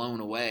like blown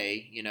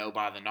away,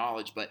 by the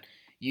knowledge. But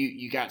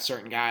you got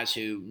certain guys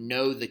who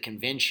know the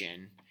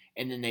convention,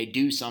 and then they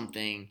do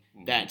something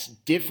that's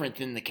different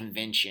than the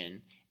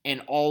convention,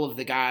 and all of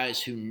the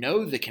guys who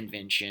know the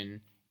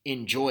convention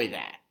enjoy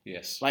that.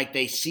 Yes, like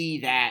they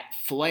see that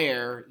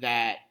flair,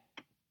 that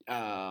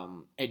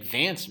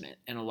advancement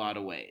in a lot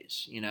of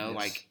ways, Yes.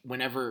 Like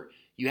whenever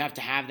you have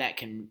to have that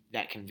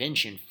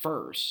convention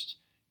first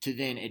to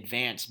then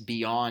advance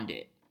beyond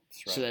it,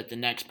 right. So that the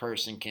next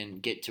person can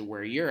get to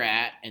where you're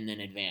at and then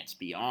advance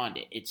beyond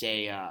it.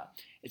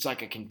 It's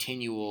like a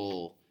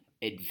continual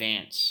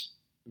advance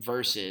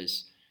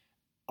versus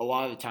a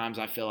lot of the times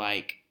I feel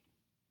like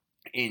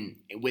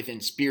within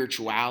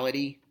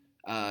spirituality,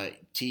 to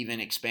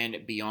even expand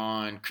it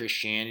beyond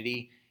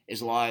Christianity,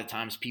 is a lot of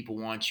times people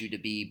want you to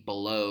be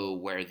below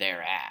where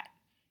they're at,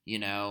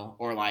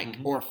 or like,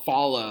 or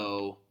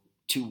follow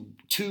to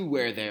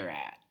where they're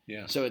at.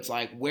 Yeah. So it's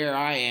like where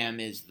I am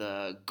is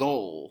the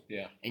goal,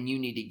 yeah. And you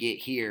need to get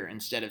here,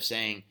 instead of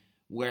saying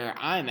where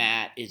I'm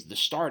at is the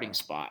starting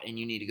spot and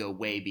you need to go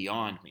way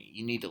beyond me.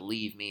 You need to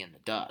leave me in the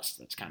dust.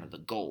 That's kind of the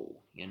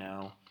goal,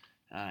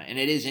 and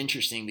it is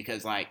interesting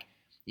because like,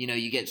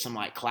 you get some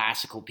like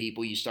classical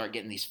people, you start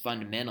getting these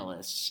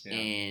fundamentalists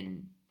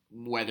in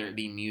whether it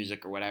be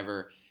music or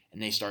whatever,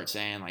 and they start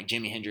saying like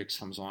Jimi Hendrix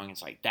comes along,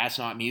 it's like, that's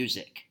not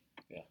music.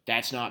 Yeah.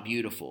 That's not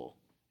beautiful.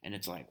 And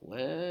it's like,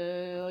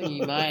 well,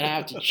 you might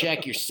have to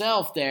check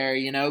yourself there,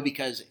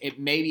 because it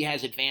maybe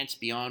has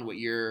advanced beyond what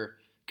your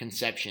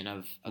conception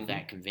of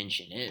that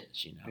convention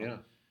is, Yeah.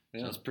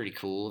 So it's pretty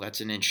cool.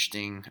 That's an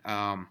interesting.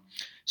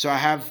 So I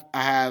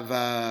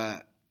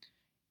have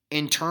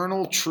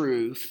internal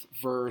truth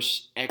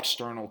versus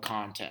external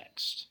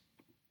context.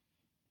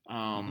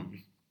 That's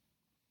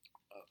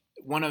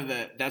one of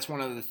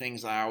the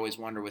things I always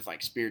wonder with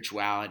like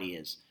spirituality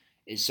is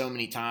so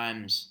many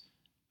times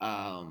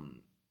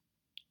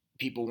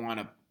people want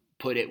to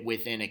put it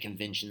within a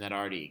convention that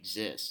already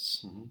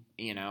exists,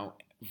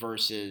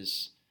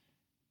 versus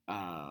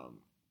I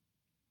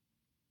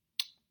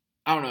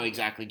don't know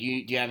exactly. Do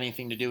you have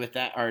anything to do with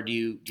that, or do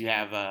you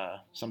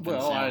have something?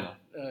 Well,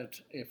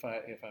 if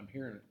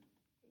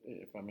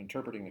I'm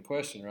interpreting the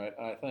question right,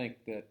 I think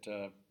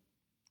that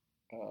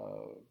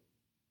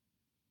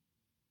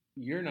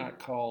you're not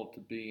called to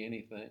be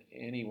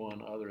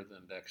anyone other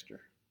than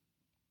Dexter.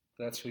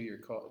 That's who you're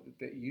called.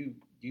 That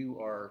you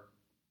are.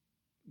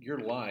 Your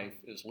life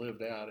is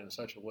lived out in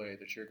such a way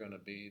that you're going to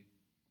be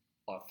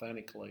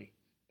authentically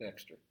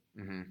Dexter.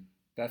 Mm-hmm.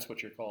 That's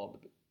what you're called.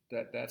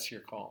 That's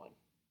your calling.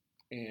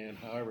 And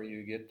however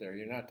you get there,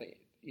 you're not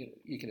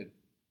you can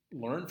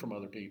learn from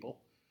other people,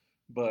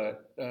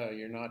 but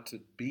you're not to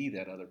be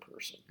that other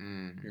person.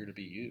 Mm-hmm. You're to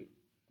be you,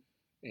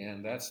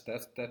 and that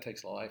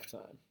takes a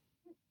lifetime.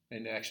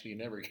 And actually, you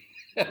never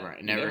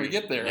never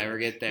get there. Never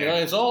get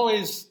there. It's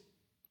always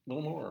a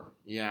little more.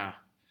 Yeah.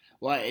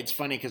 Well, it's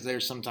funny because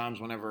there's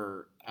sometimes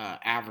whenever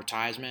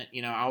advertisement,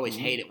 I always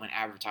hate it when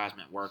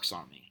advertisement works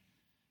on me.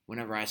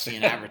 Whenever I see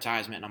an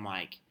advertisement, I'm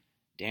like,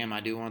 damn, I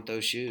do want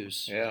those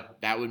shoes. Yeah.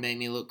 That would make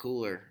me look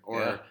cooler.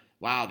 Or,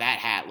 wow, that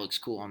hat looks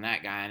cool on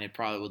that guy, and it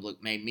probably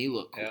would make me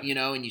look cool.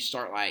 And you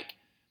start like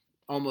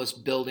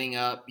almost building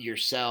up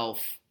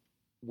yourself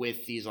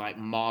with these like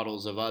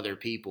models of other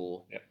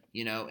people,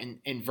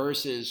 and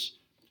versus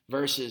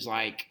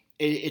like,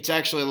 it's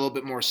actually a little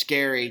bit more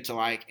scary to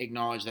like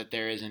acknowledge that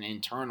there is an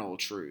internal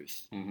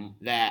truth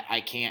that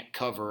I can't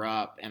cover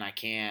up and I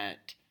can't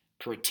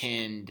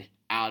pretend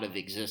out of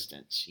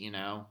existence,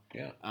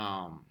 Yeah.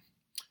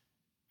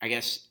 I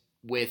guess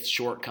with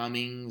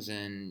shortcomings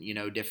and,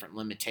 different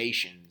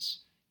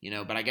limitations,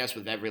 but I guess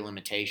with every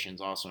limitation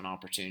is also an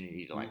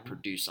opportunity to like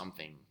produce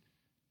something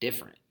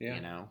different,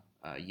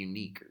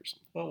 unique or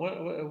something. Well,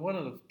 one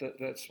of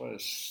that's what I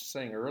was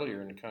saying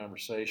earlier in the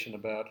conversation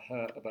about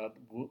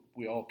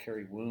we all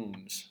carry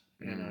wounds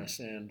in us,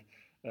 and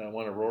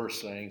one of Rohr's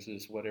sayings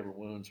is whatever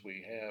wounds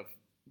we have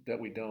that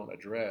we don't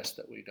address,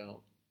 that we don't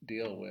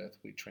deal with,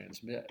 we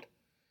transmit,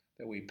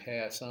 that we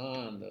pass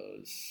on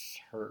those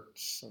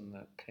hurts and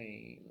that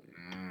pain.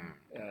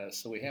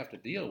 So we have to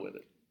deal with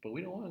it, but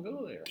we don't want to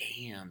go there.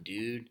 Damn,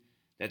 dude,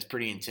 that's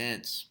pretty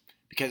intense,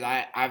 because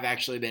I've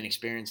actually been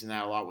experiencing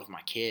that a lot with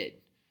my kid.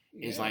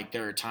 Is like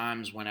there are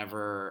times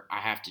whenever I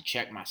have to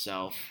check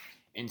myself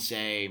and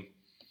say,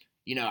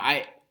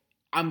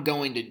 I'm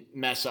going to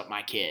mess up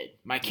my kid.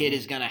 My kid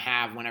is going to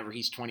have, whenever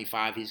he's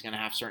 25, he's going to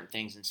have certain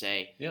things and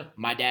say,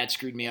 my dad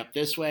screwed me up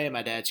this way.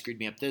 My dad screwed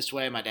me up this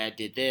way. My dad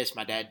did this.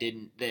 My dad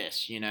didn't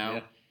this,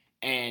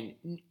 And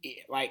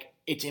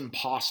it's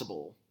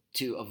impossible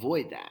to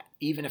avoid that.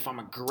 Even if I'm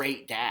a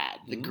great dad,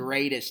 the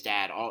greatest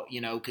dad,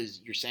 because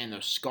you're saying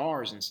those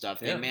scars and stuff,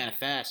 they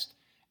manifest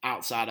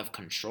outside of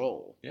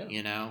control,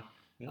 Yeah,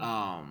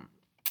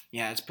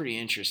 it's pretty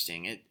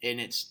interesting.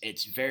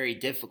 It's very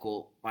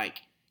difficult.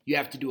 You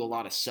have to do a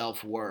lot of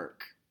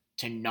self-work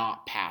to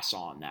not pass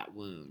on that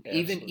wound.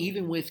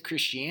 Even with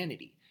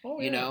Christianity,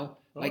 there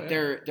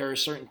are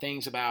certain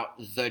things about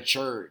the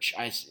church,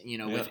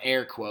 with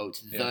air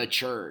quotes, the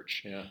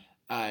church.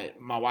 Yeah.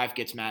 My wife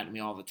gets mad at me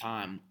all the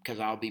time because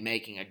I'll be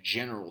making a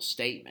general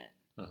statement.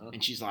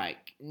 And she's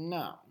like,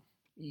 no,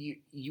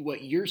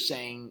 what you're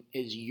saying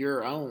is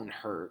your own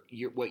hurt.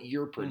 What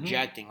you're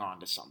projecting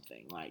onto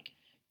something.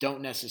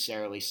 Don't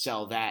necessarily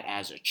sell that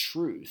as a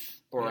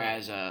truth or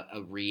as a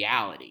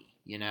reality,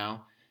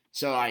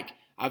 So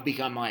I've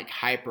become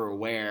hyper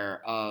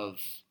aware of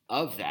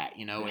that,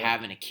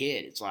 having a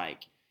kid. It's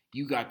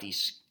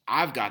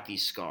I've got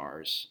these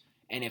scars,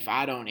 and if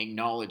I don't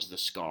acknowledge the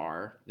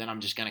scar, then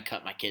I'm just going to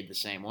cut my kid the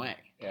same way.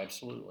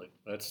 Absolutely.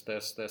 That's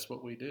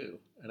what we do.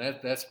 And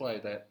that's why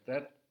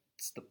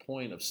that's the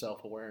point of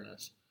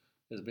self-awareness,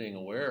 is being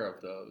aware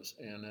of those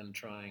and then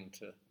trying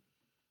to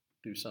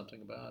do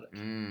something about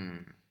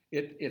it.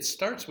 It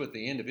starts with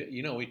the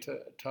individual. We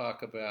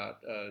talk about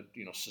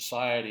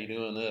society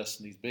doing this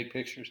and these big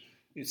pictures.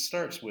 It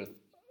starts with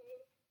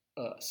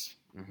us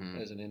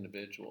as an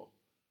individual.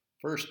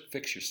 First,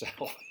 fix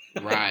yourself,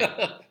 right,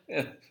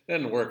 and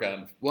then work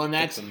on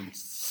fixing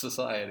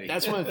society.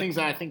 That's one of the things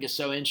that I think is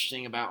so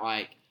interesting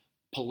about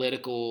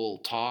political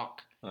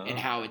talk and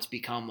how it's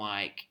become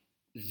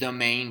the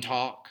main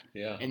talk,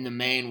 and the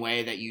main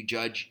way that you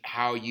judge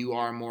how you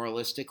are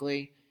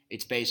moralistically.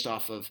 It's based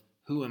off of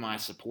who am I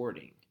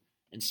supporting,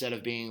 instead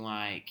of being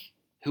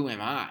who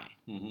am I?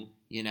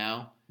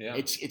 Yeah.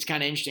 It's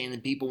kind of interesting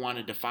that people want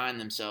to define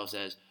themselves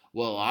as,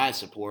 well, I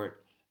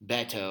support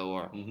Beto,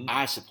 or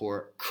I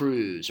support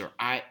Cruz, or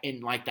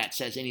that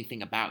says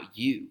anything about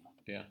you.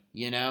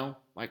 Yeah.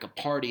 A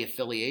party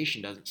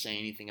affiliation doesn't say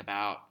anything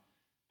about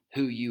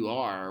who you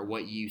are or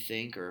what you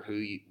think or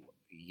who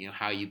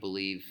how you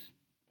believe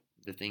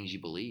the things you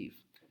believe.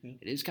 Yeah.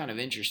 It is kind of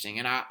interesting.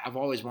 And I've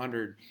always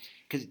wondered,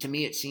 because to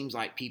me it seems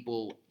like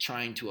people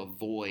trying to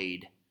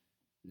avoid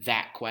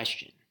that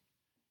question.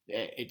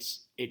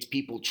 It's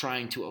people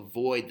trying to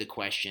avoid the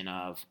question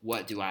of,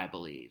 what do I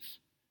believe?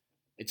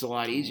 It's a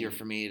lot easier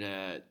for me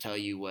to tell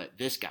you what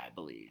this guy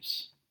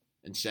believes,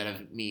 instead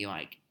of me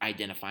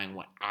identifying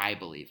what I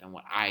believe and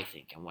what I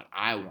think and what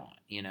I want,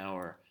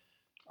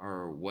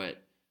 or what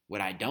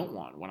I don't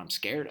want, what I'm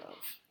scared of,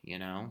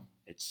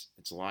 It's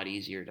a lot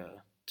easier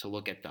to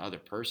look at the other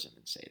person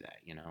and say that,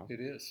 It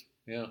is,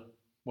 yeah.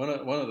 One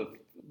of the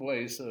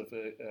ways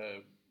that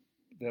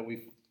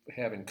we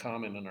have in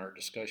common in our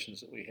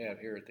discussions that we have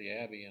here at the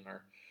Abbey and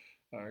our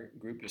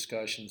group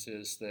discussions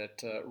is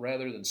that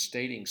rather than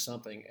stating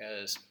something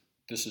as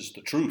this is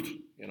the truth,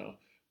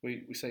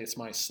 we say it's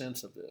my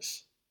sense of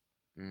this,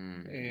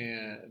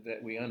 and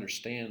that we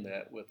understand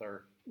that with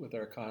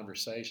our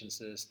conversations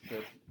is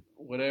that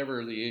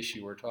whatever the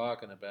issue we're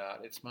talking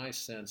about, it's my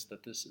sense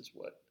that this is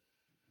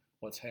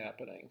what's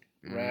happening,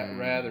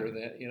 rather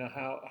than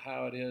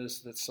how it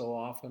is that so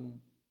often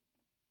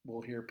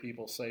we'll hear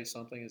people say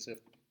something as if,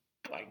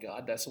 by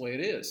God, that's the way it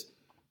is.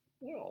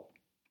 Well,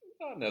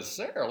 not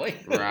necessarily.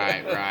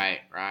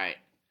 Right.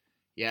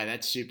 Yeah,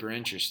 that's super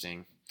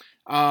interesting.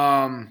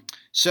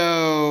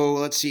 So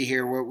let's see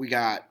here what we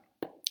got.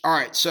 All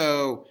right,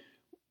 so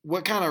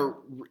what kind of,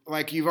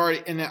 you've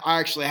already, and I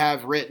actually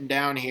have written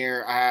down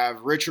here, I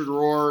have Richard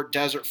Rohr,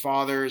 Desert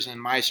Fathers, and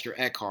Meister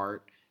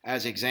Eckhart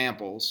as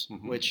examples,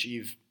 which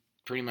you've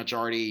pretty much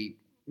already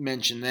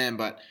mentioned them,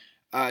 but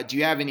do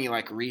you have any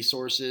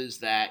resources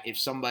that if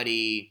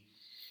somebody,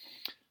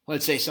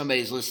 let's say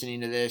somebody's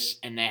listening to this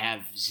and they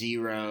have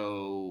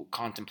zero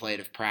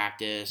contemplative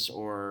practice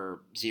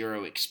or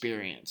zero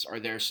experience, are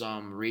there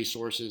some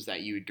resources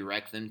that you would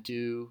direct them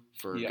to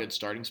for good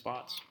starting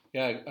spots?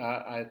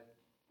 Yeah,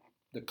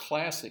 the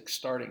classic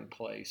starting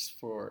place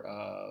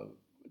for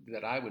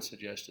that I would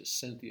suggest is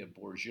Cynthia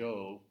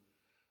Bourgeault,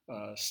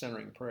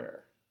 Centering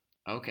Prayer.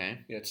 Okay.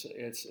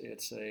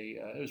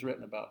 It was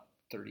written about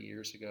 30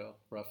 years ago,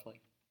 roughly.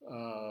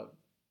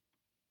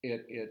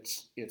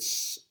 It's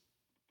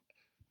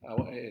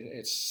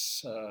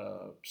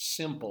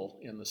simple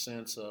in the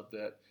sense of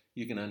that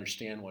you can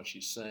understand what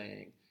she's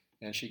saying,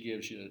 and she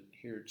gives you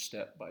here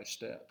step by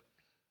step.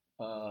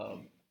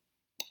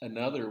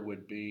 Another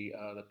would be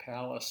The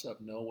Palace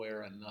of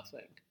Nowhere and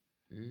Nothing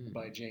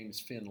by James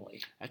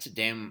Finley. That's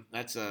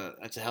a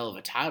hell of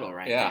a title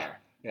right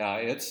there. Yeah,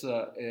 it's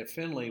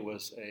Finley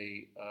was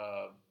a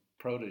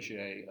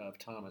protege of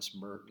Thomas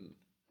Merton.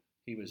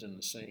 He was in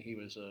the same.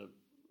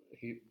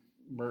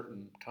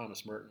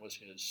 Thomas Merton was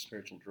his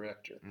spiritual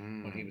director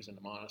when he was in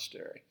the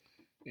monastery,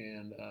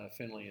 and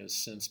Finley has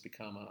since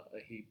become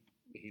he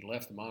he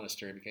left the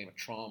monastery and became a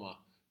trauma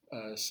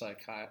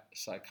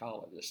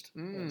psychologist.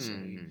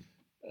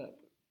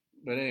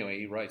 But anyway,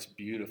 he writes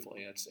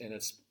beautifully.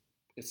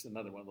 It's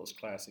another one of those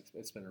classics.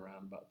 It's been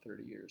around about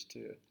 30 years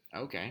too.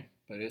 Okay.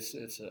 But it's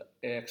an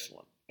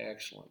excellent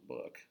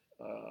book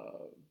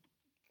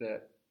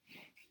that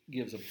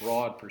gives a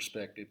broad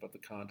perspective of the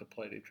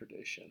contemplative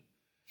tradition.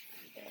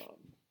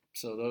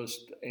 So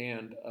those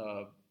and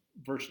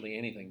virtually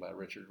anything by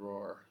Richard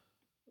Rohr.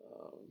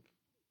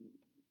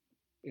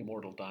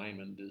 Immortal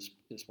Diamond is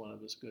one of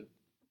his good.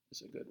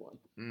 Is a good one.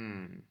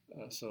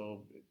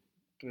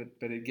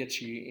 But it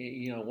gets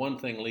you. One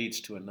thing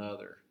leads to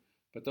another.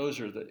 But those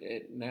are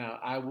now.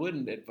 I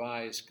wouldn't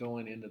advise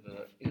going into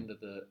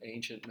the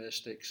ancient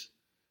mystics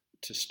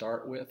to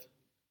start with,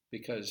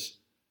 because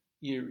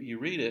you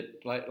read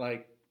it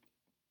like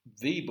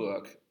the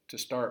book to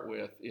start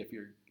with.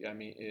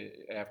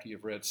 After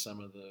you've read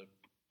some of the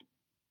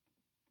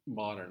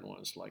modern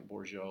ones like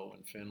Bourgeois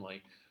and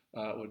Finlay,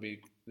 would be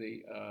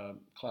the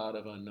Cloud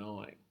of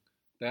Unknowing.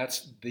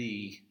 That's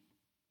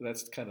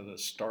kind of the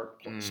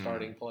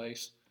starting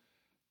place.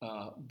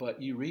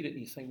 But you read it and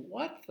you think,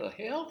 what the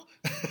hell?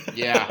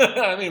 Yeah.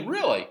 I mean,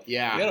 really?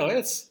 Yeah.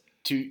 It's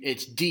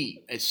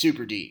deep. It's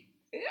super deep.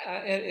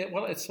 Yeah.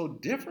 It's so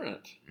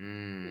different.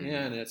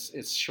 And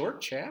it's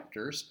short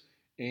chapters,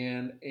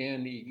 and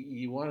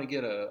you want to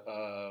get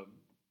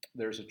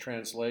there's a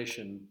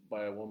translation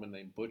by a woman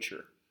named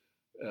Butcher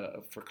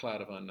for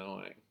Cloud of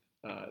Unknowing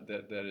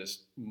that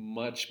is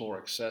much more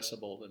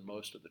accessible than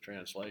most of the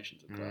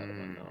translations of Cloud of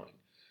Unknowing.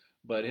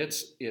 But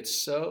it's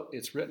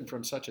written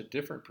from such a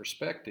different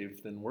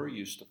perspective than we're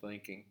used to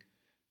thinking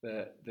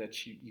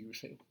that you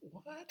think,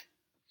 what?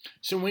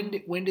 So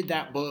when did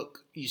that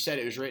book? You said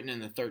it was written in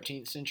the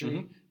 13th century.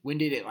 Mm-hmm. When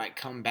did it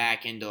come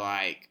back into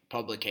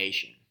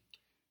publication?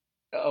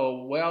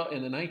 Oh well,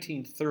 in the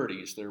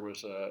 1930s there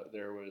was a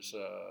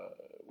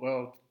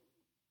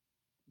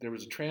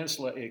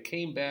translate. It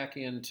came back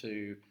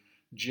into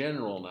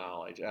general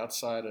knowledge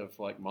outside of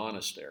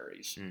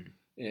monasteries.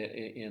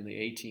 In the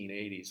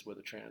 1880s with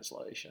a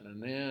translation.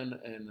 And then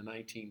in the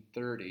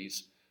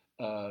 1930s,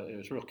 it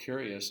was real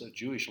curious, a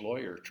Jewish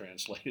lawyer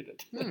translated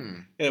it.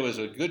 It was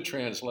a good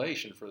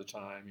translation for the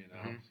time,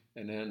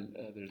 And then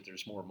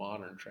there's more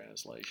modern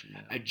translation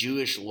now. A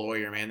Jewish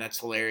lawyer, man, that's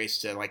hilarious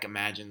to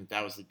imagine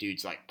that was the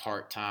dude's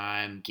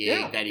part-time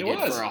gig that he did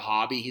for a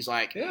hobby. He's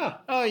like,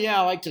 oh yeah,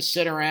 I like to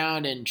sit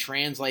around and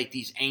translate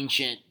these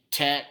ancient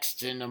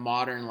texts into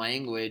modern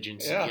language.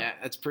 And so,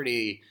 that's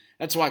pretty...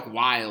 That's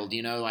wild,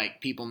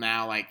 people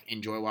now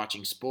enjoy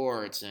watching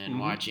sports and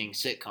watching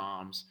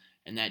sitcoms,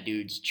 and that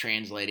dude's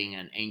translating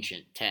an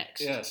ancient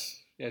text.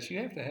 Yes, you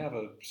have to have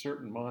a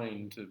certain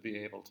mind to be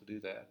able to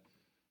do that.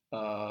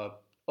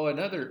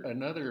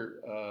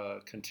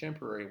 Another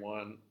contemporary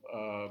one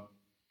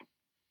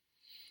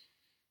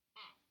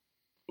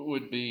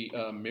would be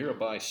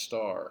Mirabai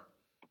Star.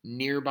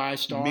 Nearby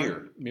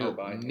Star?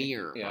 Mirabai.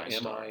 Mirabai. Yeah,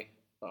 Star.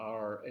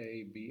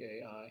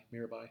 Mirabai.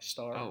 Mirabai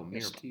Star. Oh,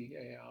 Mirabai.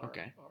 Star.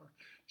 Okay.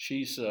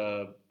 She's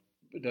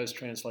does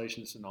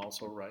translations and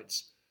also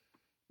writes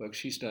books.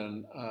 She's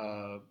done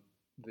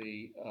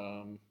the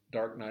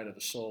Dark Night of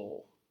the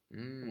Soul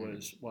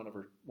was one of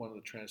the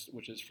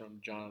which is from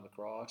John of the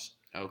Cross.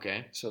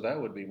 Okay. So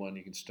that would be one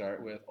you can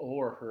start with.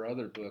 Or her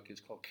other book is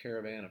called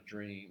Caravan of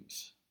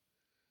Dreams,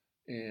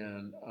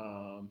 and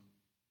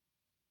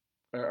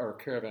or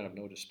Caravan of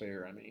No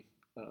Despair.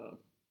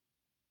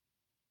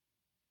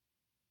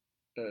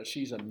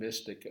 She's a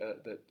mystic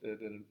that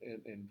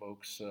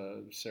invokes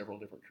several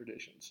different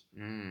traditions,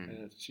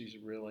 and she's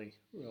really,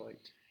 really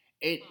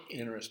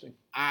interesting.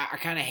 I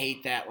kind of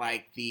hate that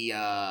the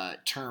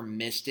term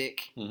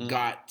mystic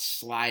got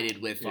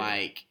slided with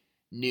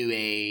New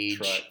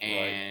Age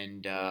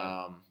and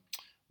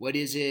what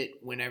is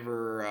it?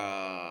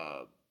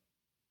 Whenever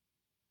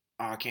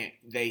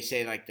they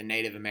say the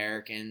Native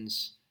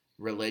Americans'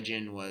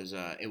 religion was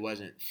it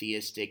wasn't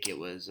theistic, it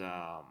was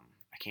I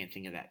can't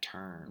think of that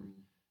term.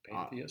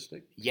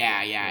 Pantheistic?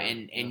 Yeah.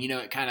 And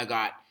it kind of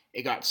got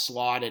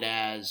slotted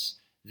as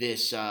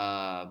this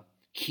heathenistic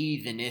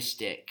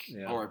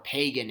or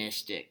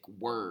paganistic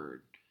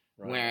word,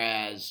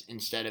 whereas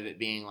instead of it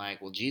being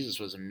Jesus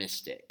was a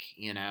mystic,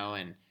 and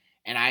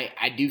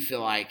I do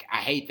feel I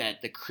hate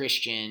that the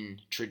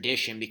Christian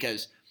tradition,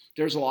 because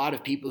there's a lot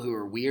of people who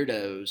are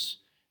weirdos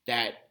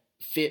that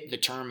fit the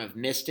term of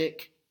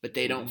mystic, but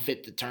they don't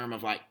fit the term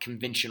of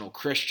conventional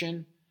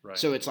Christian. Right.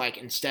 So it's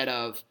instead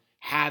of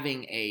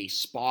having a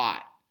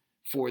spot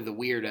for the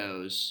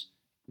weirdos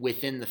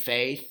within the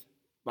faith,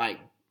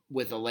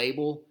 with a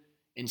label,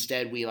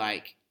 instead we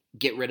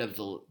get rid of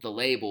the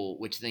label,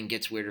 which then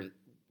gets rid of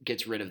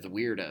the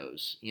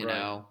weirdos. You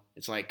know,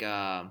 it's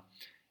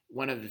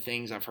one of the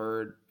things I've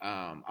heard.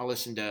 I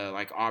listen to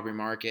Aubrey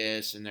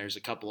Marcus, and there's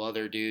a couple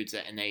other dudes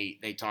and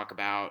they talk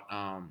about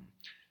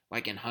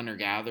in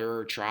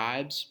hunter-gatherer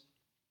tribes.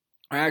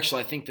 Or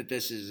actually, I think that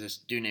this is this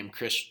dude named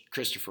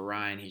Christopher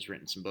Ryan. He's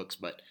written some books,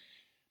 but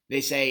they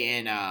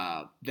say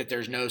that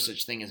there's no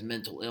such thing as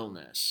mental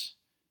illness,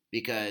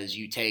 because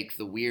you take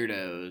the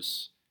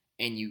weirdos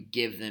and you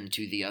give them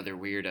to the other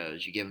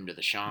weirdos. You give them to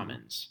the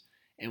shamans.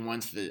 And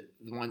once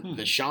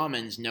the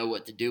shamans know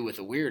what to do with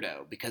a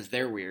weirdo because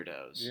they're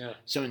weirdos. Yeah.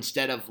 So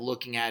instead of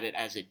looking at it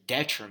as a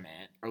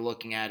detriment or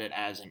looking at it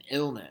as an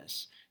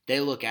illness, they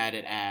look at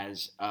it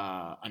as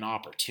an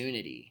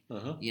opportunity,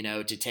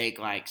 to take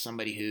like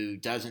somebody who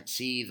doesn't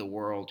see the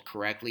world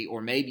correctly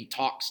or maybe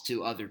talks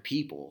to other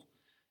people.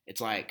 It's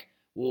like,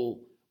 well,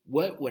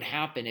 what would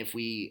happen if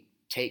we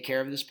take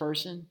care of this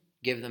person,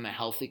 give them a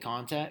healthy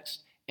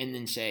context, and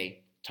then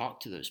say, talk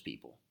to those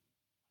people.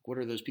 What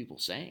are those people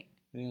saying?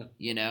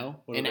 Yeah.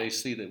 What do they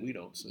see that we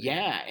don't see?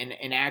 Yeah,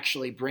 and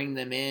actually bring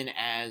them in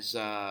as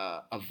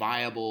a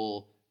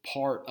viable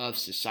part of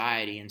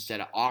society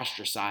instead of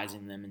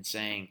ostracizing them and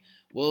saying,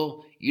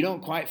 well, you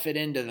don't quite fit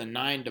into the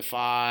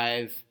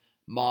 9-to-5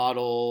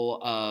 model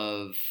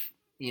of,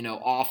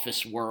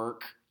 office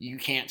work. You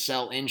can't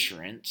sell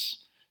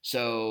insurance.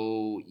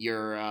 So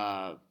you're,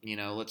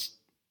 let's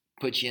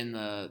put you in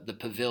the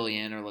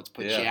pavilion or let's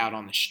put you out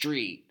on the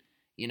street.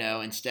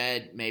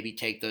 Instead maybe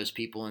take those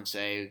people and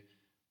say,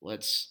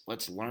 let's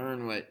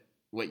learn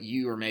what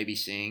you are maybe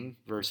seeing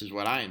versus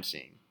what I am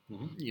seeing.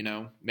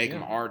 Make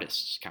them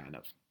artists kind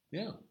of.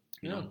 Yeah.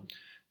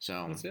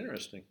 So that's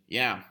interesting.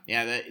 Yeah.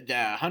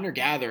 The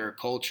hunter-gatherer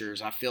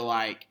cultures, I feel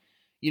like,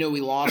 we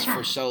lost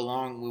for so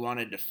long. We want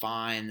to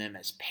define them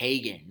as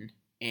pagan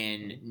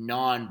and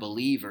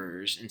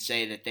non-believers and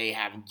say that they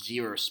have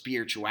zero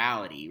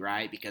spirituality,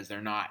 right? Because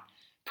they're not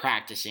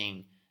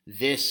practicing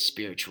this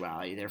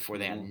spirituality, therefore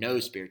they have no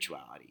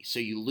spirituality. So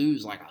you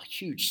lose like a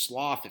huge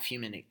swath of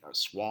human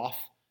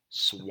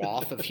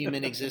of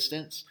human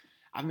existence.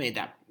 I've made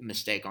that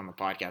mistake on the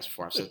podcast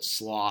before. I've said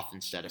sloth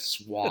instead of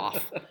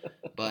swath,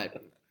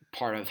 but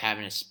part of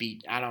having a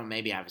speech,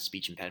 maybe I have a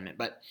speech impediment,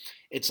 but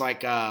it's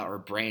like, or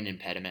brain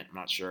impediment, I'm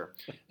not sure,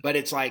 but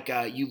it's like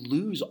you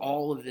lose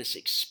all of this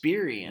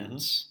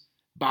experience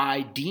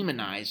by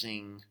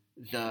demonizing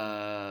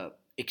the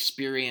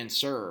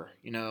experiencer,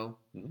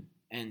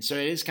 And so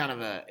it is kind of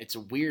it's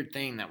a weird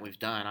thing that we've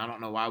done. I don't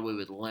know why we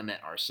would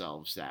limit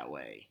ourselves that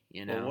way,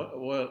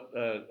 Well,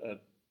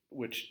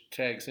 which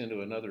tags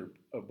into another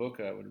book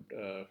I would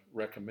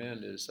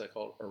recommend is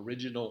called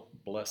Original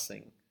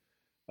Blessing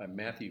by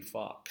Matthew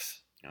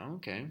Fox. Oh,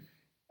 okay.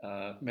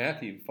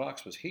 Matthew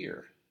Fox was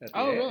here at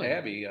the really?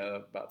 Abbey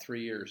about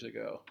 3 years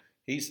ago.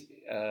 He's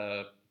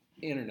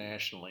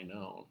internationally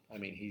known. I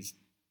mean, he's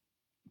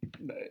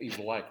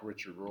like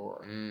Richard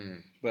Rohr,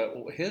 but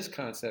his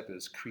concept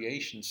is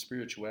creation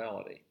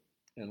spirituality,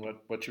 and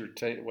what you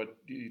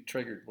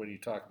triggered when you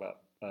talk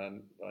about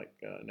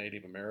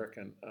Native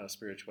American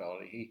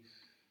spirituality.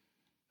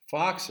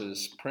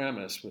 Fox's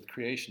premise with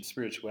creation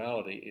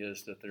spirituality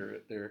is that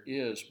there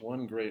is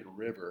one great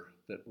river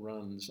that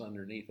runs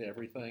underneath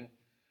everything,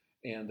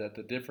 and that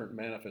the different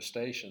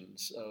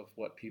manifestations of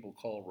what people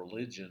call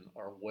religion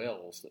are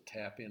wells that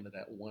tap into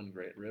that one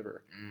great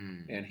river.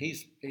 And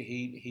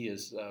he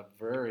is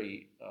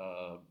very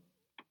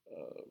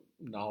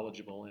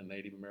knowledgeable in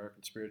Native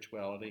American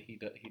spirituality.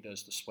 He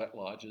does the sweat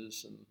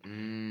lodges,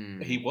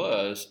 and he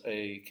was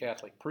a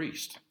Catholic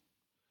priest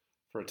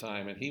for a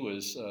time, and he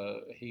was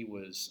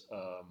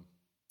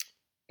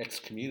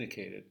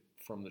excommunicated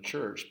from the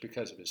church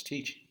because of his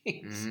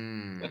teachings.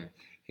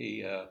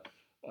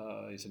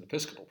 He's an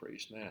Episcopal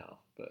priest now,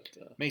 but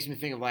makes me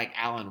think of like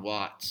Alan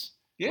Watts.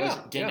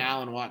 Didn't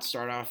Alan Watts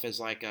start off as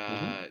like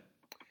a?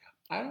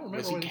 I don't remember.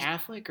 Was he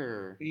Catholic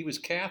or? He was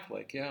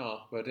Catholic, yeah,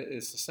 but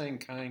it's the same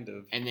kind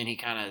of. And then he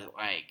kind of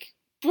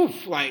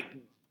like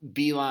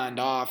beelined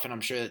off, and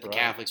I'm sure that the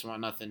Catholics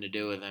want nothing to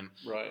do with him.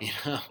 Right.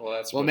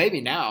 Well,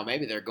 maybe now,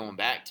 maybe they're going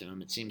back to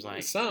him. It seems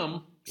like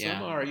some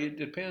are. It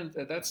depends.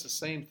 That's the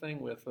same thing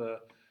with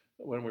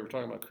when we were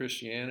talking about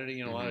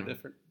Christianity. A lot of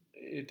different.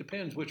 It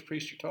depends which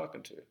priest you're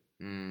talking to.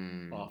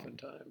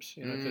 Oftentimes,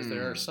 because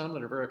there are some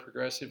that are very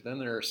progressive. Then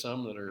there are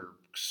some that are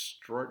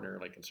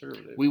extraordinarily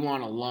conservative. We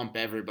want to lump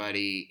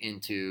everybody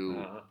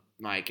into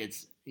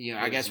it's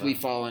I guess we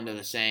fall into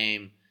the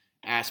same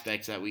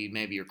aspects that we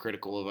maybe are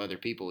critical of other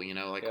people.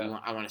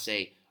 I want to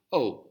say,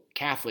 oh,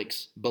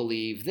 Catholics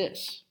believe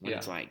this. When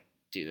it's like,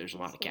 dude, there's a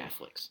lot of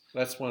Catholics.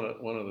 That's one of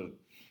the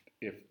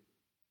if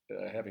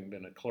having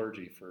been a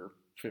clergy for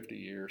 50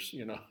 years,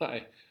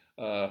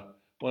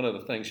 one of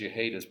the things you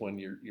hate is when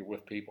you're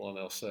with people and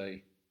they'll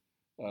say,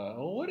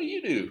 well, what do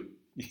you do?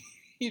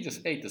 You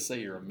just hate to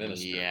say you're a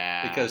minister.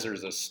 Yeah. Because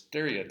there's a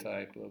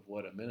stereotype of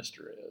what a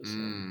minister is.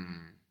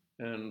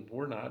 And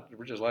we're not.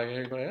 We're just like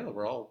everybody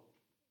else.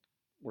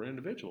 We're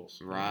individuals.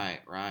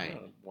 Right.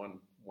 One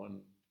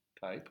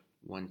type.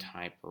 One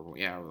type, or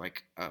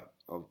like a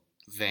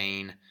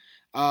vein.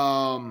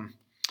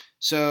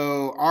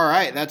 So, all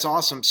right, that's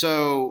awesome.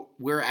 So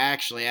we're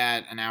actually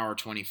at an hour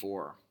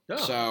 24. Yeah.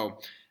 So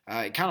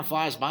it kind of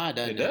flies by,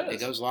 doesn't it? It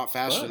goes a lot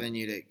faster than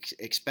you'd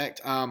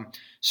expect.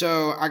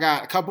 So I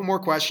got a couple more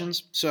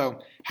questions.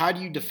 So how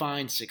do you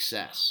define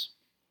success?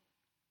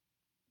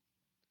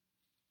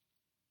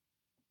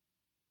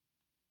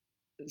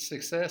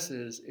 Success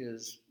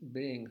is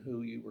being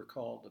who you were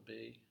called to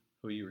be,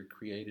 who you were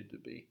created to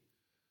be.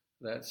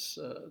 that's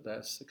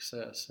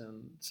success.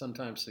 And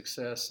sometimes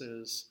success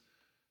is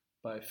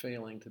by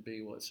failing to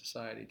be what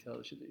society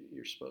tells you that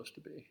you're supposed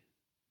to be.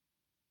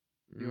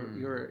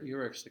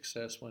 You're a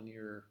success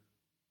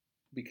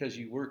because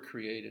you were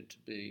created to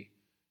be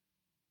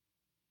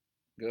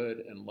good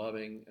and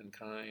loving and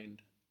kind,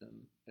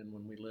 and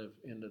when we live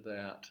into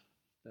that,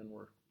 then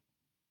we're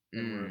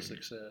a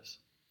success.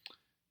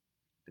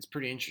 It's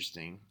pretty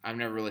interesting. I've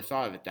never really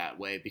thought of it that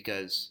way,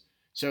 because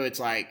so it's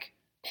like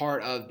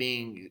part of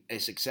being a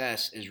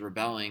success is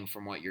rebelling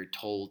from what you're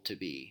told to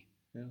be.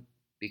 Yeah.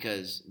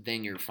 Because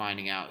then you're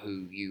finding out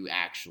who you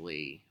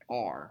actually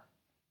are.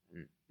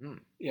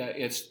 Yeah,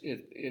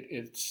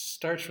 it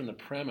starts from the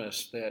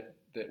premise that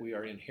we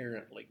are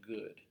inherently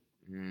good,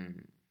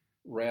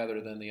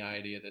 rather than the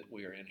idea that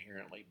we are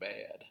inherently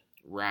bad.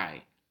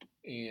 Right.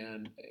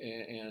 And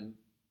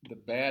the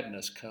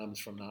badness comes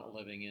from not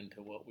living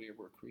into what we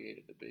were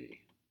created to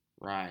be.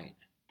 Right.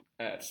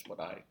 That's what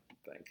I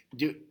think.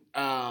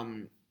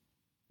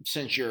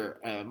 Since you're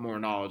more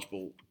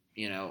knowledgeable,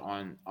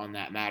 on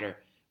that matter,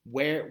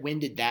 when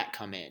did that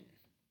come in?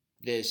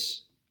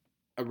 This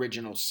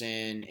original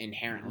sin,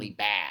 inherently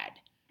bad,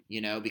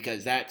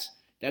 because that's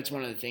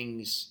one of the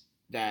things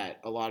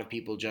that a lot of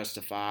people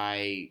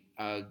justify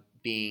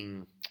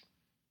being,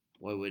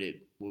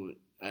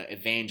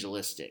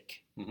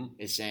 evangelistic,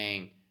 is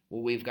saying,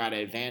 well, we've got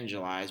to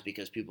evangelize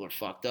because people are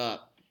fucked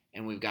up,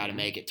 and we've got to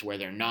make it to where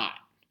they're not,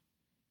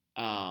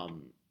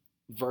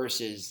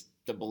 versus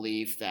the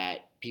belief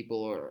that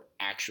people are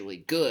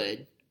actually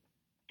good,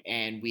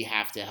 and we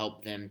have to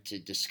help them to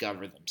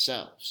discover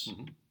themselves,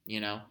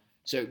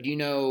 So do you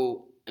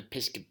know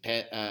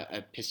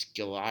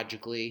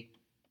epistemologically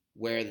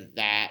where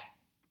that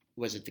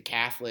was? It the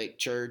Catholic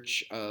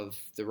Church of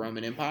the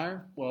Roman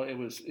Empire? Well,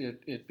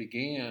 it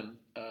began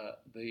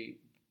the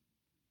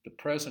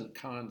present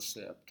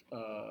concept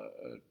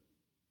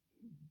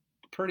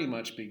pretty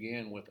much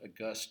began with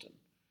Augustine,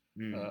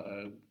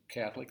 a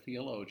Catholic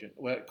theologian.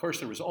 Well, of course,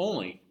 there was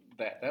only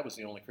that was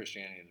the only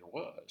Christianity there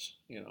was.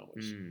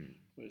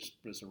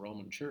 Was the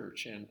Roman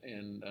Church,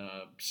 and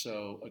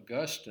so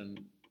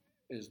Augustine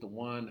is the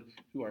one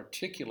who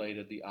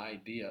articulated the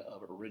idea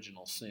of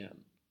original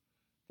sin.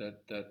 And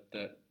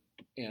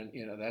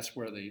that's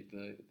where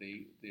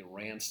the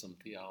ransom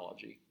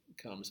theology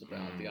comes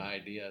about. The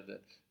idea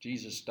that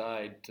Jesus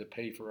died to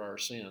pay for our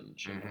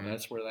sins.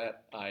 That's where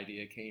that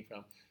idea came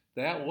from.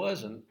 That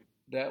wasn't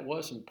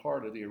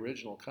part of the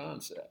original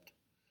concept.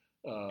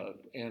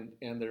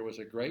 And there was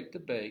a great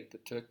debate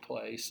that took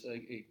place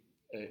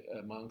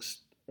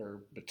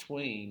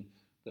between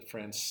the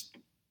Friends.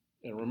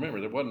 And remember,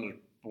 there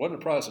wasn't a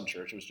Protestant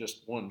church; it was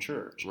just one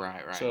church.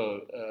 Right.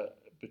 So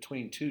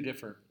between two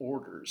different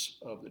orders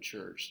of the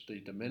church,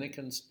 the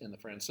Dominicans and the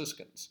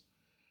Franciscans.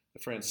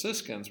 The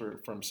Franciscans were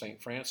from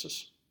St.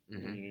 Francis,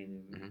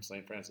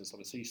 St. Francis of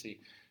Assisi,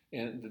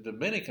 and the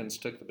Dominicans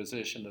took the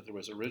position that there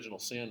was original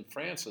sin.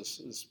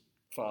 Francis's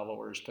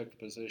followers took the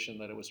position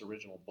that it was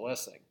original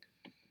blessing,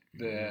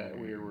 that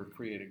we were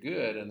created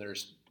good, and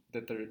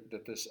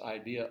that this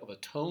idea of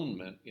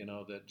atonement,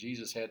 that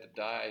Jesus had to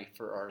die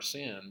for our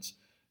sins,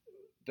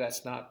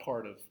 that's not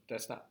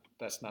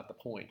the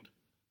point.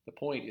 The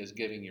point is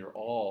giving your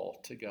all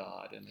to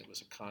God, and it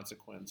was a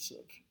consequence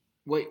of.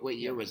 What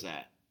year was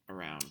that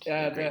around?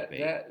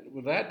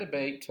 That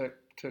debate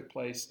took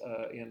place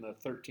in the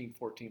 13th,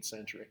 14th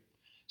century.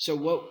 So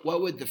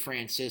what would the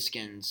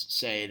Franciscans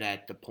say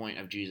that the point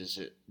of Jesus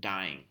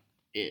dying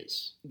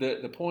is?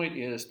 The point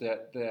is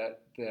that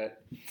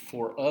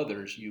for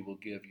others you will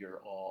give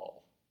your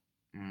all.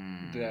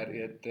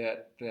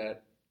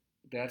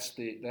 That's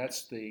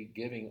the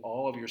giving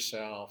all of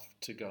yourself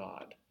to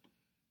God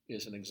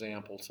is an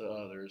example to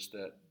others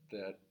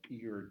that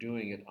you're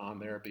doing it on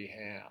their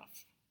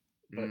behalf,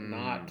 but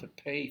not to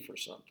pay for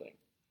something.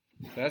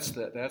 That's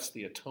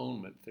the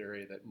atonement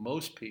theory that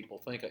most people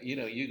think of.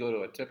 You go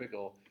to a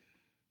typical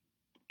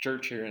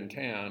church here in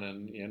town,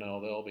 and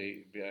they'll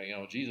be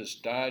Jesus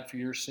died for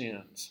your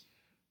sins.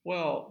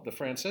 Well, the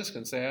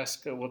Franciscans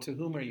ask, well, to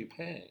whom are you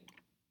paying?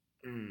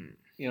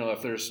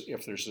 If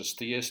there's this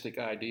theistic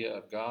idea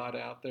of God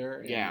out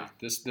there, and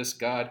this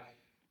God,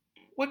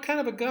 what kind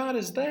of a God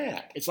is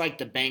that? It's like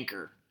the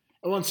banker.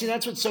 Well, and see,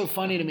 that's what's so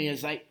funny to me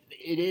is like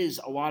it is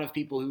a lot of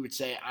people who would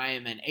say I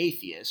am an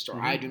atheist or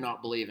I do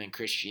not believe in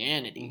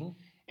Christianity,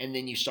 and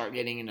then you start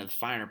getting into the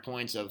finer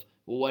points of,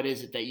 well, what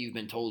is it that you've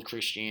been told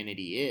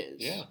Christianity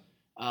is? Yeah.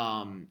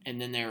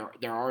 And then there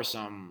are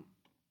some,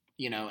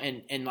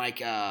 and like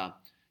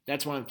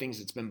that's one of the things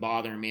that's been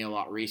bothering me a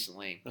lot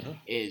recently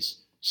is,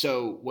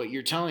 so what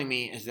you're telling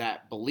me is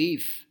that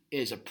belief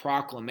is a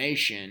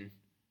proclamation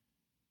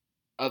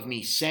of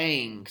me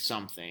saying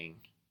something,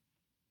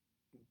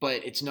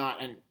 but it's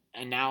not an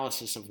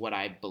analysis of what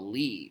I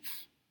believe.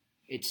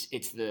 It's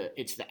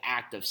the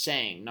act of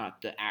saying,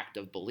 not the act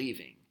of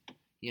believing.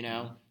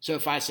 So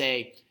if I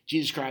say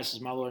Jesus Christ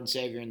is my Lord and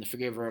Savior and the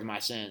forgiver of my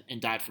sin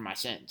and died for my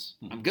sins,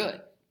 I'm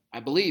good. I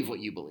believe what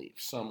you believe.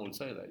 Some would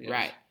say that, yes.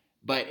 Right.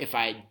 But if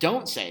I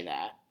don't say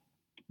that,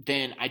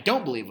 then I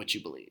don't believe what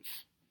you believe.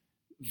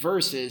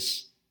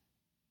 Versus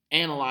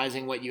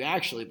analyzing what you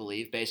actually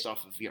believe based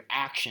off of your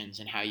actions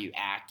and how you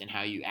act and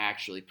how you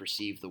actually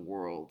perceive the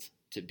world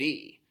to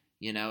be.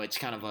 You know, it's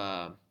kind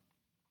of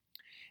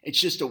it's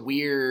just a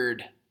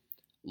weird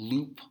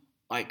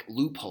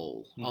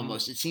loophole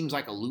almost. It seems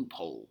like a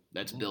loophole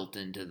that's built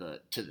into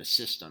the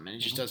system, and it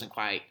just doesn't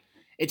quite.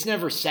 It's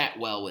never sat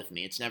well with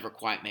me. It's never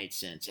quite made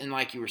sense. And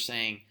like you were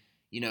saying,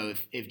 you know,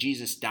 if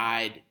Jesus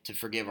died to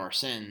forgive our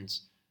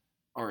sins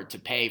or to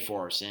pay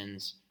for our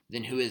sins,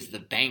 then who is the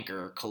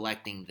banker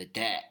collecting the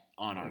debt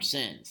on our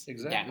sins?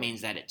 Exactly. That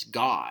means that it's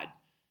God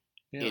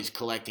is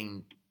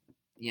collecting,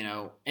 you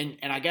know, and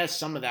I guess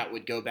some of that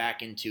would go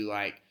back into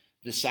like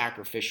the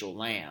sacrificial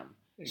lamb.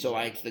 Exactly. So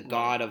like the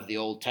God of the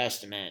Old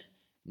Testament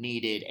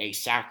needed a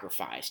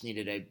sacrifice,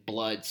 needed a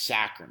blood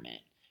sacrament,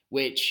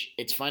 which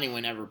it's funny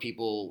whenever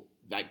people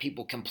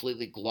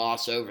completely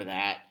gloss over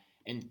that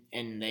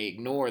and they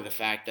ignore the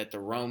fact that the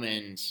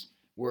Romans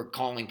were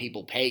calling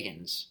people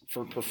pagans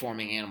for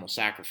performing animal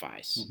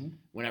sacrifice.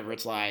 Whenever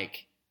it's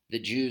like the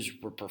Jews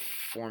were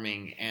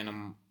performing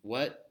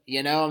what?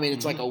 You know, I mean,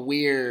 it's like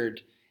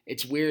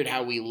it's weird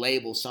how we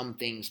label some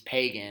things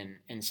pagan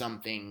and some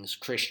things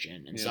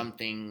Christian and some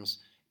things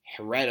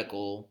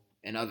heretical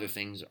and other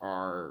things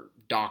are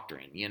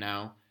doctrine, you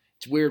know?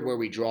 It's weird where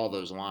we draw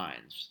those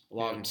lines. A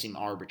lot of them seem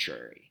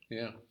arbitrary.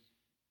 Yeah.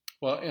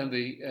 Well, and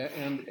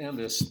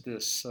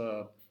this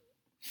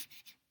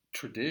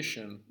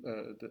tradition,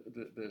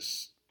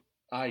 this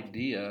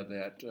idea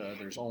that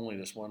there's only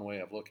this one way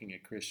of looking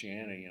at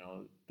Christianity, you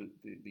know,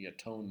 the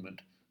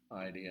atonement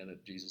idea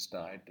that Jesus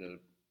died to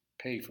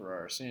pay for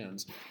our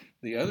sins.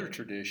 The other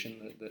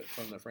tradition that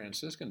from the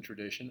Franciscan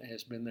tradition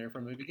has been there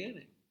from the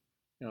beginning.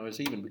 You know, it's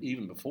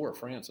even before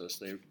Francis,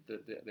 the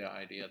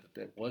idea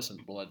that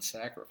wasn't blood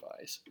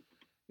sacrifice.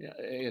 Yeah,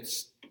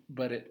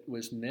 but it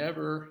was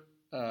never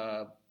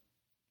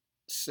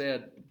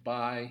said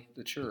by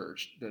the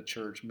church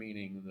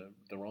meaning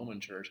the Roman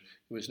church.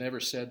 It was never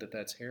said that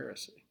that's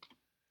heresy.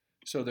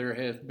 So there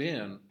have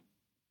been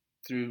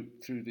through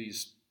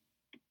these,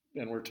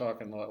 and we're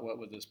talking what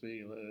would this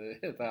be,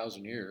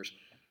 1,000 years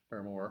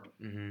or more.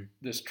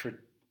 This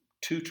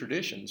two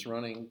traditions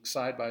running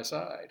side by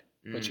side,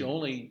 but you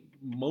only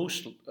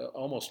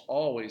almost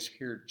always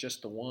hear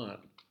just the one,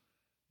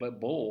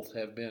 but both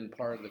have been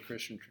part of the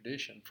Christian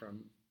tradition from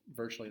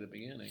virtually the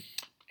beginning.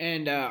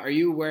 And are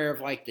you aware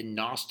of like the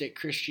Gnostic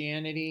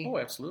Christianity? Oh,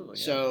 absolutely.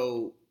 Yeah.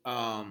 So,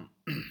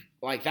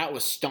 like that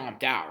was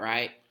stomped out,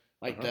 right?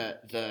 Like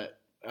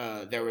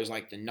there was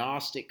like the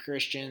Gnostic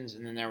Christians,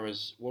 and then there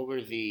was, what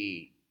were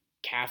the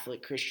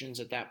Catholic Christians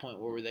at that point?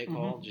 What were they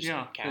called? Just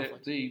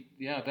Catholics. There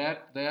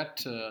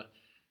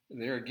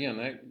again,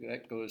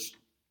 that goes.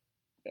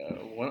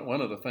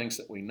 One of the things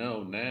that we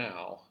know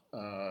now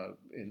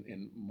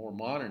in more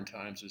modern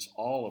times is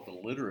all of the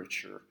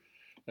literature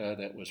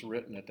that was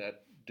written at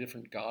that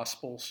different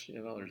gospels.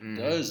 You know, there's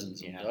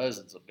dozens and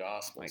dozens of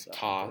gospels.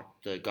 Like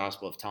the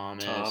Gospel of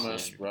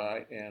Thomas.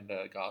 Right, and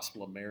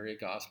Gospel of Mary,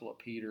 Gospel of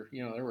Peter.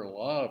 You know, there were a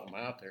lot of them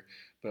out there.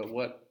 But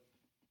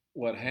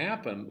what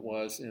happened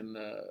was in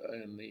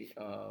the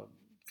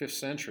 5th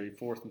century,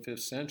 4th and 5th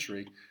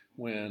century,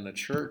 when the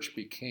church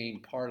became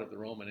part of the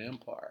Roman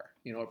Empire,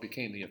 you know, it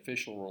became the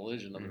official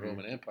religion of the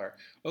Roman Empire.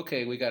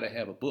 Okay, we got to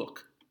have a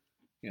book.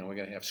 You know, we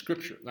got to have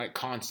scripture. Like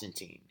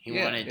Constantine, he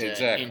wanted to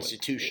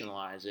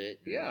institutionalize it.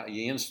 Yeah,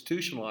 you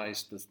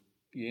institutionalize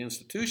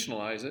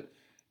it,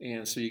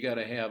 and so you got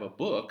to have a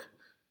book.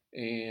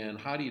 And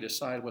how do you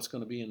decide what's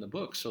going to be in the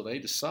book? So they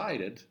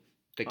decided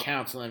the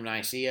Council of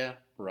Nicaea,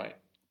 right?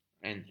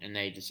 And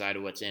they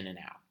decided what's in and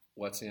out.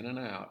 What's in and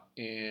out,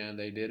 and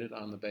they did it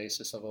on the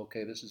basis of,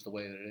 okay, this is the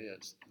way that it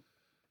is.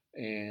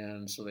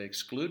 And so they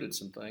excluded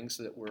some things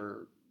that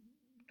were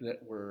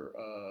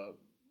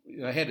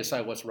I had to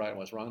decide what's right and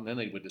what's wrong. And then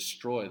they would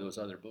destroy those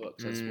other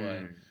books. That's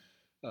why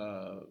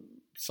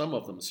some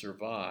of them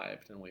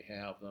survived, and we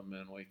have them,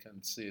 and we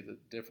can see the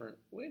different.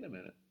 Wait a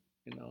minute,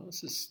 you know,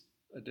 this is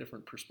a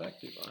different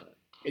perspective on it.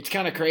 It's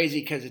kind of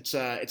crazy because it's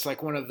like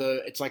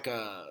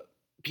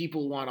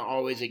people want to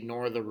always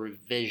ignore the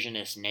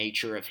revisionist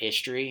nature of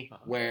history,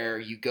 where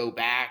you go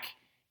back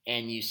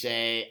and you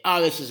say,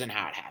 "Oh, this isn't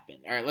how it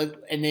happened," all right,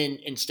 and then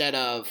instead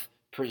of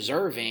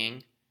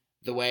preserving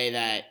the way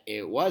that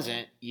it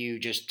wasn't, you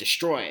just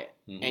destroy it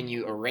and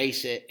you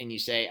erase it and you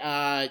say,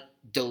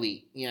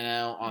 delete, you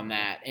know, on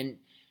that. And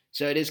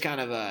so it is kind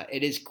of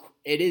it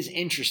is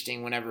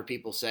interesting whenever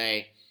people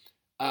say,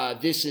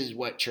 this is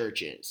what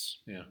church is.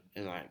 Yeah.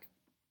 It's like,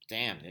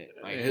 damn it.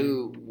 Like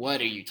what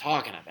are you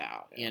talking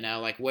about? You know,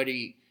 like what are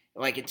you,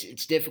 like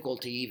it's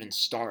difficult to even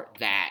start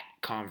that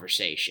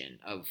conversation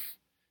of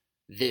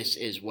this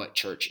is what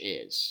church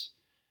is.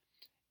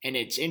 And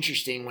it's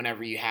interesting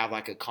whenever you have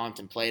like a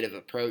contemplative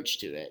approach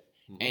to it.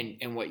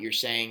 And what you're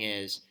saying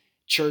is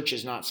church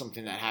is not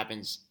something that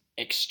happens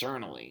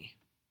externally.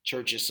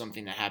 Church is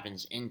something that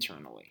happens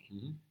internally,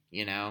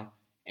 you know?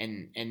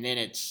 And then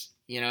it's,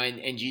 you know,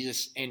 and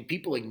Jesus, and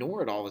people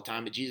ignore it all the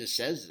time, but Jesus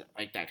says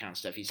like that kind of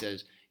stuff. He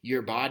says,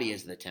 your body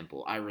is the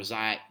temple.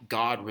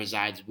 God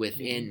resides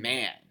within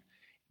man.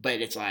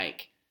 But it's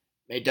like,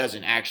 it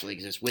doesn't actually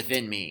exist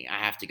within me.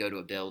 I have to go to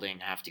a building.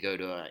 I have to go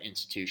to an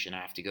institution.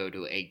 I have to go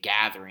to a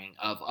gathering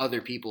of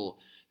other people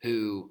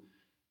who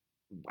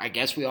I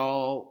guess we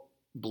all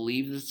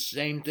believe the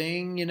same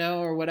thing, you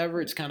know, or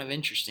whatever. It's kind of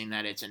interesting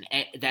that it's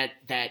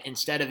that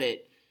instead of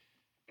it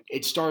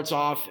starts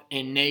off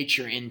in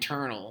nature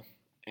internal,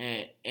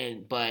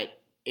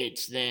 but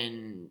it's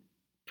then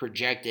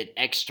projected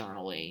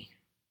externally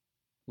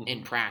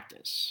in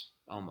practice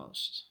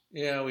almost.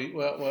 Yeah,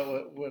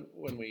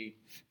 when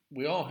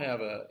we all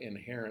have an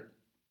inherent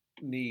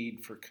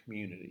need for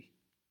community,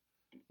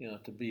 you know,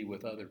 to be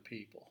with other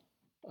people,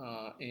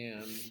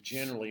 and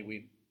generally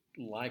we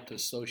like to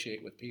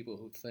associate with people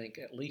who think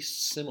at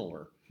least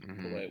similar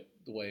the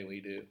way we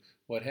do.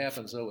 What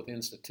happens though with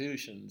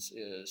institutions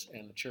is,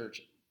 and the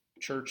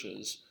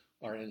churches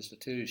are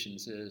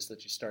institutions, is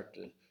that you start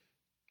to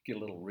get a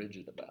little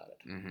rigid about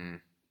it.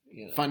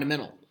 You know?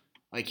 Fundamental,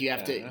 like you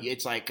have to.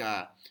 It's like,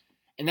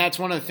 and that's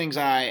one of the things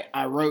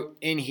I wrote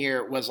in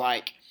here was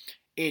like,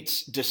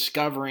 it's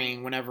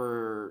discovering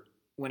whenever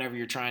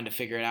you're trying to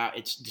figure it out,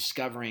 it's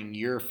discovering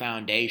your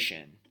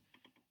foundation.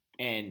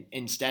 And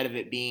instead of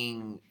it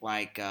being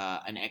like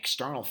an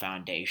external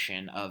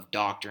foundation of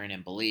doctrine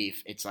and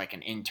belief, it's like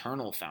an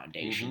internal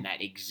foundation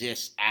that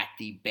exists at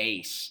the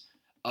base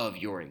of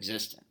your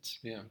existence.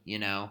 Yeah. You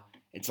know,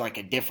 it's like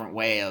a different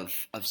way of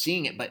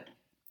seeing it, but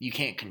you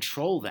can't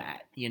control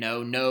that. You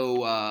know,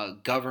 no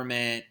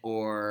government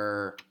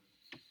or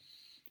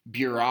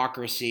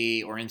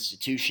bureaucracy or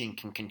institution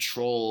can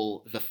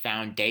control the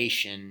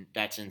foundation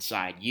that's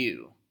inside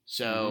you.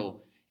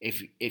 So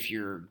if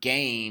your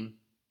game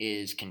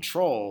is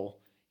control,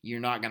 you're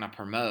not going to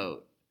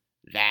promote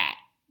that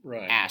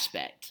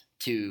aspect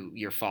to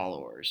your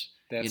followers.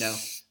 You know,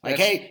 like,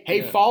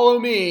 hey, follow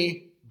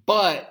me,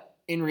 but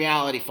in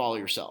reality, follow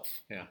yourself.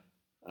 Yeah.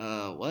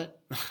 What?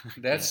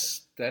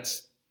 That's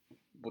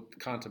what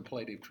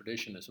contemplative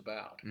tradition is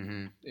about.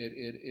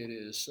 It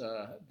is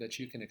that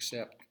you can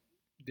accept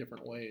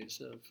different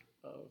ways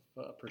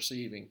of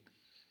perceiving.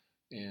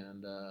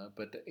 And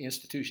but the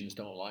institutions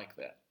don't like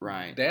that.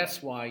 Right.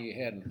 That's why you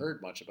hadn't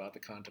heard much about the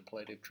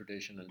contemplative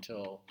tradition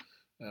until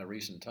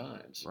recent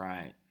times.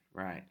 Right.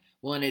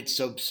 Well, and it's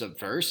so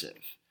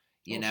subversive.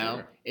 You know,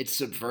 sure. It's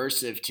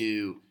subversive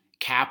to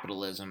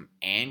capitalism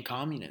and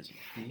communism.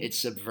 It's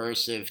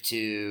subversive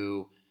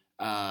to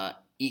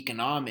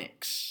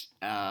economics,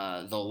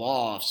 the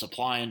law of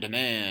supply and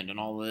demand, and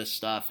all of this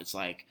stuff. It's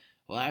like,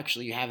 well,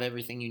 actually, you have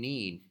everything you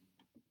need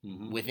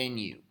within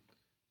you.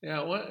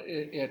 Yeah, well,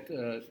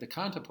 the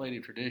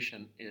contemplative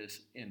tradition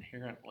is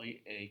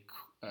inherently a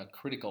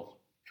critical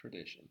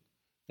tradition.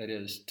 That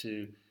is,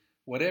 to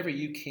whatever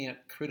you can't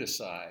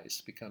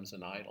criticize becomes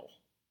an idol.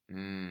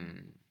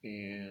 And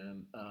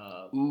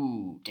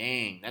ooh,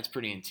 dang, that's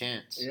pretty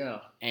intense.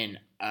 Yeah. And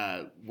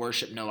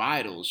worship no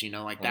idols. You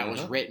know, like that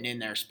was written in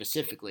there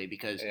specifically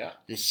because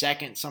the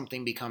second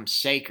something becomes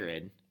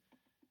sacred,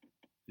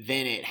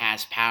 then it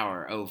has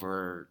power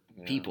over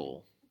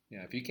people.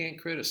 Yeah, if you can't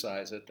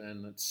criticize it,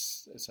 then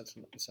it's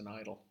an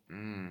idol.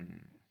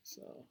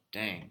 So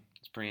dang,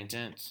 it's pretty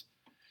intense.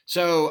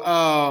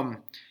 So,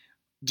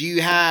 do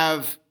you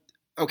have?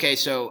 Okay,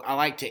 so I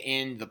like to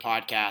end the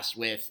podcast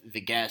with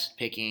the guest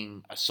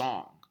picking a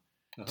song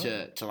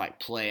to like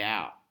play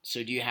out.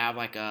 So, do you have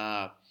like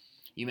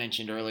you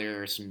mentioned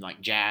earlier some like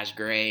jazz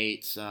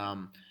greats,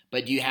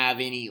 but do you have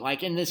any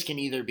like? And this can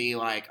either be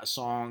like a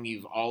song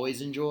you've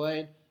always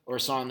enjoyed, or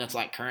a song that's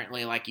like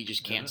currently like you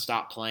just can't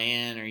stop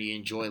playing, or you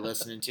enjoy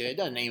listening to. It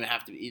doesn't even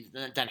have to be. It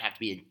doesn't have to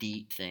be a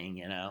deep thing,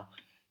 you know.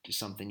 Just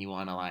something you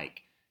want to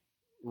like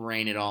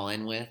rein it all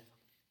in with.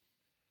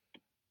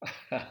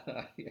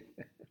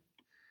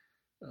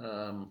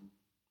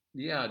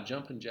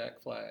 Jumpin'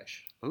 Jack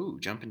Flash. Ooh,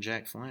 Jumpin'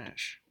 Jack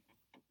Flash.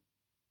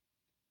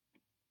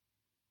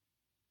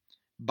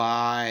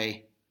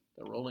 By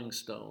the Rolling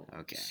Stones.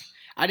 Okay,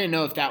 I didn't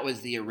know if that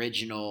was the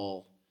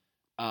original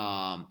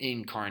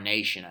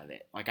incarnation of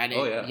it. Like I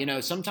didn't, you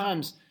know,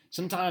 sometimes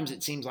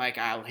it seems like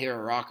I'll hear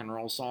a rock and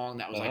roll song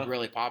that was like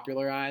really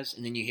popularized,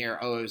 and then you hear,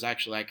 it was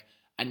actually like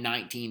a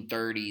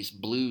 1930s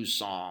blues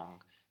song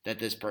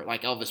that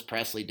like Elvis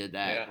Presley did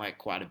that like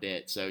quite a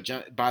bit. So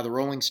by the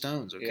Rolling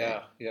Stones. Okay.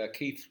 Yeah.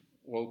 Keith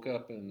woke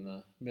up in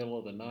the middle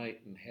of the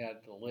night and had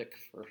the lick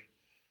for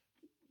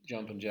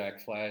Jumpin'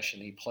 Jack Flash,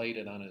 and he played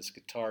it on his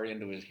guitar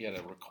he had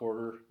a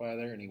recorder by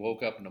there, and he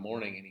woke up in the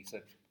morning and he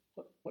said,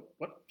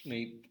 what? And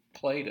he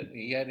played it.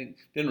 He didn't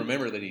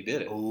remember that he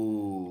did it.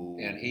 Ooh.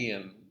 And he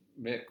and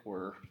Mick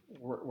were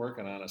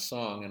working on a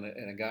song,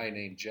 and a guy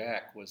named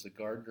Jack was the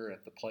gardener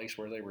at the place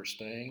where they were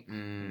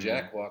staying.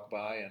 Jack walked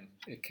by, and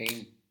it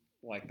came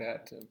like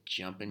that to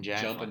Jumpin'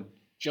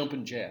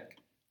 Jack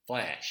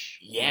Flash.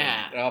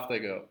 Yeah. And off they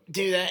go.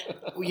 Do that.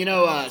 You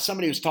know,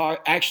 somebody was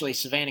actually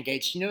Savannah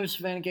Gates. You know who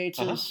Savannah Gates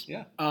is?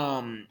 Yeah.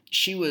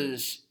 She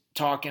was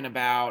talking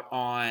about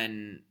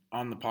on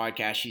the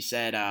podcast. She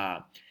said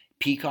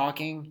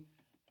peacocking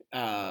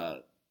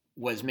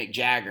was Mick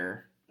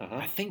Jagger.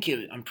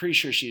 I'm pretty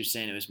sure she was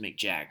saying it was Mick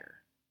Jagger.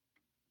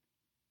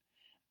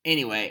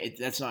 Anyway,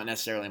 that's not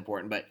necessarily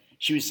important, but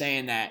she was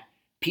saying that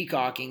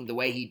peacocking, the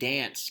way he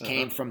danced,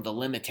 came from the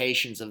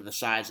limitations of the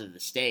size of the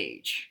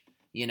stage.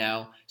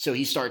 So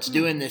he starts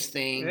doing this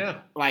thing,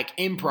 like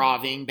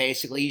improving,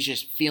 basically. He's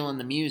just feeling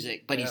the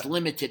music, but he's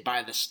limited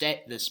by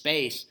the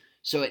space,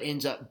 so it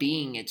ends up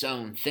being its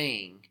own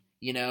thing,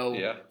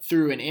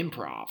 through an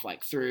improv,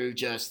 like through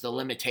just the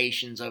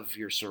limitations of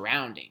your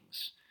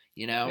surroundings,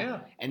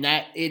 And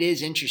that it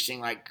is interesting,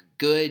 like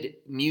good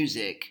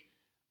music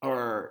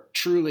or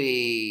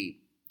truly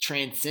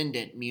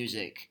transcendent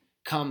music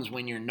comes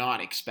when you're not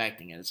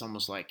expecting it. It's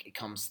almost like it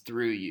comes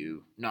through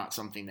you, not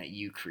something that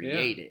you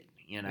created.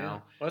 Yeah.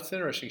 Well, that's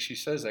interesting. She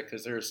says that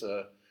because there's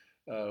a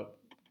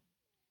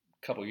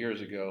couple years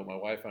ago, my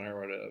wife and I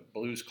were at a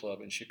blues club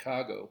in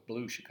Chicago.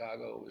 Blues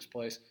Chicago was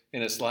place,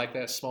 and it's like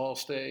that small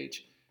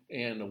stage.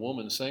 And the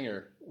woman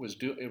singer was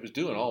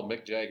doing all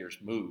Mick Jagger's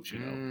moves.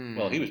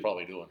 Well, he was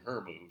probably doing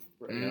her move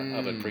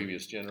of a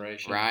previous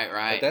generation. Right.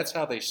 But that's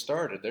how they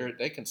started.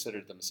 They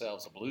considered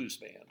themselves a blues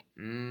band.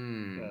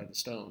 The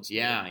Stones.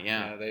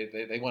 Yeah.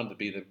 They wanted to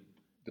be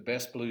the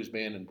best blues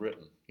band in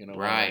Britain.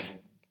 Right.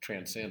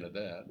 Transcended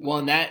that. Well,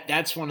 and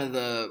that's one of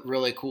the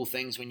really cool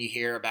things when you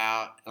hear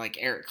about, like,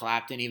 Eric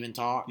Clapton even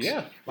talks.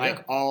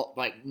 All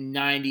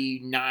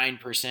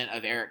 99%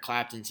 of Eric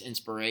Clapton's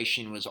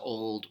inspiration was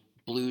old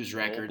blues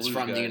records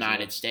from the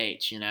United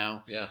States,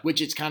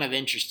 which it's kind of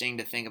interesting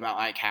to think about,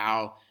 like,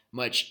 how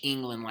much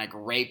England like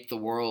raped the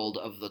world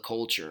of the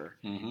culture,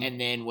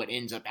 and then what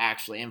ends up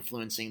actually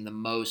influencing the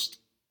most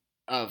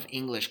of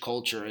English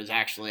culture is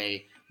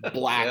actually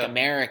Black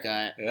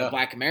America,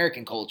 Black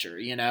American culture,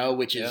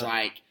 which is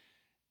like,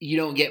 you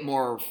don't get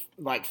more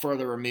like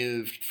further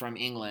removed from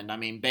England. I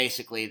mean,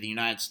 basically the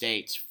United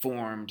States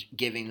formed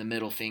giving the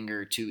middle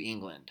finger to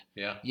England,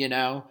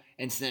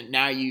 and so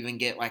now you even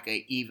get like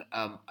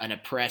an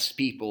oppressed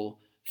people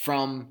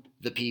from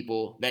the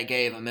people that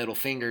gave a middle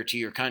finger to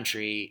your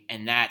country.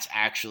 And that's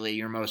actually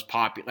your most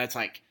popular. That's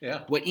like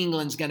what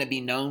England's going to be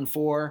known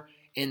for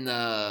in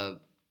the,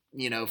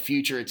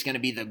 future. It's going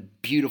to be the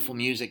beautiful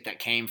music that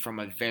came from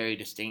a very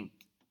distinct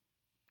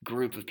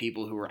group of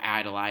people who were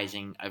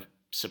idolizing a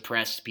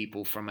suppressed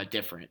people from a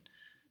different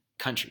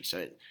country.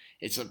 So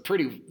it's a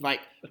pretty, like,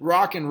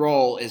 rock and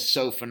roll is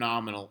so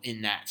phenomenal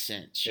in that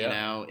sense,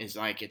 is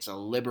like, it's a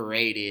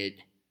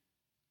liberated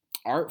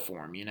art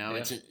form,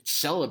 it's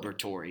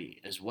celebratory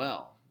as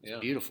well.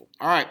 It's beautiful.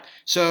 All right.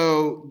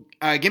 So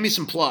give me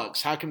some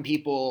plugs. How can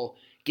people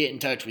get in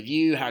touch with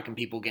you? How can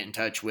people get in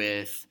touch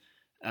with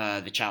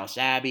the Chalice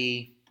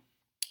Abbey?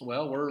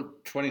 Well, we're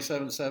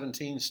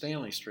 2717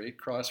 Stanley Street,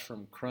 across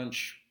from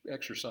Crunch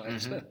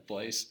Exercise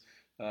place,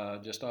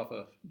 just off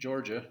of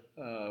Georgia.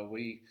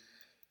 We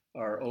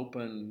are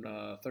open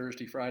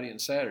Thursday, Friday,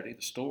 and Saturday.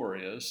 The store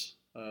is.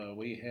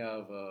 We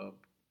have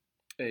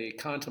a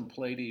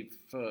contemplative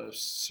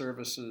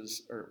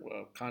services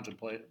or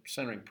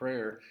centering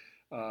prayer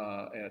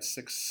at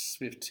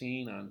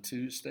 6:15 on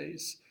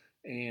Tuesdays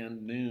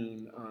and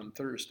noon on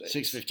Thursdays.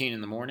 6:15 in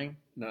the morning?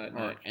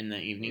 Or in the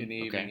evening? In the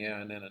evening,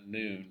 and then at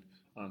noon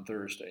on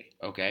Thursday.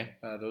 Okay.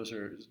 Those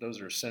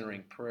are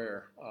centering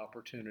prayer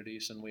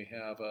opportunities, and we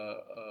have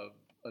a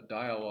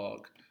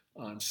dialogue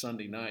on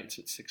Sunday nights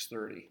at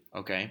 6:30.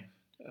 Okay.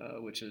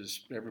 Which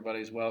is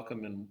everybody's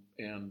welcome,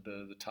 and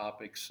the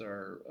topics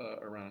are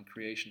around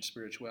creation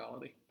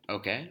spirituality.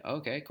 Okay,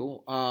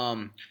 cool.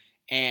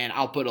 And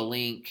I'll put a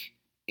link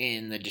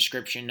in the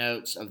description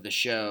notes of the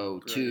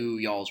show to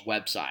y'all's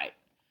website.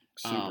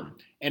 Super.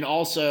 And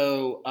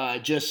also,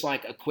 just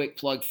like a quick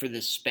plug for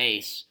this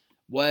space,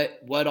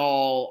 what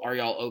all are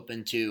y'all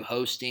open to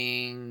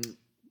hosting?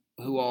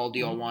 Who all do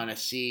y'all want to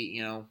see?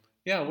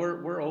 Yeah,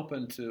 we're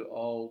open to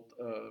all.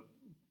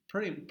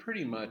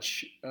 Pretty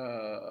much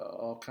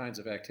all kinds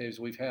of activities.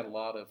 We've had a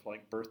lot of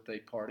like birthday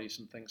parties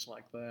and things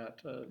like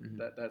that.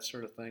 That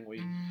sort of thing.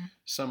 We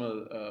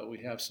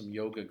have some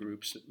yoga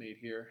groups that meet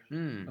here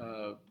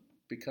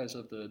because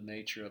of the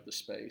nature of the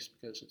space,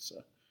 because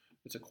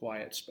it's a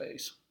quiet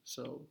space.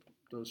 So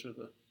those are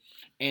the.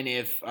 And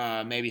if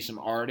maybe some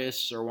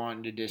artists are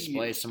wanting to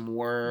display some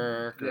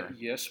work.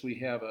 Yes, we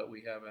have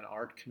an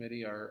art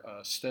committee. Our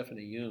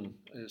Stephanie Young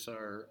is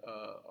our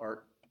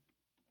art.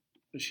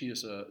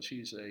 She's a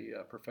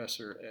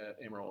professor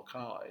at Emerald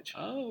College.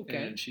 Oh,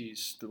 okay. And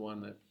she's the one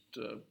that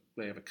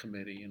they have a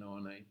committee,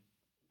 and they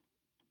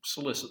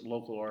solicit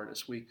local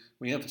artists. We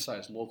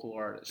emphasize local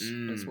artists.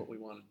 That's what we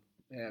want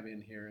to have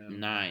in here. And,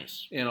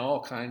 nice. And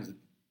all kinds of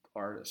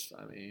artists.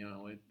 I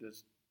mean,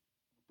 it's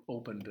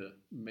open to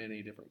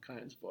many different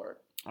kinds of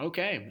art.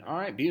 Okay. All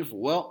right. Beautiful.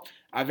 Well,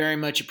 I very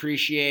much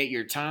appreciate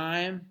your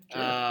time.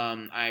 Sure.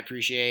 I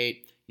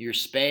appreciate your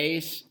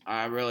space.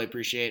 I really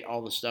appreciate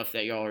all the stuff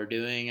that y'all are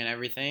doing and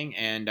everything.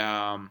 And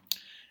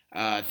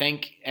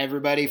thank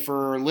everybody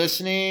for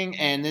listening.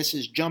 And this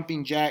is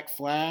Jumping Jack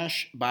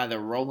Flash by the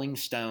Rolling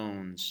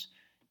Stones.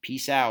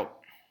 Peace out.